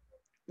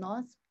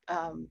 no?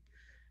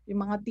 Yung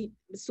mga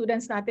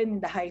students natin in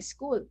the high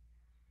school,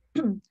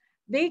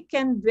 they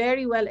can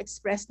very well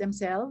express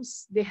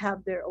themselves. They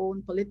have their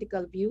own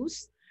political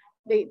views.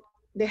 They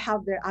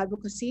have their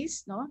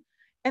advocacies, no?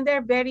 And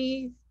they're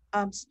very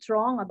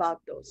strong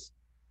about those.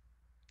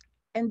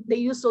 And they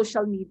use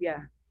social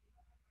media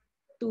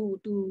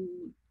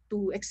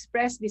to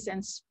express this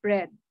and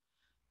spread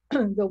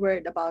the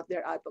word about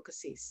their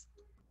advocacies.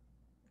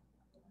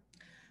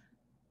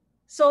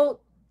 So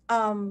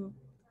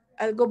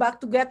I'll go back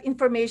to get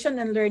information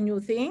and learn new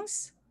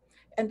things.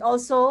 And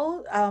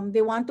also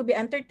they want to be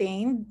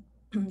entertained.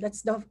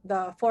 That's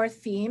the fourth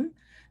theme.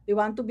 They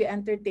want to be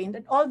entertained.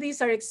 And all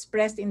these are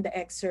expressed in the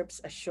excerpts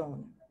as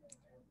shown.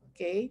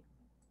 Okay.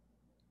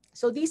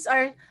 So these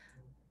are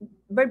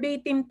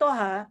verbatim to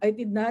ha. I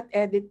did not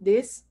edit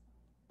this.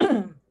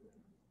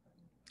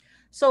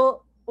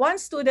 So one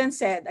student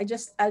said,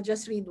 I'll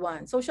just read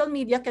one. Social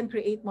media can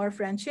create more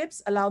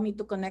friendships, allow me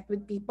to connect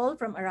with people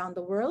from around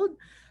the world,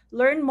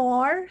 learn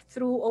more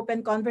through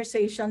open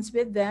conversations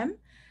with them,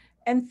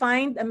 and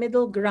find a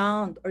middle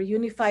ground or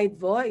unified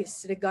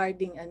voice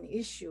regarding an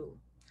issue.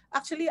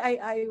 Actually,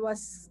 I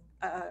was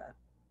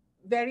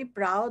very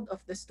proud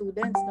of the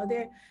students. No,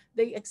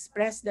 they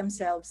express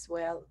themselves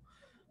well.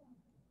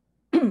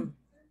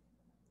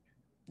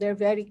 They're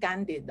very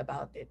candid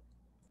about it.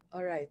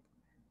 All right.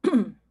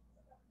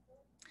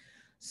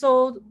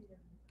 So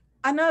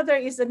another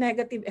is the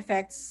negative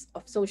effects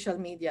of social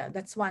media.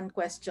 That's one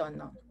question.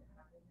 No?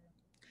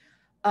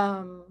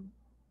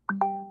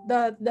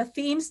 The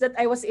themes that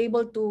I was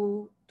able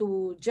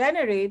to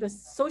generate was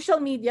social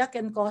media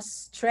can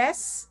cause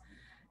stress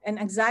and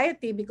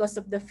anxiety because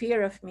of the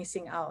fear of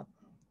missing out,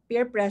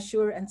 peer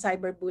pressure, and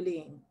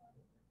cyberbullying.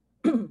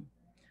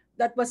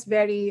 That was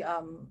very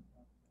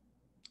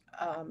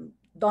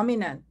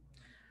dominant.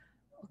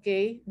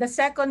 Okay. The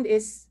second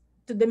is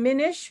to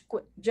diminish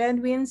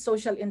genuine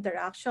social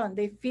interaction.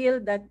 They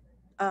feel that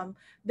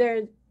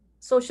their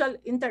social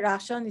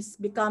interaction is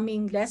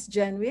becoming less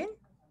genuine,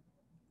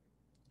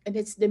 and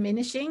it's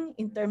diminishing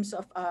in terms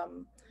of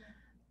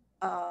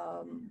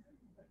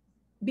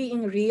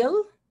being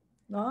real,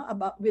 no,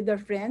 about with their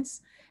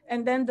friends.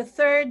 And then the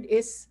third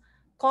is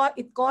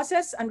it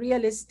causes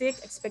unrealistic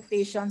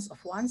expectations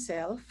of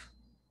oneself.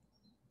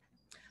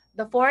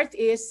 The fourth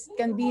is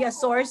can be a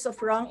source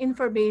of wrong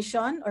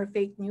information or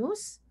fake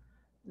news,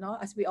 no,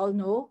 as we all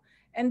know.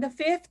 And the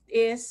fifth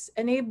is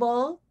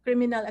enable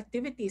criminal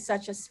activities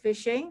such as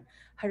phishing,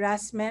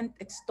 harassment,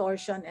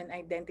 extortion, and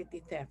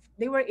identity theft.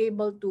 They were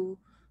able to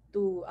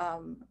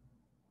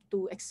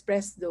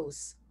express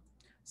those.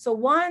 So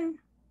one,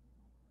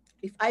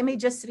 if I may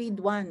just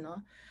read one,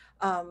 no?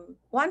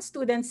 One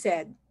student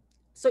said,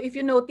 so if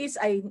you notice,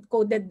 I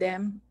coded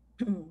them.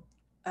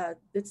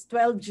 That's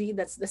 12G,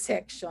 that's the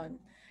section.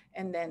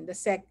 And then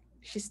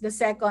she's the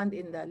second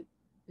in the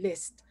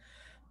list.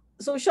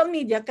 Social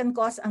media can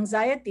cause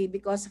anxiety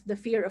because of the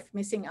fear of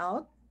missing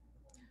out,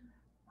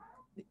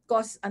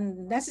 cause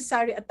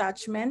unnecessary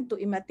attachment to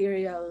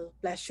immaterial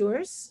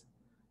pleasures,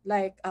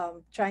 like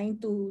trying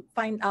to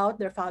find out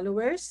their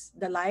followers,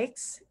 the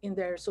likes in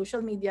their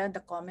social media,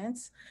 the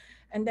comments,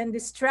 and then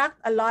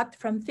distract a lot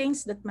from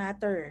things that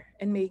matter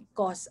and may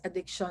cause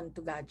addiction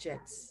to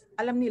gadgets.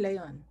 Alam nila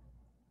yon.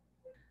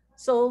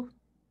 So,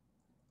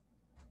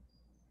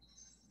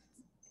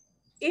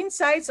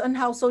 insights on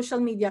how social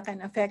media can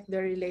affect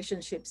their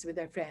relationships with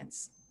their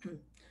friends.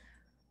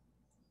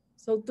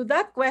 So to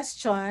that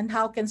question,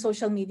 how can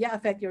social media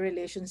affect your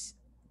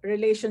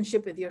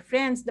relationship with your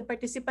friends? The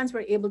participants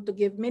were able to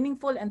give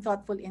meaningful and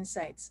thoughtful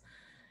insights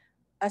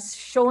as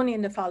shown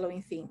in the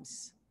following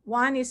themes.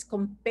 One is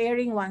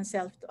comparing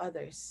oneself to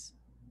others.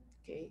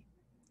 Okay.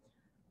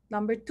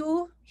 Number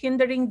two,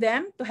 hindering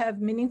them to have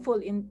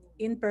meaningful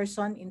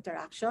in-person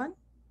interaction.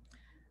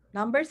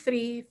 Number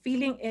three,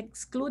 feeling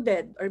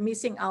excluded or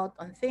missing out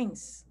on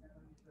things.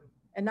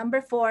 And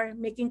number four,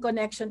 making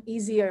connection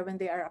easier when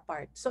they are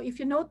apart. So if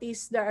you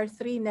notice, there are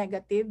three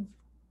negative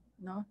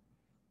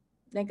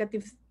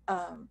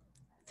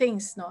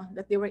things,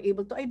 that they were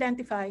able to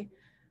identify,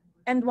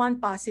 and one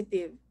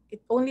positive.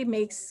 It only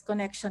makes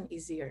connection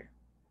easier.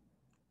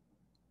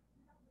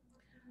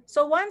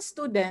 So one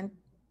student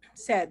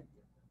said,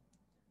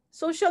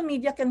 social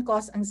media can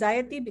cause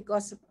anxiety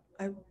because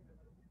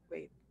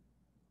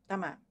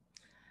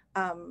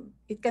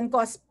it can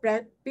cause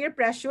peer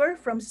pressure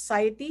from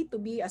society to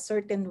be a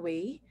certain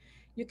way.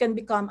 You can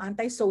become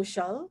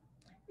antisocial.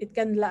 It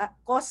can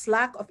cause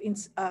lack of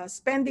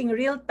spending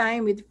real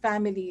time with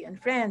family and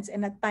friends,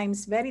 and at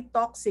times very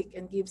toxic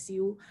and gives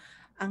you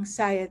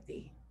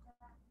anxiety.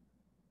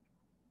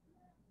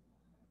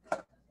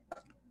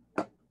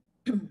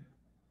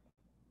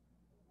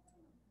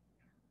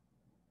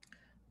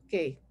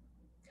 Okay,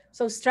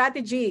 so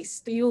strategies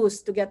to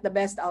use to get the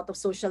best out of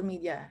social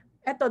media.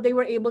 They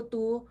were able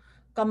to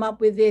come up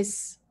with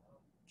this.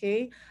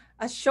 Okay,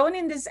 as shown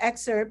in these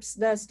excerpts,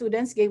 the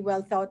students gave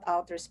well thought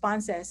out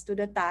responses to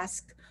the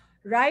task.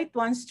 Write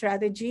one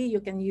strategy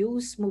you can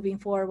use moving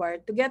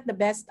forward to get the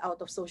best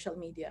out of social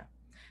media.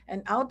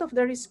 And out of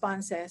the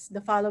responses,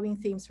 the following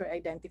themes were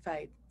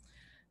identified.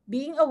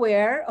 Being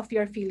aware of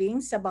your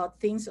feelings about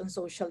things on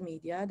social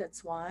media,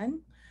 that's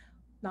one.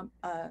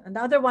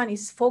 Another one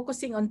is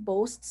focusing on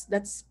posts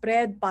that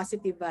spread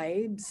positive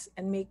vibes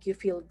and make you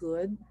feel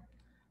good.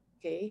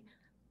 Okay.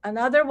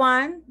 Another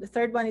one, the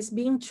third one is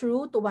being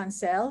true to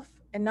oneself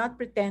and not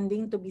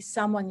pretending to be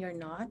someone you're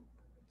not.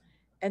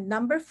 And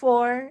number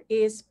four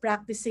is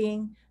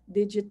practicing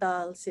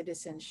digital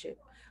citizenship,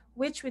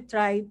 which we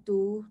try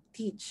to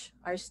teach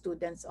our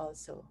students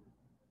also.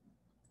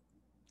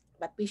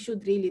 But we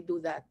should really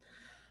do that.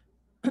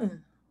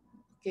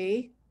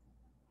 Okay.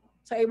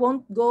 So I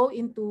won't go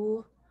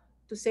into,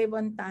 to save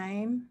on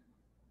time,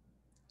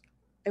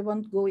 I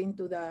won't go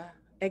into the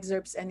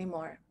excerpts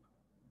anymore.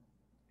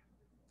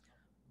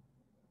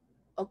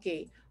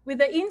 Okay. With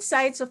the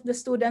insights of the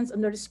students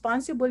on the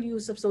responsible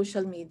use of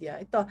social media,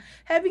 ito,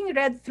 having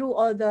read through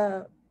all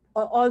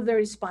the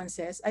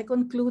responses, I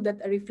conclude that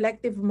a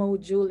reflective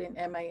module in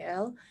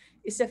MIL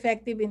is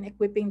effective in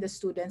equipping the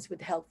students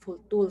with helpful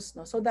tools,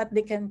 no, so that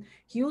they can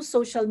use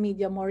social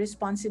media more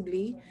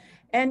responsibly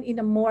and in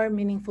a more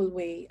meaningful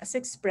way, as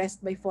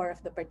expressed by four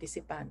of the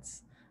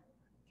participants.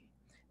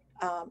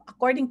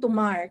 According to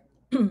Mark,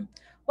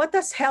 what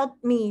has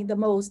helped me the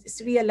most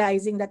is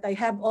realizing that I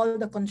have all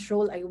the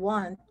control I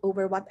want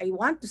over what I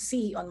want to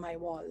see on my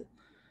wall.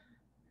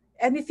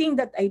 Anything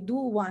that I do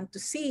want to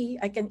see,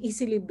 I can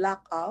easily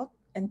block out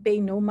and pay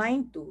no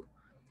mind to,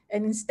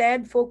 and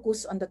instead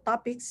focus on the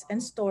topics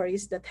and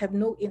stories that have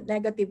no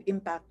negative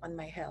impact on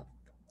my health.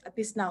 At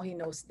least now he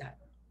knows that.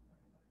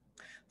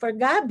 For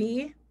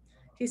Gabby,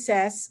 he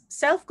says,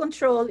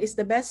 self-control is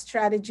the best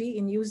strategy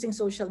in using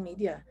social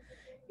media.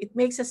 It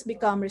makes us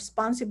become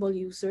responsible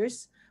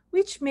users,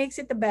 which makes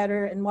it a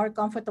better and more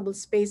comfortable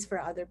space for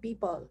other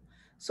people.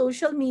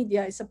 Social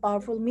media is a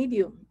powerful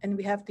medium, and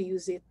we have to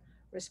use it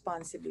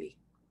responsibly.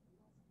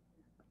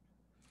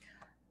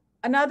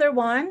 Another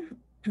one,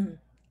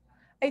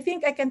 I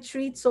think I can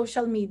treat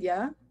social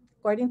media,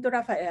 according to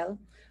Rafael,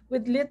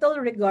 with little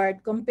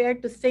regard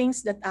compared to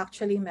things that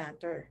actually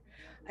matter.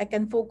 I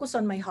can focus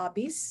on my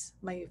hobbies,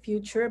 my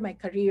future, my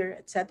career,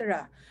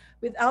 etc.,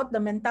 without the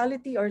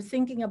mentality or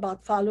thinking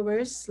about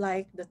followers,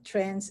 like the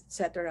trends,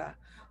 etc.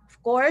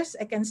 Of course,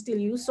 I can still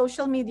use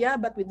social media,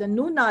 but with the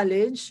new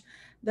knowledge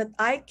that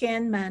I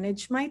can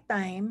manage my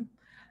time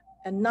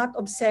and not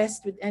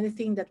obsessed with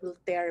anything that will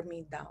tear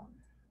me down.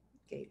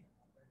 Okay.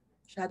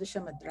 Masyado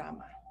siya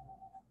madrama.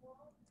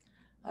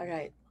 All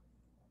right.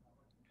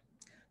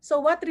 So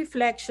what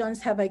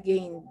reflections have I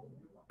gained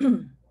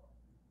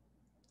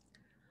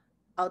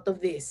out of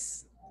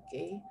this?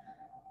 Okay.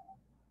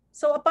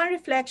 So upon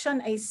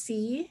reflection, I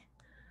see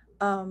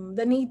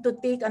the need to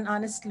take an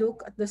honest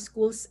look at the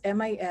school's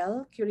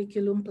MIL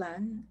curriculum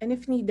plan, and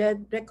if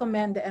needed,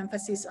 recommend the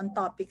emphasis on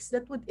topics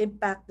that would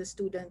impact the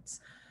students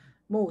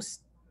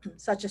most,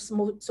 such as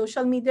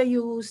social media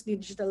use,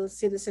 digital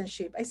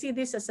citizenship. I see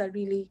this as a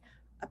really,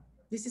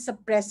 this is a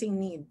pressing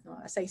need, no,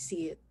 as I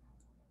see it.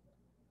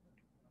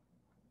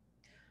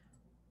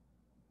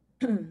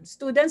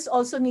 Students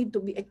also need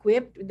to be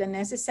equipped with the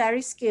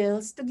necessary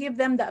skills to give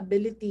them the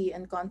ability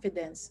and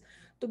confidence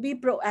to be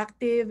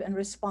proactive and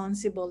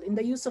responsible in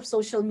the use of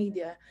social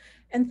media.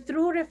 And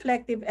through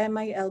reflective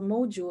MIL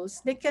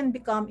modules, they can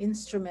become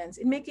instruments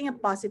in making a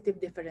positive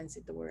difference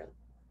in the world.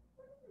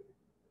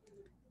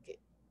 Okay.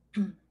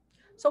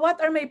 So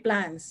what are my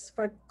plans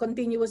for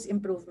continuous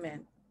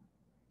improvement?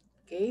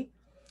 Okay.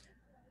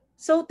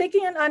 So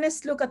taking an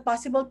honest look at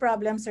possible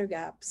problems or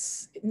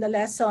gaps in the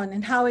lesson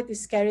and how it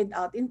is carried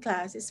out in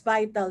class is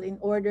vital in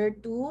order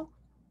to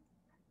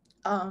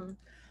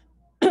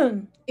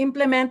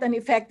implement an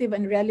effective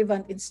and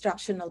relevant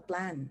instructional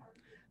plan.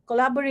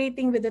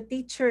 Collaborating with the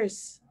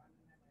teachers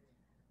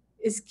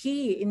is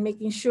key in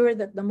making sure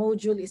that the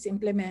module is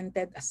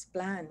implemented as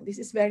planned. This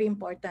is very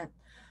important.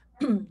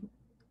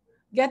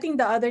 Getting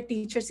the other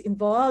teachers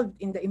involved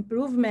in the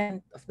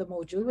improvement of the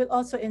module will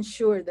also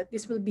ensure that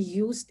this will be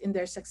used in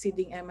their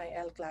succeeding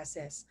MIL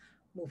classes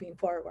moving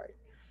forward.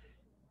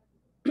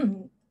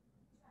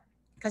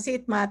 Kasi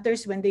it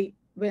matters when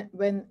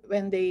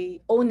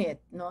they own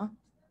it, no?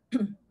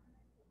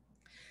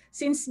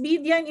 Since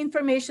media and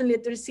information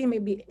literacy may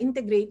be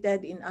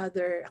integrated in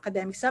other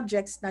academic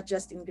subjects, not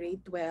just in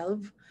grade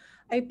 12,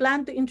 I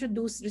plan to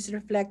introduce this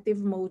reflective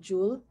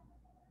module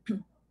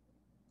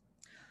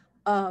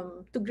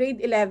to grade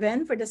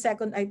 11 for the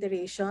second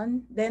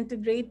iteration, then to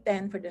grade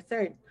 10 for the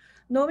third.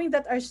 Knowing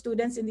that our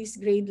students in these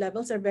grade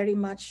levels are very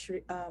much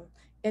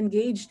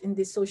engaged in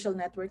these social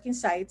networking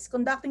sites,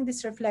 conducting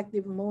this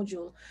reflective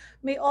module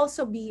may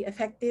also be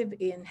effective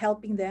in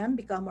helping them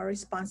become more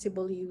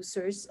responsible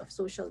users of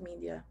social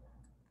media.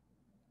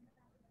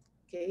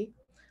 Okay.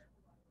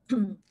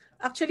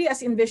 Actually,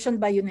 as envisioned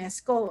by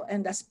UNESCO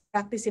and as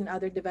practiced in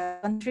other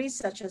developed countries,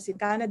 such as in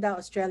Canada,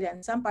 Australia,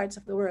 and some parts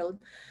of the world,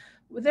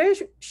 there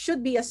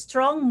should be a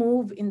strong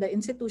move in the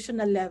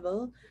institutional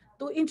level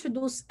to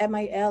introduce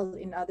MIL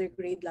in other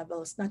grade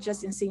levels, not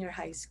just in senior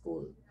high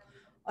school.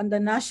 On the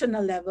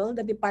national level,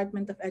 the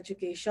Department of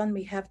Education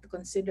may have to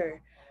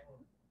consider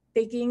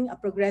taking a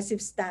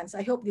progressive stance.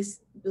 I hope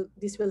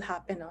this will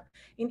happen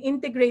in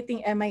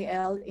integrating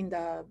MIL in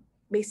the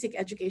basic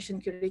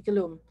education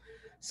curriculum,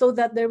 so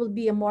that there will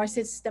be a more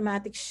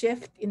systematic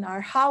shift in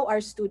how our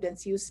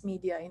students use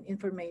media and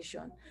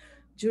information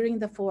during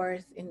the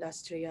fourth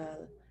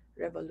industrial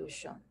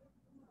revolution.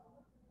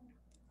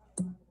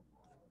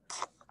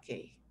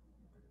 Okay.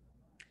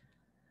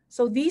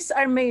 So these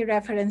are my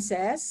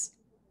references.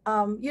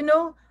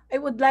 I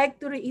would like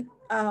to read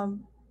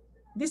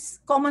this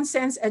common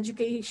sense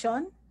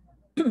education.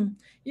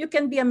 You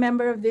can be a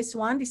member of this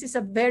one. This is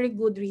a very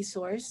good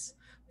resource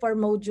for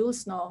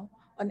modules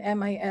on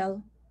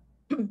MIL.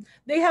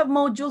 They have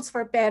modules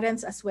for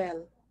parents as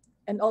well,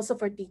 and also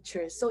for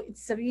teachers. So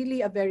it's really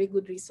a very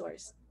good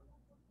resource.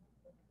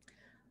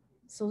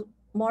 So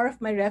more of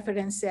my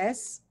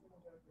references.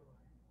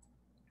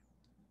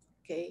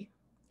 Okay.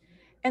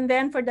 And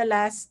then for the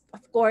last,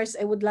 of course,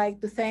 I would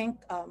like to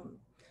thank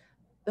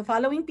the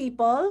following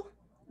people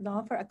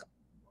for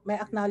my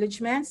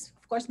acknowledgements.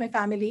 Of course, my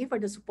family for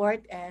the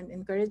support and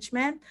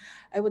encouragement.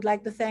 I would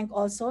like to thank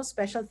also,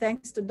 special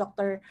thanks to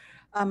Dr.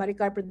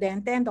 Maricar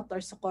Prudente and Dr.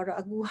 Socorro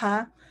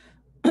Aguja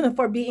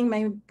for being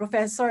my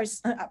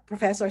professors,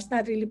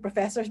 not really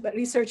professors, but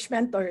research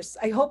mentors.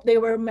 I hope they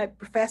were my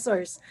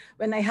professors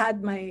when I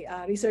had my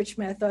research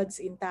methods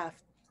in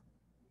Taft.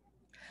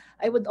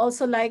 I would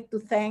also like to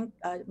thank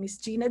Ms.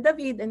 Gina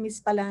David and Ms.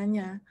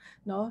 Palanya,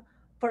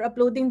 for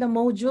uploading the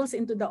modules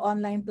into the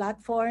online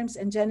platforms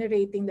and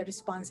generating the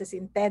responses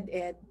in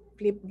TED-Ed,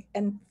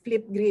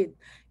 Flipgrid.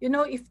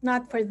 If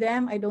not for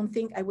them, I don't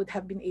think I would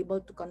have been able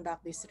to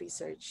conduct this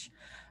research.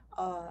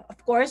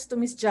 Of course, to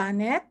Ms.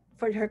 Janet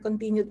for her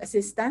continued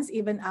assistance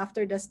even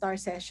after the STAR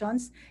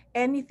sessions.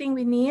 Anything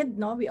we need,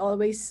 we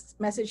always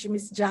message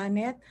Ms.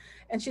 Janet,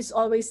 and she's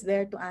always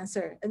there to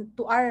answer. And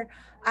to our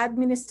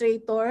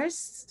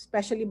administrators,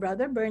 especially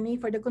Brother Bernie,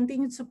 for the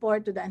continued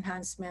support to the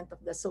enhancement of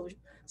the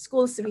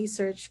school's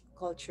research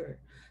culture.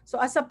 So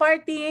as a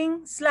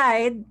parting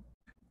slide,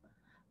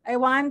 I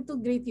want to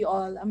greet you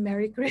all a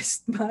Merry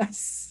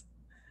Christmas.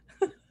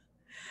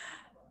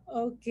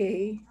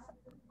 Okay.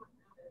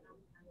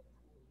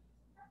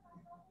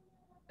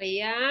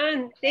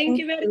 Ayan. Thank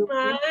you very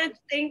much.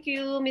 Thank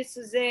you, Ms.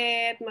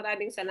 Suzette.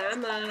 Maraming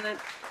salamat.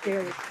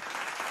 Okay.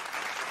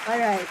 All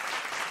right.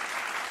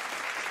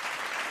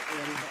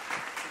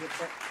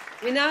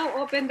 We now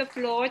open the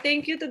floor.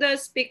 Thank you to the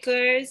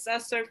speakers,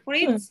 Sir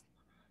Fritz,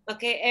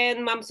 okay,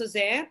 and Ma'am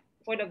Suzette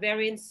for the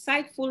very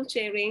insightful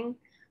sharing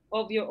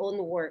of your own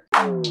work.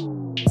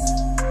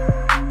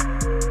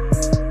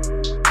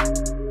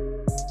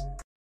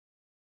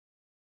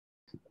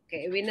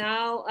 Okay, we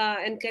now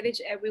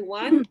encourage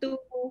everyone to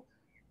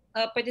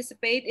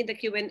participate in the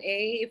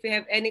Q&A. If you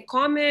have any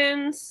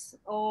comments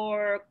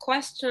or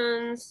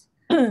questions,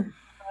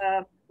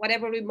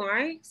 whatever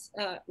remarks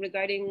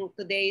regarding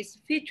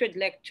today's featured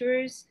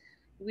lectures,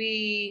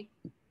 we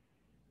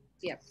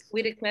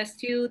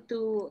request you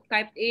to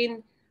type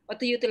in or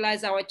to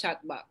utilize our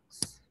chat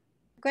box.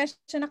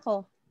 Question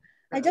ako.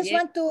 I just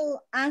want to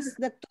ask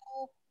the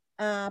two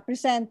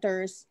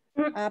presenters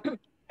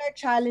particular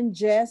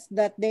challenges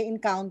that they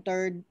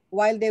encountered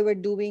while they were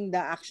doing the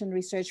action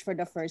research for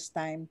the first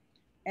time,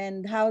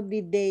 and how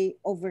did they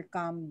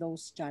overcome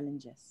those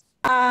challenges?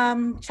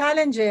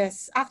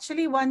 Challenges.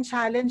 Actually, one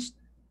challenge,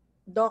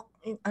 Doc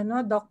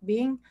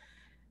Bing,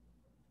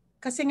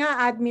 kasi nga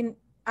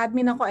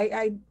admin ako,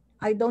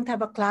 I don't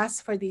have a class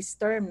for this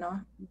term,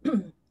 no?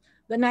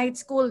 The night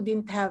school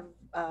didn't have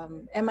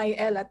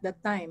MIL at that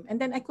time. And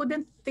then I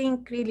couldn't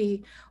think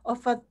really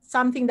of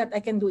something that I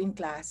can do in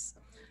class.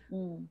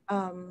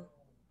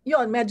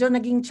 Yun, medyo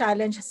naging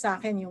challenge sa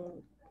akin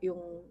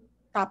yung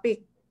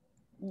topic.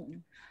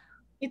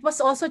 It was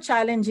also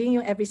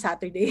challenging yung every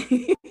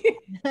Saturday.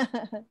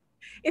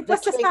 It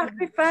was a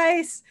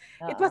sacrifice.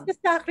 It was a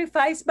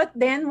sacrifice. But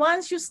then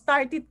once you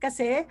started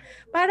kasi,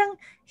 parang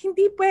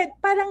hindi pwede,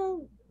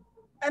 parang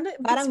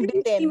it's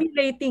very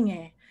stimulating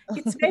eh.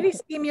 It's very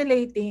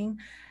stimulating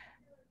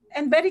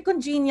and very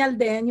congenial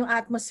then yung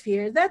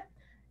atmosphere that,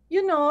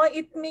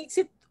 it makes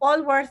it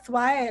all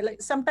worthwhile.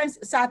 Like sometimes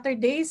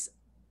Saturdays,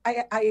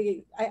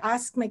 I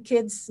ask my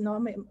kids,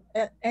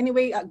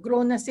 anyway,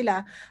 grown na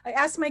sila, I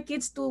ask my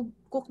kids to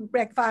cook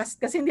breakfast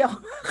kasi hindi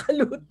ako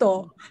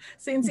makakaluto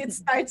since it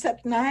starts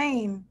at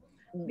 9.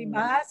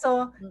 Diba?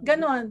 So,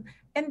 ganon.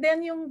 And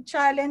then yung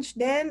challenge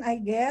then, I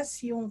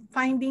guess, yung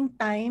finding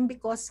time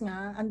because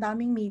nga, ang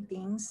daming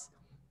meetings.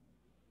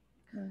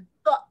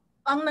 So,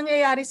 ang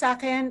nangyayari sa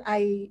akin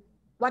ay,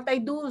 what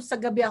I do sa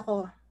gabi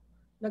ako,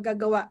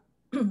 nagagawa.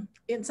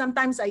 And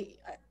sometimes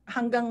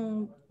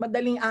hanggang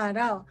madaling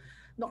araw.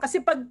 No,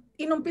 kasi pag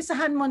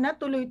inumpisahan mo na,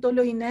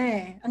 tuloy-tuloy na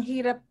eh. Ang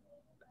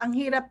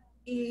hirap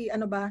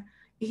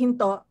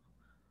ihinto.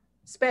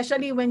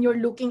 Especially when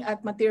you're looking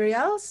at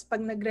materials,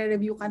 pag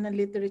nagre-review ka ng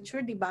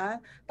literature, di ba?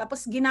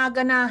 Tapos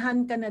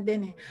ginaganahan ka na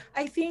din eh.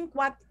 I think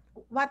what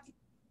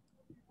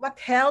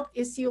helped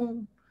is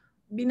yung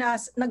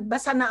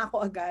nagbasa na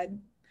ako agad.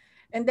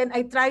 And then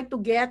I try to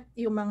get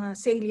yung mga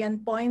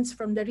salient points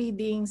from the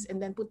readings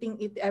and then putting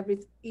it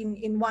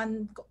in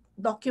one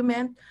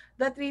document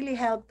that really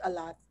helped a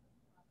lot.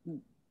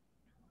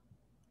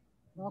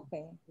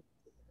 Okay.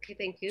 Okay,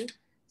 thank you.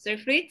 Sir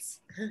Fritz?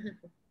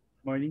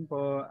 Morning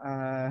po.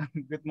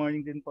 Good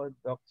morning din po,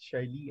 Doc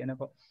Shirley. Ano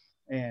po?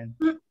 Ayan.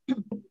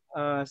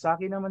 Sa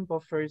akin naman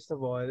po, first of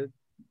all,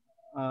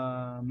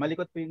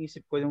 malikot po yung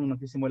isip ko nung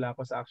nagsisimula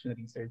ako sa action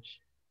research.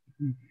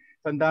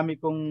 So, ang dami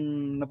kong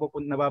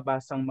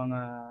nababasang mga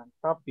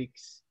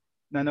topics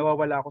na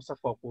nawawala ako sa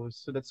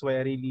focus. So that's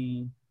why I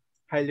really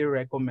highly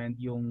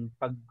recommend yung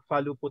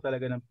pag-follow po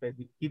talaga ng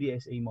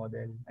PDSA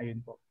model.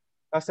 Ayun po.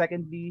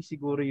 Secondly,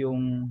 siguro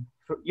yung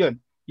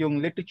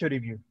literature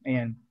review.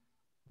 Ayan.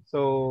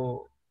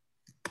 So,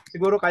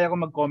 siguro kaya ko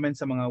mag-comment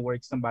sa mga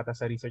works ng bata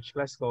sa research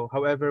class ko.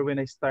 However,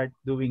 when I start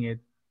doing it,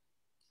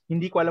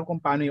 hindi ko alam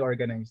kung paano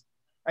i-organize.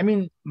 I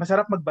mean,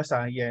 masarap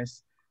magbasa,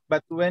 yes.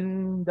 But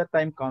when the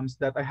time comes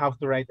that I have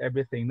to write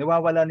everything,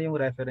 nawawala na yung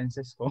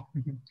references ko.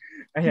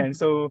 Ayan,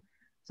 so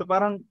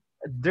parang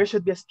there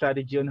should be a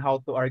strategy on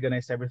how to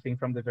organize everything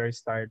from the very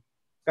start.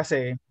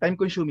 Kasi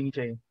time-consuming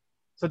siya eh.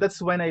 So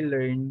that's when I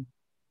learned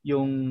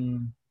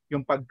yung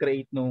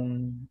pag-create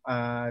nung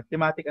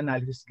thematic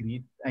analysis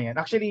grid. Ayan.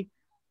 Actually,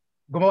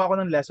 gumawa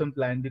ako ng lesson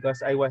plan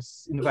because I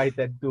was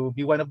invited to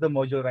be one of the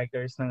module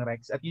writers ng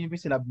Rex at yun yung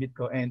sinubmit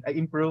ko and I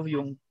improve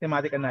yung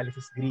thematic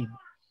analysis grid.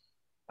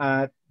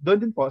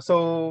 Doon din po.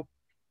 So,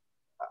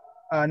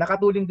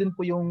 nakatulong din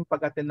po yung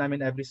pag-attend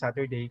namin every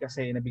Saturday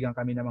kasi nabigyan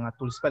kami ng mga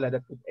tools pala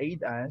that could aid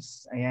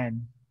us.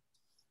 Ayan.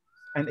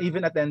 And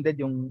even attended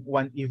yung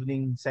one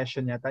evening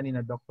session yata ni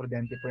na Doc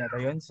Prudente po yata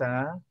yun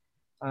sa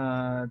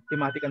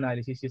thematic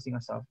analysis using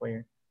a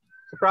software.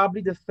 So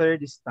probably the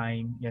third is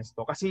time. Yes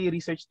po. Kasi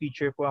research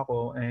teacher po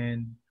ako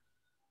and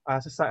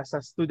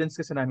sa students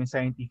kasi namin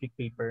scientific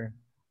paper,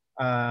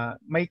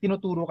 may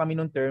tinuturo kami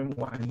nung term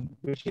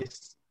 1 which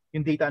is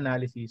yung data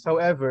analysis.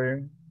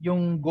 However,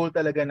 yung goal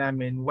talaga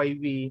namin, why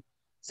we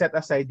set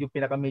aside yung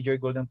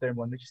pinaka-major goal ng term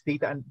 1 which is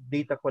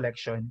data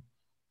collection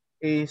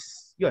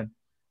is yun.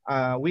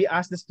 We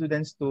ask the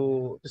students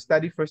to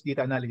study first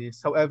data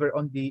analysis. However,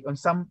 on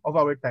some of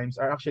our times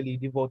are actually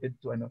devoted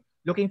to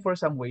looking for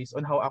some ways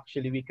on how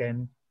actually we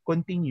can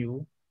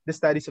continue the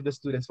studies of the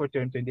students for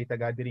term 2 and data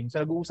gathering. So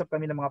nag-uusap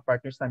kami ng mga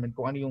partners namin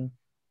kung ano yung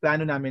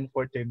plano namin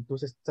for term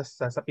 2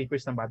 sa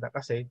papers ng bata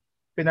kasi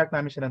pinark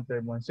namin siya ng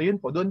term 1. So yun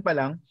po, doon pa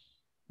lang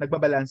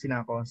nagbabalanse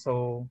na ako. So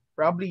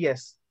probably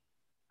yes.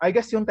 I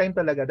guess yung time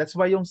talaga. That's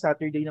why yung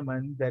Saturday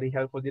naman, very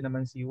helpful din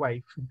naman si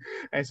wife.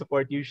 I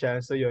support you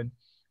siya. So yun.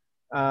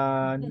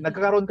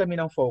 Nagkakaroon kami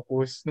ng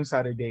focus nung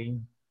Saturday.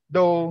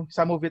 Though,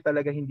 some of it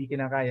talaga hindi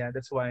kinakaya.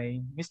 That's why,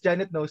 Miss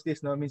Janet knows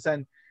this, no?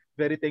 Minsan,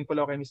 very thankful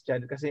ako kay Miss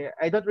Janet kasi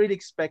I don't really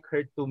expect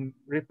her to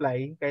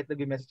reply kahit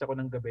nag-message ako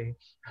ng gabi.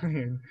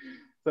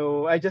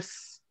 So, I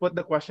just put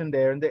the question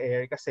there in the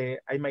air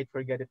kasi I might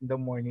forget it in the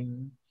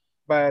morning.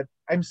 But,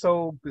 I'm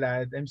so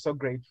glad, I'm so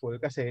grateful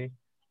kasi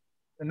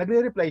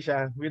nagre-reply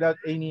siya without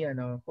any,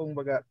 kung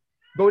baga,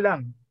 go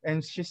lang.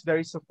 And she's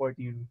very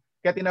supportive.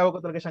 Kaya tinawag ko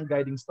talaga siyang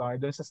guiding star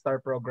doon sa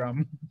star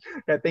program.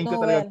 Kaya thank you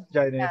talaga,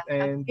 Janet. Yeah,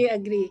 and I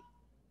agree.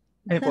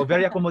 Ayun po,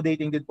 very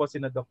accommodating din po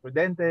si na Dr.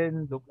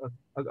 Denten,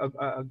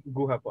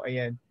 Guha po,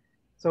 ayan.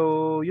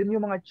 So, yun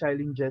yung mga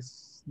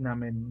challenges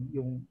namin.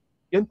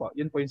 Yun po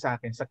yung sa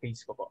akin, sa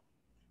case ko po.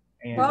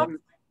 Ayan. Well,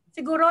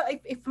 siguro,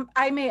 if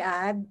I may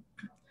add,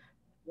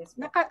 yes,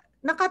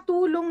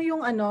 nakatulong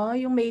yung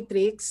yung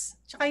matrix,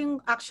 tsaka yung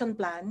action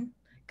plan,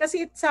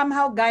 kasi it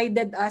somehow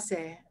guided us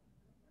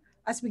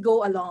as we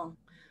go along.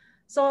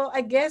 So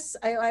I guess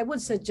I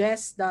would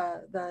suggest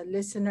the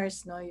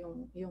listeners, no,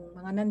 yung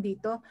mga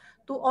nandito,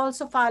 to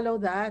also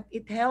follow that.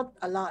 It helped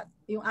a lot.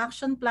 Yung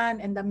action plan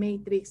and the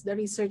matrix, the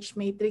research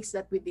matrix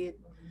that we did,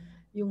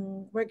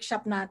 yung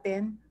workshop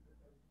natin,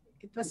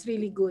 it was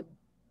really good.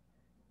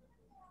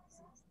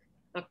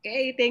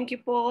 Okay, thank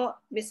you po,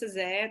 Mrs.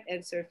 Zed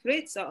and Sir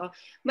Fritz. So,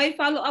 may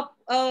follow-up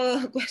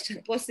question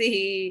po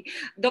si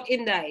Doc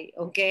Inday.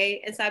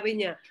 Okay, and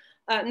sabi niya,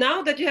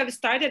 now that you have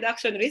started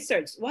action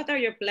research, what are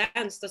your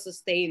plans to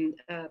sustain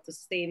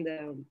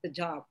the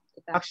job?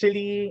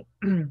 Actually,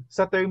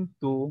 sa term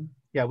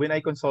 2, when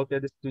I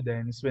consulted the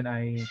students, when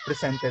I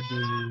presented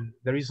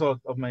the result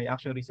of my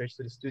action research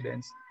to the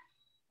students,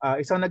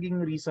 isang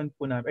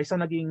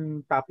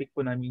naging topic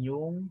po namin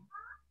yung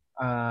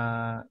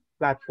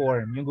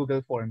platform, yung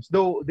Google Forms.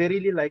 Though they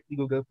really like the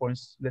Google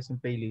Forms lesson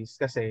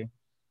playlist kasi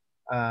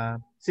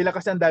sila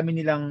kasi ang dami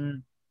nilang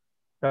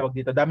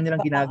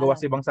ginagawa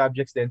sa ibang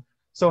subjects din.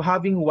 So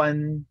having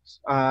one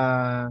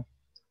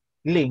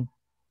link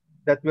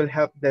that will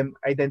help them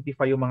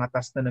identify yung mga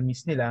tasks na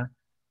na-miss nila,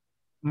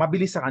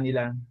 mabilis sa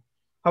kanila.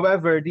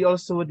 However, they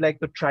also would like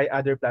to try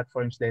other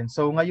platforms din.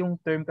 So ngayong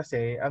term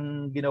kasi,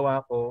 ang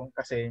ginawa ko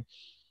kasi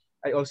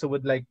I also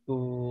would like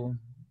to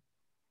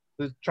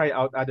try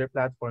out other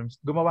platforms.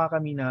 Gumamit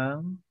kami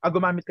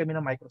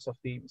ng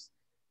Microsoft Teams.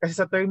 Kasi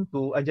sa term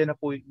 2, andyan na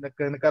po,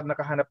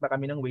 nakahanap na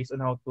kami ng ways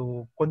on how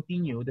to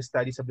continue the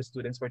studies of the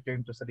students for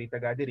term 2 sa data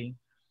gathering.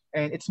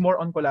 And it's more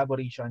on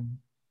collaboration.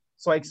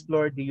 So I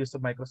explored the use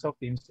of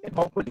Microsoft Teams and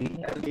hopefully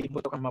I'll be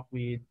able to come up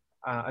with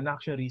an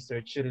action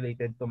research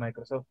related to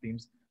Microsoft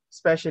Teams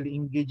especially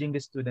engaging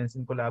the students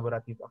in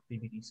collaborative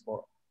activities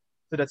po.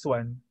 So that's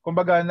one.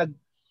 Kumbaga,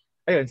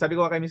 ayun, sabi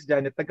ko kay Miss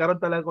Janet, nagkaroon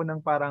talaga ako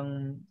ng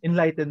parang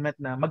enlightenment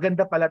na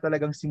maganda pala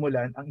talagang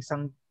simulan ang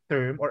isang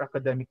term or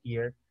academic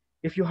year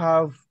if you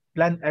have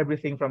planned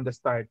everything from the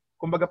start.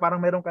 Kumbaga parang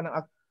meron ka ng,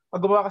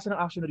 pag gumawa kasi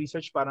ng action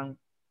research, parang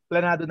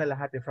planado na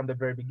lahat from the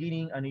very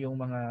beginning, ano yung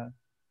mga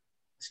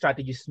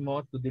strategies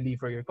mo to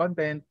deliver your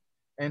content,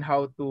 and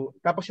how to,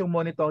 tapos yung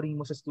monitoring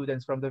mo sa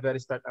students from the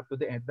very start up to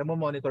the end, na mo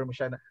monitor mo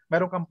siya na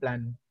meron kang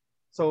plan.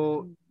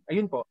 So,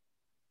 ayun po.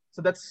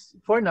 So that's,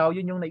 for now,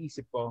 yun yung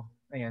naisip ko.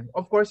 Ayan.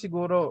 Of course,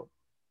 siguro,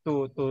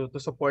 to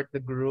support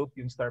the group,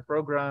 yung STAR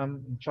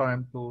program, yung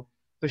Charm, to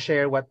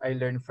share what I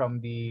learned from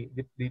the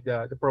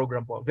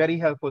program po. Very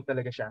helpful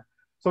talaga siya.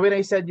 So when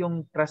I said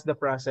yung trust the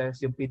process,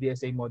 yung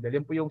PDSA model,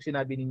 yun po yung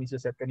sinabi ni Ms.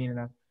 Josette kanina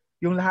na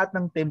yung lahat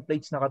ng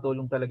templates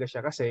nakatulong talaga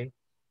siya kasi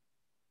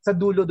sa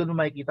dulo doon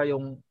mo makikita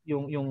yung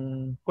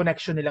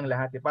connection nilang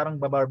lahat. Eh. Parang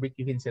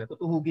babarbecuehin sila.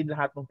 Tutuhugin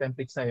lahat ng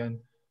templates na yun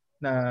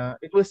na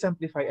it will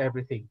simplify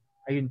everything.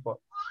 Ayun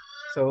po.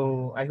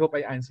 So, I hope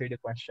I answered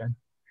the question.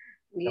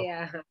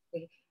 Yeah.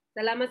 Okay.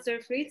 Salamat,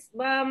 Sir Fritz.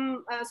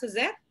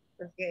 Suzette?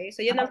 Okay.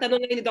 So, yun ang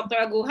tanong ngayon ni Dr.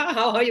 Aguha.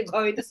 How are you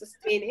going to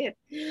sustain it?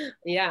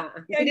 Yeah.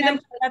 I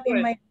mentioned that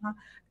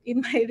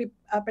in my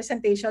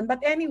presentation.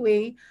 But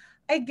anyway,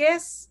 I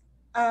guess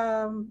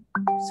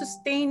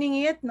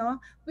sustaining it, no?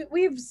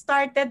 We've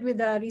started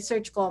with the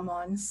research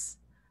commons.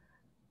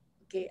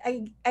 Okay,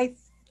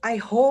 I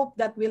hope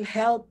that will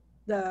help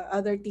the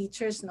other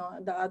teachers, no,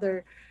 the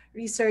other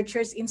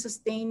researchers in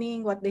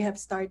sustaining what they have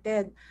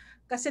started.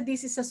 Kasi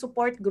this is a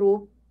support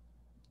group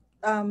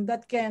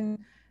that can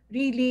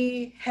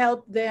really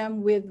help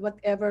them with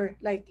whatever,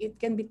 like it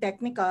can be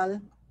technical,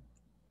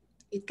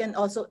 it can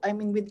also, I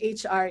mean, with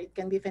HR, it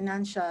can be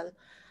financial.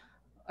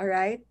 All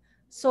right.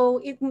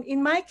 So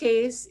in my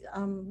case,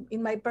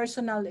 in my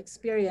personal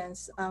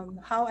experience,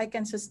 how I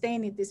can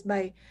sustain it is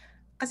by,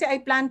 kasi I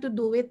plan to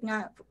do it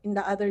nga in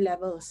the other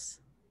levels.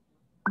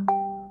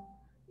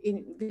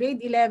 In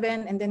grade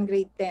 11 and then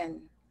grade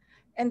 10.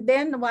 And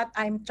then what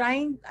I'm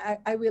trying,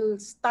 I will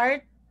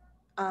start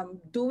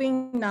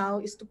doing now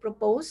is to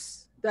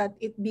propose that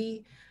it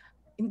be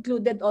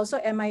included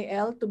also,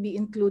 MIL to be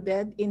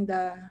included in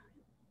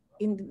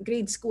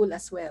grade school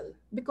as well,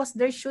 because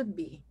there should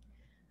be.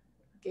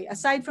 Okay,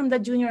 aside from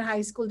the junior high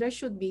school, there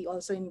should be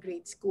also in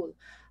grade school.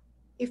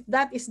 If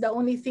that is the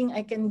only thing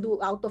I can do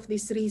out of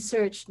this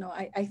research, no,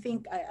 I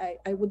think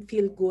I would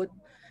feel good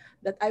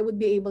that I would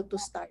be able to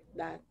start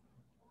that.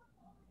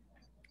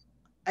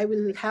 I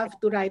will have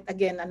to write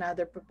again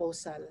another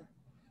proposal.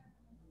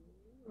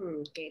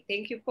 Okay,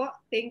 thank you po.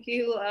 Thank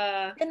you.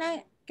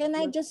 Can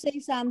I just say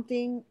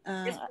something?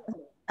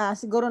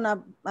 Siguro na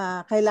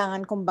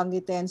kailangan kong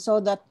banggitin so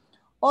that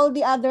all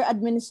the other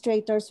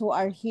administrators who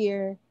are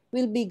here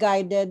will be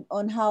guided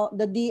on how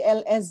the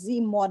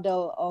DLSZ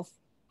model of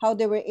how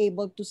they were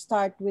able to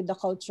start with the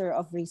culture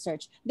of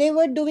research. They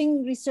were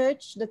doing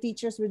research, the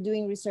teachers were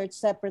doing research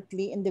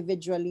separately,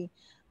 individually.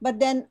 But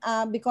then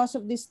because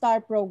of this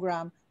STAR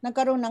program,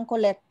 nagkaroon ng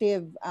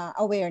collective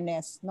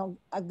awareness, no?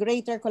 A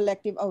greater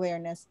collective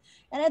awareness.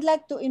 And I'd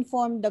like to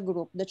inform the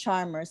group, the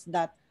Charmers,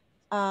 that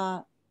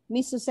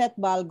Ms. Suzette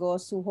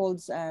Balgos, who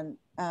holds an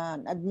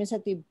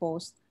administrative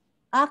post,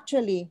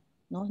 actually,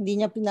 no, hindi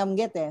niya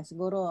pinamgit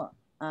siguro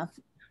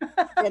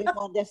very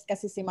modest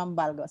kasi si Ma'am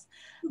Balgos.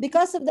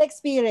 Because of the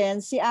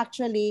experience, she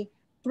actually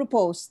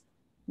proposed,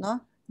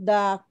 no,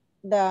 the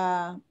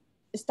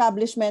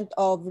establishment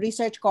of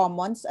research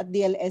commons at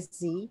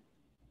DLSZ,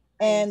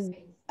 and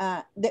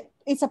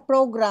it's a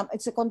program,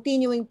 it's a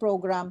continuing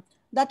program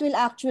that will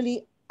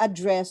actually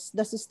address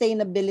the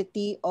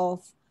sustainability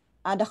of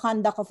the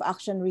conduct of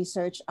action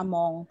research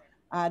among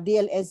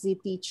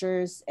DLSZ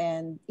teachers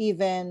and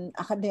even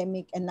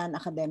academic and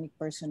non-academic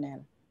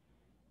personnel.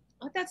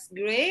 Oh, that's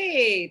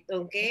great.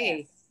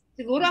 Okay. Yes.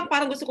 Siguro ang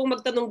parang gusto kong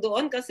magtanong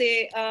doon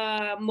kasi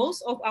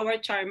most of our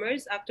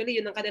Charmers, actually,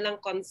 yun ang kanilang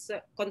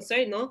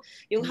concern, no?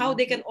 Yung how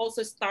they can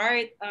also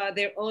start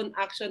their own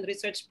action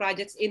research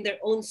projects in their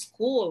own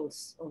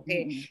schools.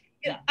 Okay.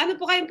 Ano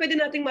po kayong pwede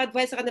nating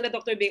ma-advise sa kanila,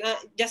 Dr. Bing?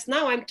 Just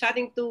now, I'm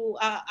chatting to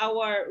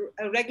our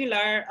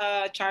regular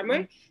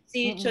Charmer,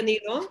 si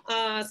Chonilo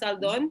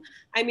Saldon.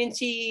 I mean,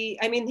 he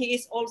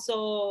is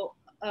also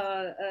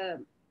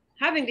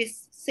having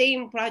this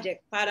same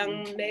project.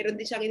 Parang mayroon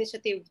din siyang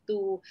initiative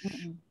to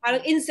parang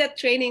inset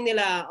training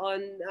nila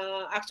on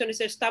action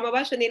research. Tama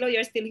ba, Shanilo?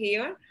 You're still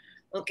here?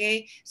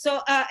 Okay.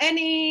 So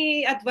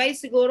any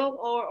advice siguro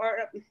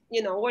or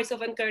you know, words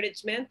of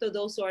encouragement to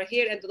those who are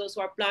here and to those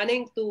who are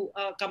planning to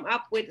come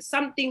up with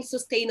something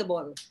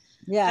sustainable?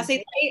 Yeah. Kasi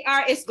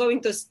AR is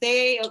going to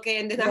stay, okay,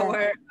 and then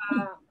our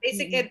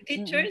basic ed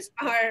teachers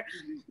are,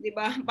 di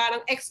ba, parang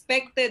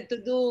expected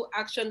to do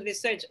action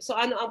research. So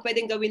ano ang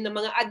pwedeng gawin ng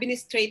mga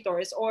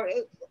administrators, or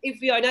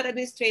if you are not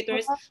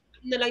administrators,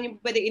 ano na lang yung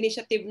pwedeng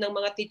initiative ng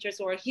mga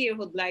teachers who are here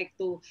who'd like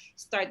to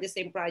start the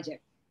same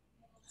project?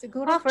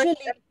 Siguro actually,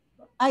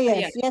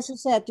 yes,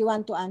 Suzette, you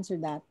want to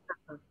answer that?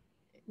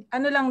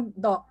 Ano lang,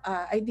 Doc,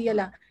 idea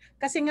lang.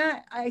 Kasi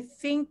nga, I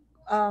think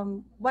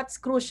what's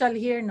crucial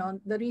here, no,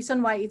 the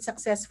reason why it's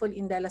successful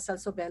in De La Salle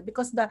Sobel,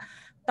 because the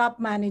top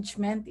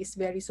management is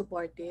very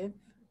supportive.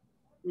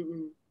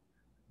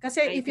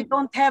 Kasi if you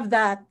don't have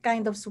that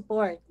kind of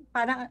support,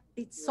 parang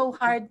it's so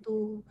hard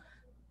to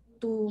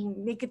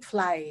make it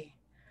fly.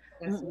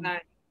 That's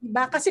right.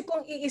 Diba? Kasi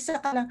kung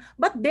iisa ka lang,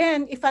 but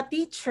then if a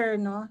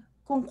teacher, no,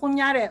 kung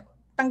kunyari,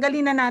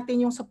 tanggalin na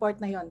natin yung support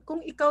na yon.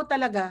 Kung ikaw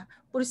talaga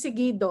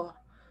pursigido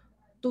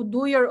to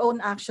do your own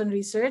action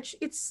research,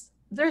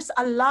 there's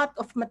a lot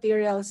of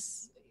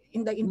materials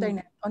in the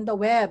internet, on the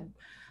web,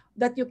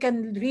 that you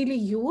can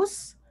really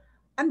use.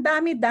 Ang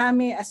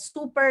dami-dami,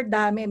 super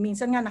dami,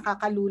 minsan nga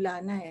nakakalula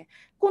na eh.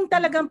 Kung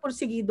talagang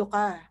pursigido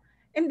ka.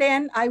 And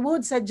then, I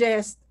would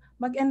suggest,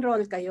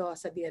 mag-enroll kayo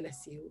sa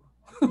DLSU.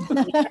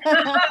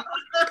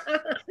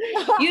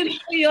 Yun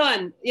po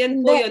yun.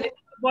 Yan po yun. It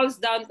boils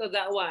down to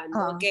that one.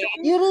 Okay.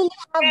 You really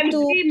have to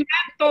be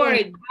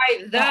mentored by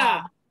the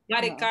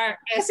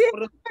Maricar S.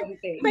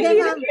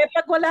 Mahirap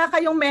pag wala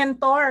kayong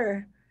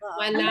mentor.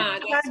 Wala.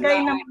 Lagay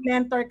ng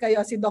mentor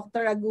kayo, si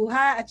Dr.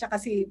 Aguha at saka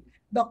si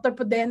Dr.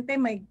 Pudente,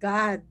 my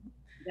God.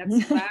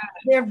 That's right.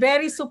 They're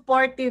very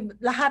supportive.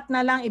 Lahat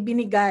na lang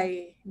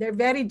ibinigay. They're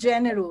very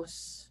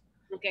generous.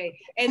 Okay.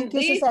 And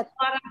this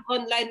parang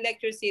online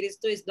lecture series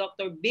too is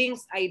Dr.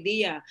 Bing's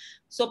idea.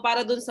 So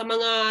para dun sa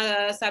mga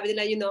sabi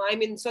nila, you know, I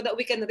mean, so that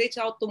we can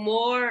reach out to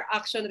more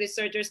action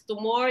researchers, to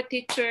more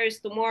teachers,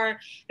 to more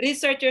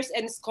researchers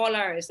and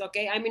scholars.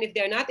 Okay. I mean, if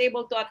they're not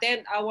able to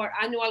attend our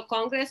annual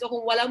congress o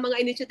kung walang mga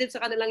initiatives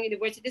sa kanilang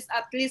universities,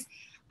 at least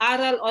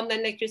ARAL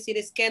online lecture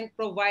series can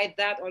provide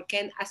that or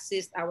can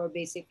assist our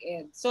basic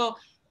ed. So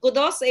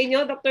kudos sa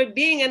inyo, Dr.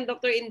 Bing and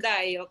Dr.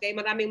 Inday. Okay.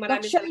 Maraming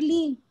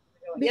Shirley,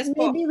 yes,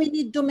 maybe we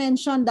need to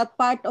mention that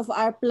part of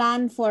our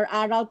plan for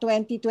ARAL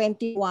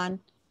 2021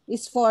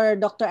 is for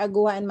Dr.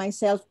 Aguha and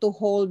myself to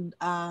hold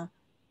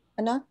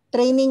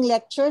training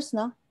lectures,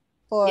 no,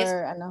 for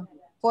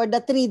for the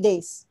 3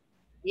 days.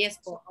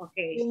 Yes po.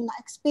 Okay. Yung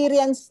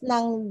experience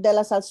ng De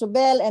La Salle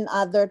Sobel and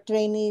other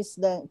trainings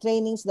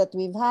that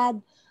we've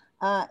had,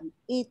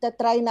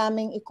 itatry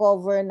namin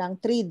i-cover ng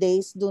 3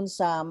 days dun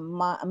sa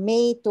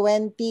May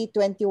 20,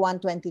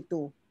 21,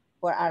 22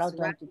 for ARAL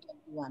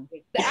 2021.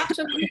 The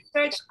Action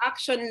Research,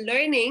 Action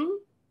Learning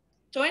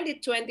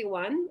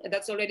 2021,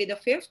 that's already the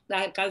 5th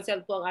dahil cancel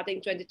po ang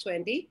ating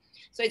 2020.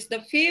 So it's the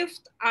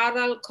 5th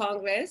ARAL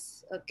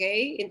Congress,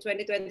 okay, in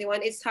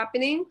 2021. It's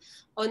happening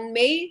on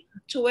May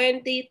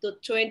 20 to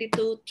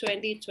 22,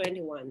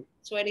 2021.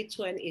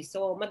 2020.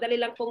 So madali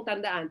lang pong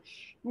tandaan.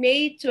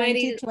 May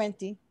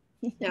 2020.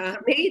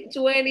 May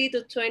 20 to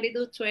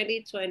 22,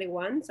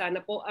 2021.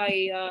 Sana po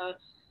ay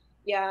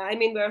yeah, I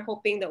mean, we're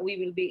hoping that we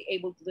will be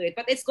able to do it.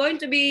 But it's going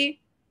to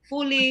be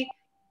fully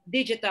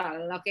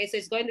digital. Okay, so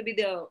it's going to be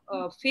the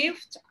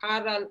 5th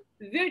ARAL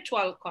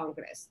Virtual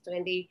Congress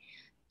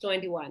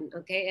 2021.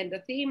 Okay, and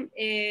the theme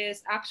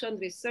is Action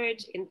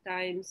Research in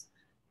Times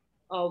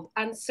of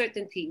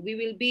Uncertainty. We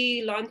will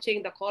be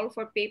launching the call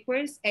for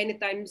papers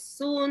anytime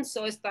soon,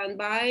 so stand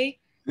by.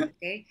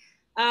 Okay.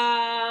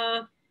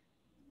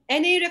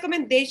 Any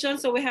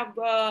recommendations? So we have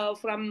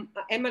from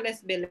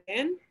MLS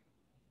Belen.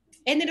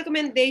 Any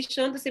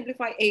recommendation to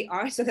simplify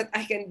AR so that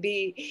I can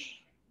be,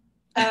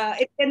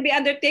 it can be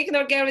undertaken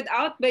or carried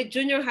out by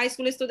junior high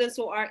school students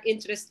who are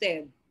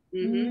interested?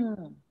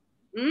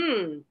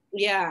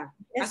 Yeah.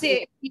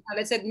 Kasi,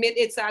 let's admit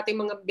it sa ating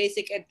mga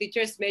basic ed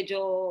teachers,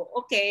 medyo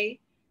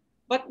okay.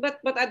 But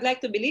I'd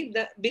like to believe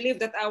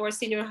that our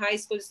senior high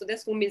school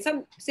students, kung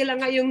minsan sila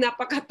nga yung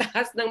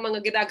napakataas ng mga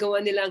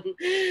ginagawa nilang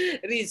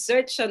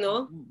research,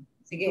 ano?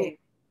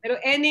 Sige. Pero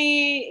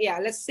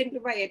let's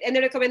simplify it. Any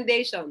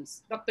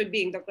recommendations? Dr.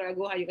 Bing, Dr.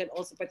 Aguha, you can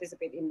also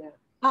participate in that.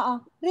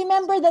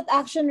 Remember that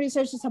action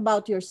research is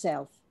about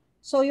yourself.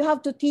 So you have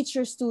to teach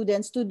your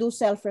students to do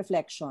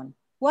self-reflection.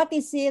 What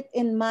is it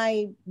in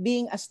my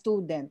being a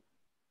student?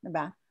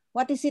 Diba?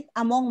 What is it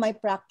among my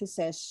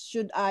practices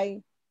should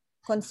I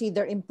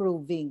consider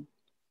improving?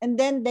 And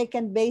then they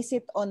can base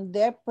it on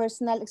their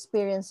personal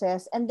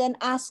experiences and then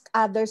ask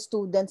other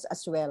students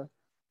as well.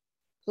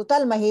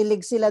 Total,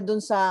 mahilig sila dun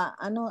sa,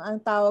 ano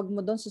ang tawag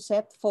mo dun sa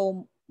set?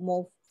 FOMO.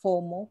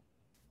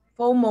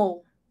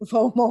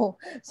 So,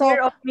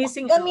 fear of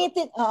missing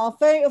out.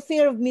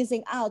 Fear of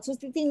missing out. So,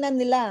 titingnan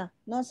nila.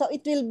 No? So,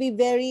 it will be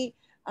very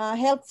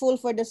helpful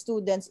for the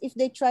students if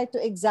they try to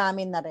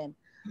examine na rin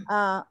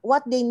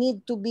what they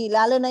need to be,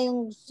 lalo na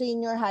yung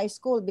senior high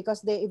school,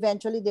 because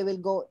eventually they will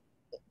go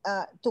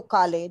to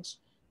college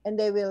and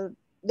they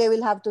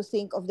will have to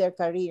think of their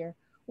career.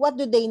 What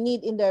do they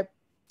need in their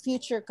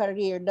future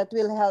career that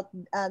will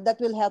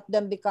help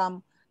them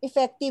become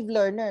effective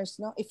learners,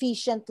 no?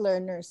 Efficient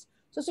learners.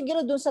 So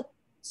siguro dun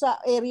sa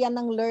area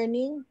ng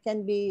learning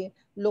can be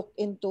looked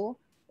into,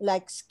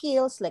 like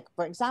skills, like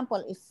for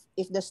example,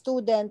 if the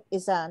student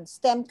is a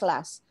STEM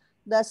class,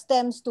 the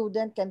STEM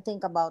student can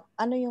think about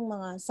ano yung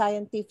mga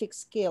scientific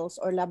skills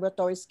or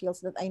laboratory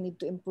skills that I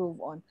need to improve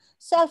on.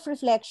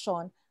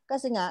 Self-reflection,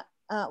 kasi nga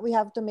we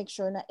have to make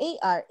sure na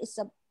AR is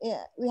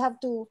we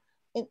have to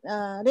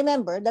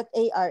remember that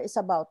AR is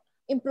about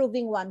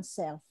improving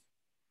oneself.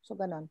 So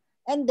ganon.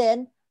 and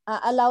then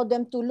allow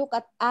them to look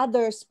at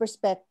others'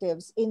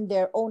 perspectives in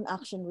their own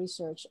action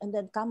research and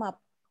then come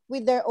up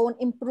with their own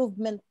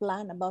improvement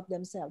plan about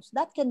themselves.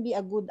 That can be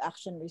a good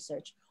action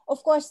research. Of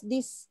course,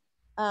 this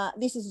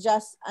is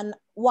just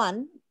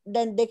one.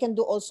 Then they can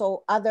do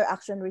also other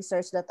action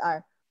research that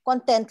are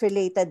content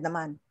related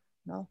naman,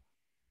 no?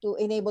 To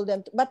enable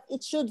them to, but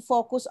it should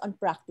focus on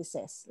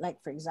practices.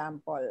 Like, for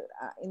example,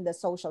 in the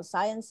social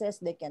sciences,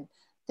 they can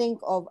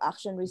think of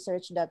action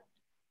research that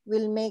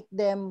will make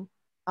them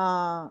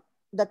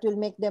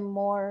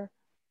more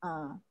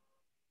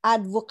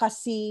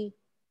advocacy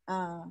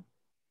anong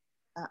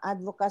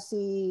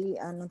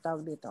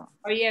tawag dito?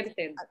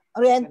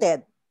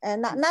 Oriented.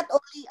 And not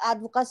only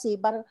advocacy,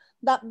 but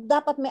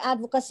dapat may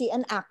advocacy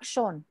and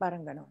action,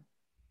 parang ganon.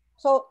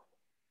 So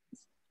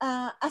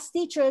as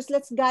teachers,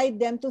 let's guide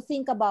them to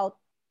think about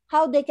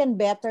how they can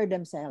better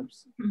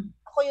themselves.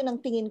 Ako yun ang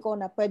tingin ko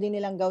na pwede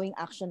nilang gawing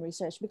action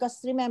research. Because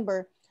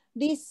remember,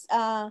 these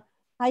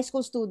high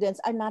school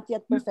students are not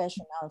yet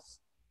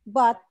professionals.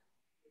 But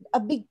a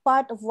big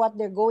part of what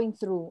they're going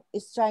through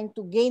is trying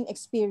to gain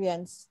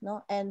experience,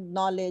 no, and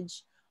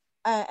knowledge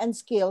and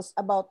skills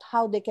about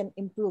how they can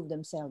improve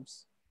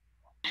themselves.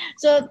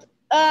 So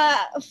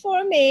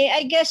for me,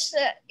 I guess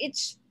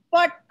it's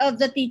part of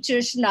the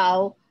teachers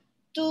now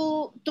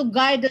to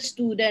guide the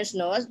students,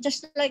 no?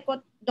 Just like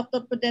what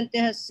Dr. Prudente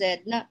has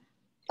said, na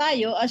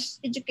tayo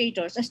as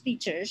educators, as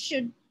teachers,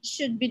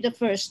 should be the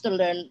first to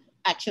learn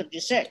action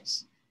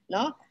research,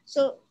 no?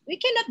 So we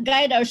cannot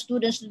guide our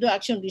students to do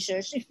action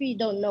research if we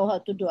don't know how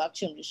to do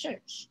action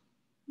research.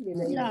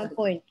 Yun ang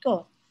point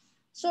ko.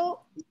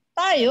 So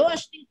tayo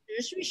as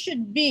teachers, we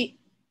should be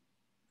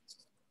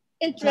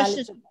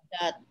interested in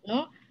that,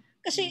 no?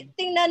 Kasi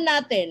tingnan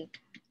natin,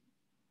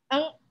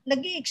 ang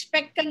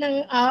nag-i-expect ka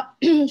ng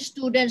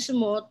students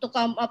mo to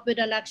come up with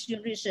an action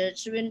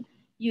research when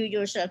you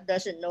yourself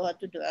doesn't know how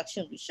to do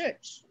action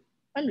research.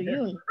 Ano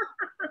yun?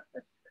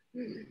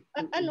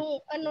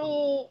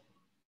 Anong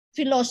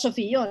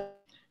philosophy yun?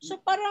 So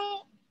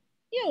parang,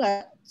 yun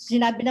nga,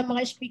 sinabi ng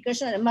mga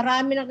speakers na,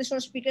 marami ng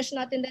resource speakers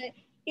natin na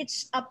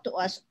it's up to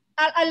us.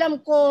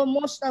 Alam ko,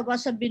 most of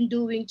us have been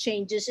doing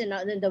changes in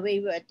the way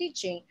we are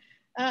teaching.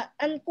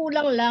 Ang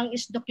kulang lang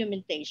is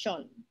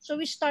documentation. So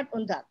we start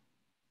on that.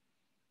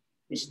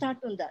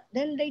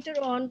 Then later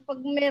on,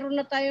 pag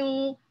meron na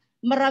tayong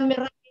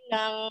marami-rami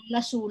ng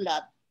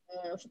nasulat,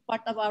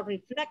 part of our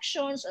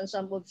reflections and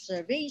some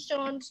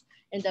observations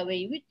and the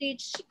way we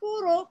teach,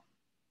 siguro,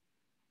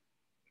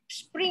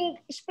 spring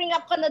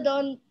up ka na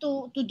doon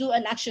to do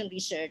an action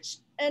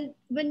research. And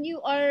when you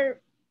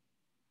are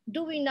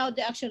doing now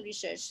the action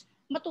research,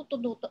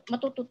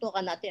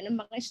 matututukan natin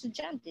ang mga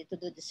estudyante to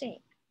do the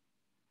same.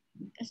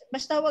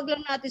 Basta wag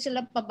lang natin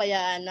sila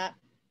pabayaan na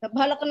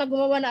bahala ka na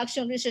gumawa na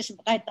action research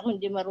kahit ako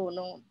hindi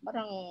marunong,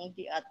 parang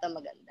hindi ata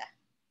maganda.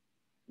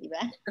 Di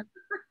ba?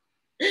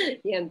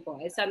 Yan po.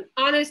 It's an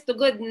honest to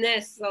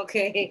goodness,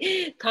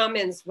 okay,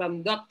 comments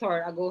from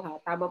Dr. Aguha.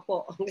 Tama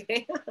po,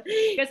 okay?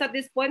 Because at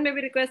this point, may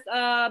we request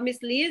Ms.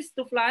 Liz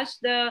to flash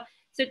the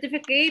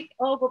certificate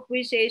of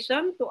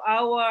appreciation to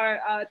our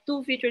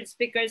two featured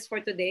speakers for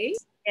today.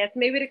 Yes,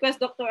 may we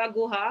request Dr.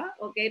 Aguha,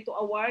 okay, to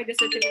award the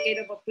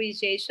certificate of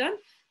appreciation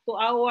to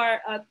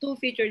our two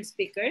featured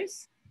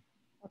speakers.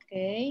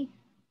 Okay.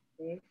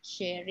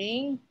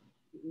 Sharing.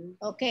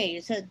 Okay,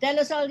 so De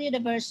La Salle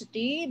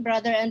University,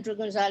 Brother Andrew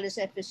Gonzalez,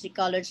 FSC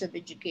College of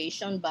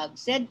Education,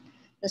 BAGCED,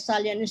 the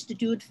Salian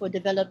Institute for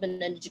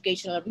Development and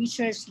Educational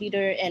Research,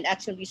 Leader and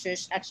Action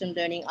Research, Action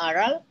Learning,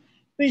 ARAL,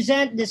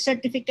 present the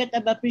Certificate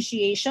of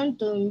Appreciation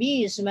to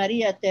Ms.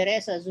 Maria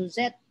Teresa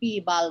Zuzet P.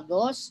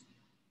 Balgos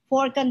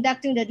for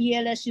conducting the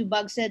DLSU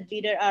BAGCED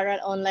Leader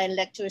ARAL online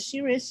lecture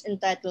series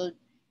entitled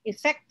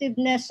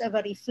Effectiveness of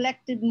a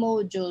Reflective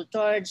Module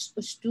Towards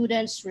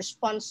Students'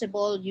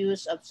 Responsible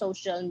Use of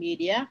Social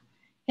Media,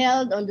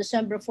 held on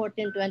December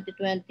 14,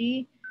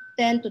 2020,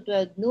 10 to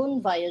 12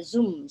 noon via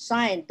Zoom.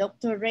 Signed,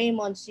 Dr.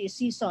 Raymond C.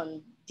 Sison,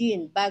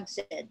 Dean,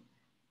 BAGCED,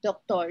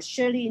 Dr.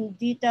 Shirley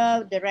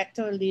Indita,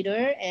 Director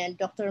Leader, and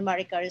Dr.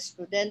 Maricaris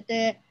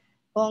Prudente,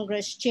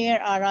 Congress Chair,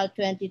 ARAL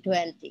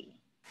 2020.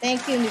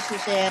 Thank you, Ms.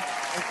 Suzette,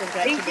 and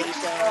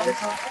congratulations.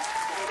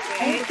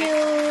 Thank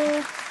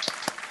you.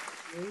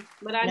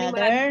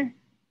 Another.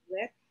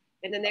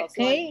 And the next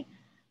one.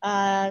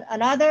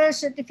 Another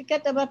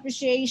certificate of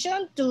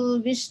appreciation to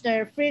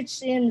Mr.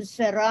 Fritz in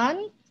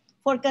Ferran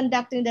for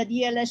conducting the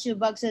DLSU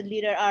BAGCED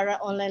Leader ARA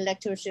online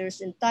lecture series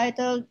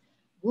entitled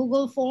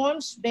Google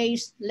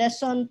Forms-Based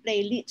Lesson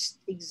Playlist,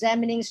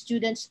 Examining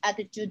Students'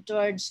 Attitude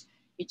Towards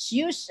its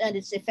Use and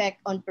its Effect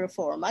on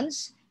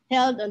Performance,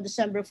 held on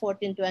December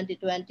 14,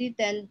 2020,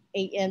 10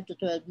 a.m. to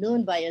 12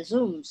 noon via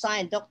Zoom.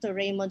 Signed, Dr.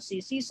 Raymond C.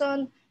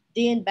 Sison,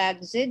 Dean,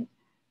 BAGCED,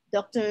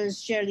 Dr.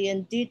 Shirley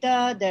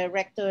Indita,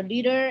 Director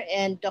Leader,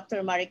 and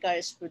Dr.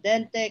 Maricaris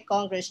Prudente,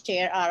 Congress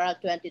Chair, ARAL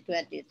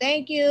 2020.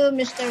 Thank you,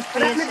 Mr.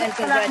 Fritz, and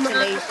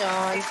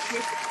congratulations.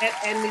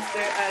 And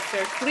Mr.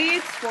 Sir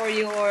Fritz for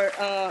your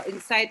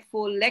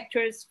insightful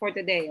lectures for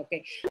today.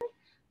 Okay.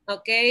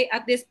 Okay,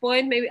 at this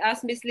point, may we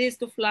ask Ms. Liz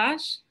to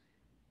flash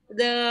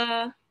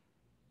the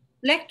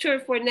lecture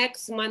for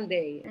next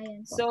Monday.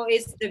 So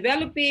it's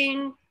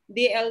developing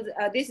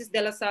this is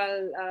De La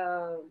Salle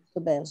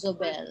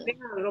Zobel.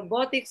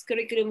 robotics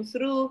curriculum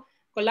through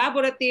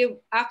collaborative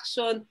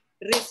action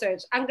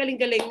research. Ang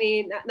galing-galing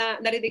ni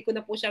narinig ko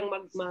na po siyang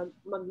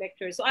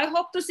mag-lecture. So I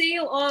hope to see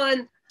you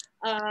on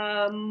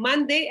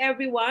Monday,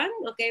 everyone,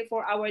 okay,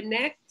 for our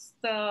next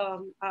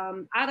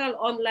ARAL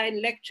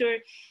online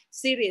lecture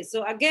series.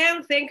 So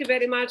again, thank you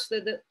very much to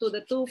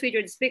the two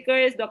featured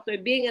speakers, Dr.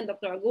 Bing and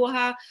Dr.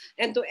 Aguja,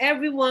 and to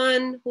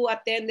everyone who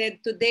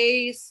attended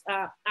today's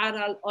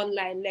ARAL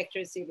online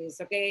lecture series,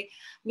 okay?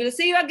 We'll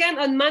see you again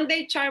on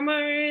Monday,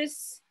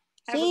 Charmers.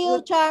 See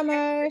you,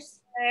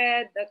 Charmers.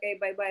 Okay,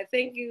 bye-bye.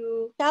 Thank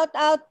you. Shout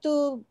out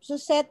to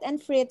Suzette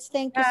and Fritz.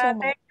 Thank you so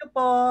much. Thank you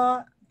po.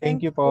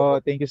 Thank you po.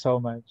 Thank you so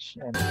much.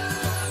 And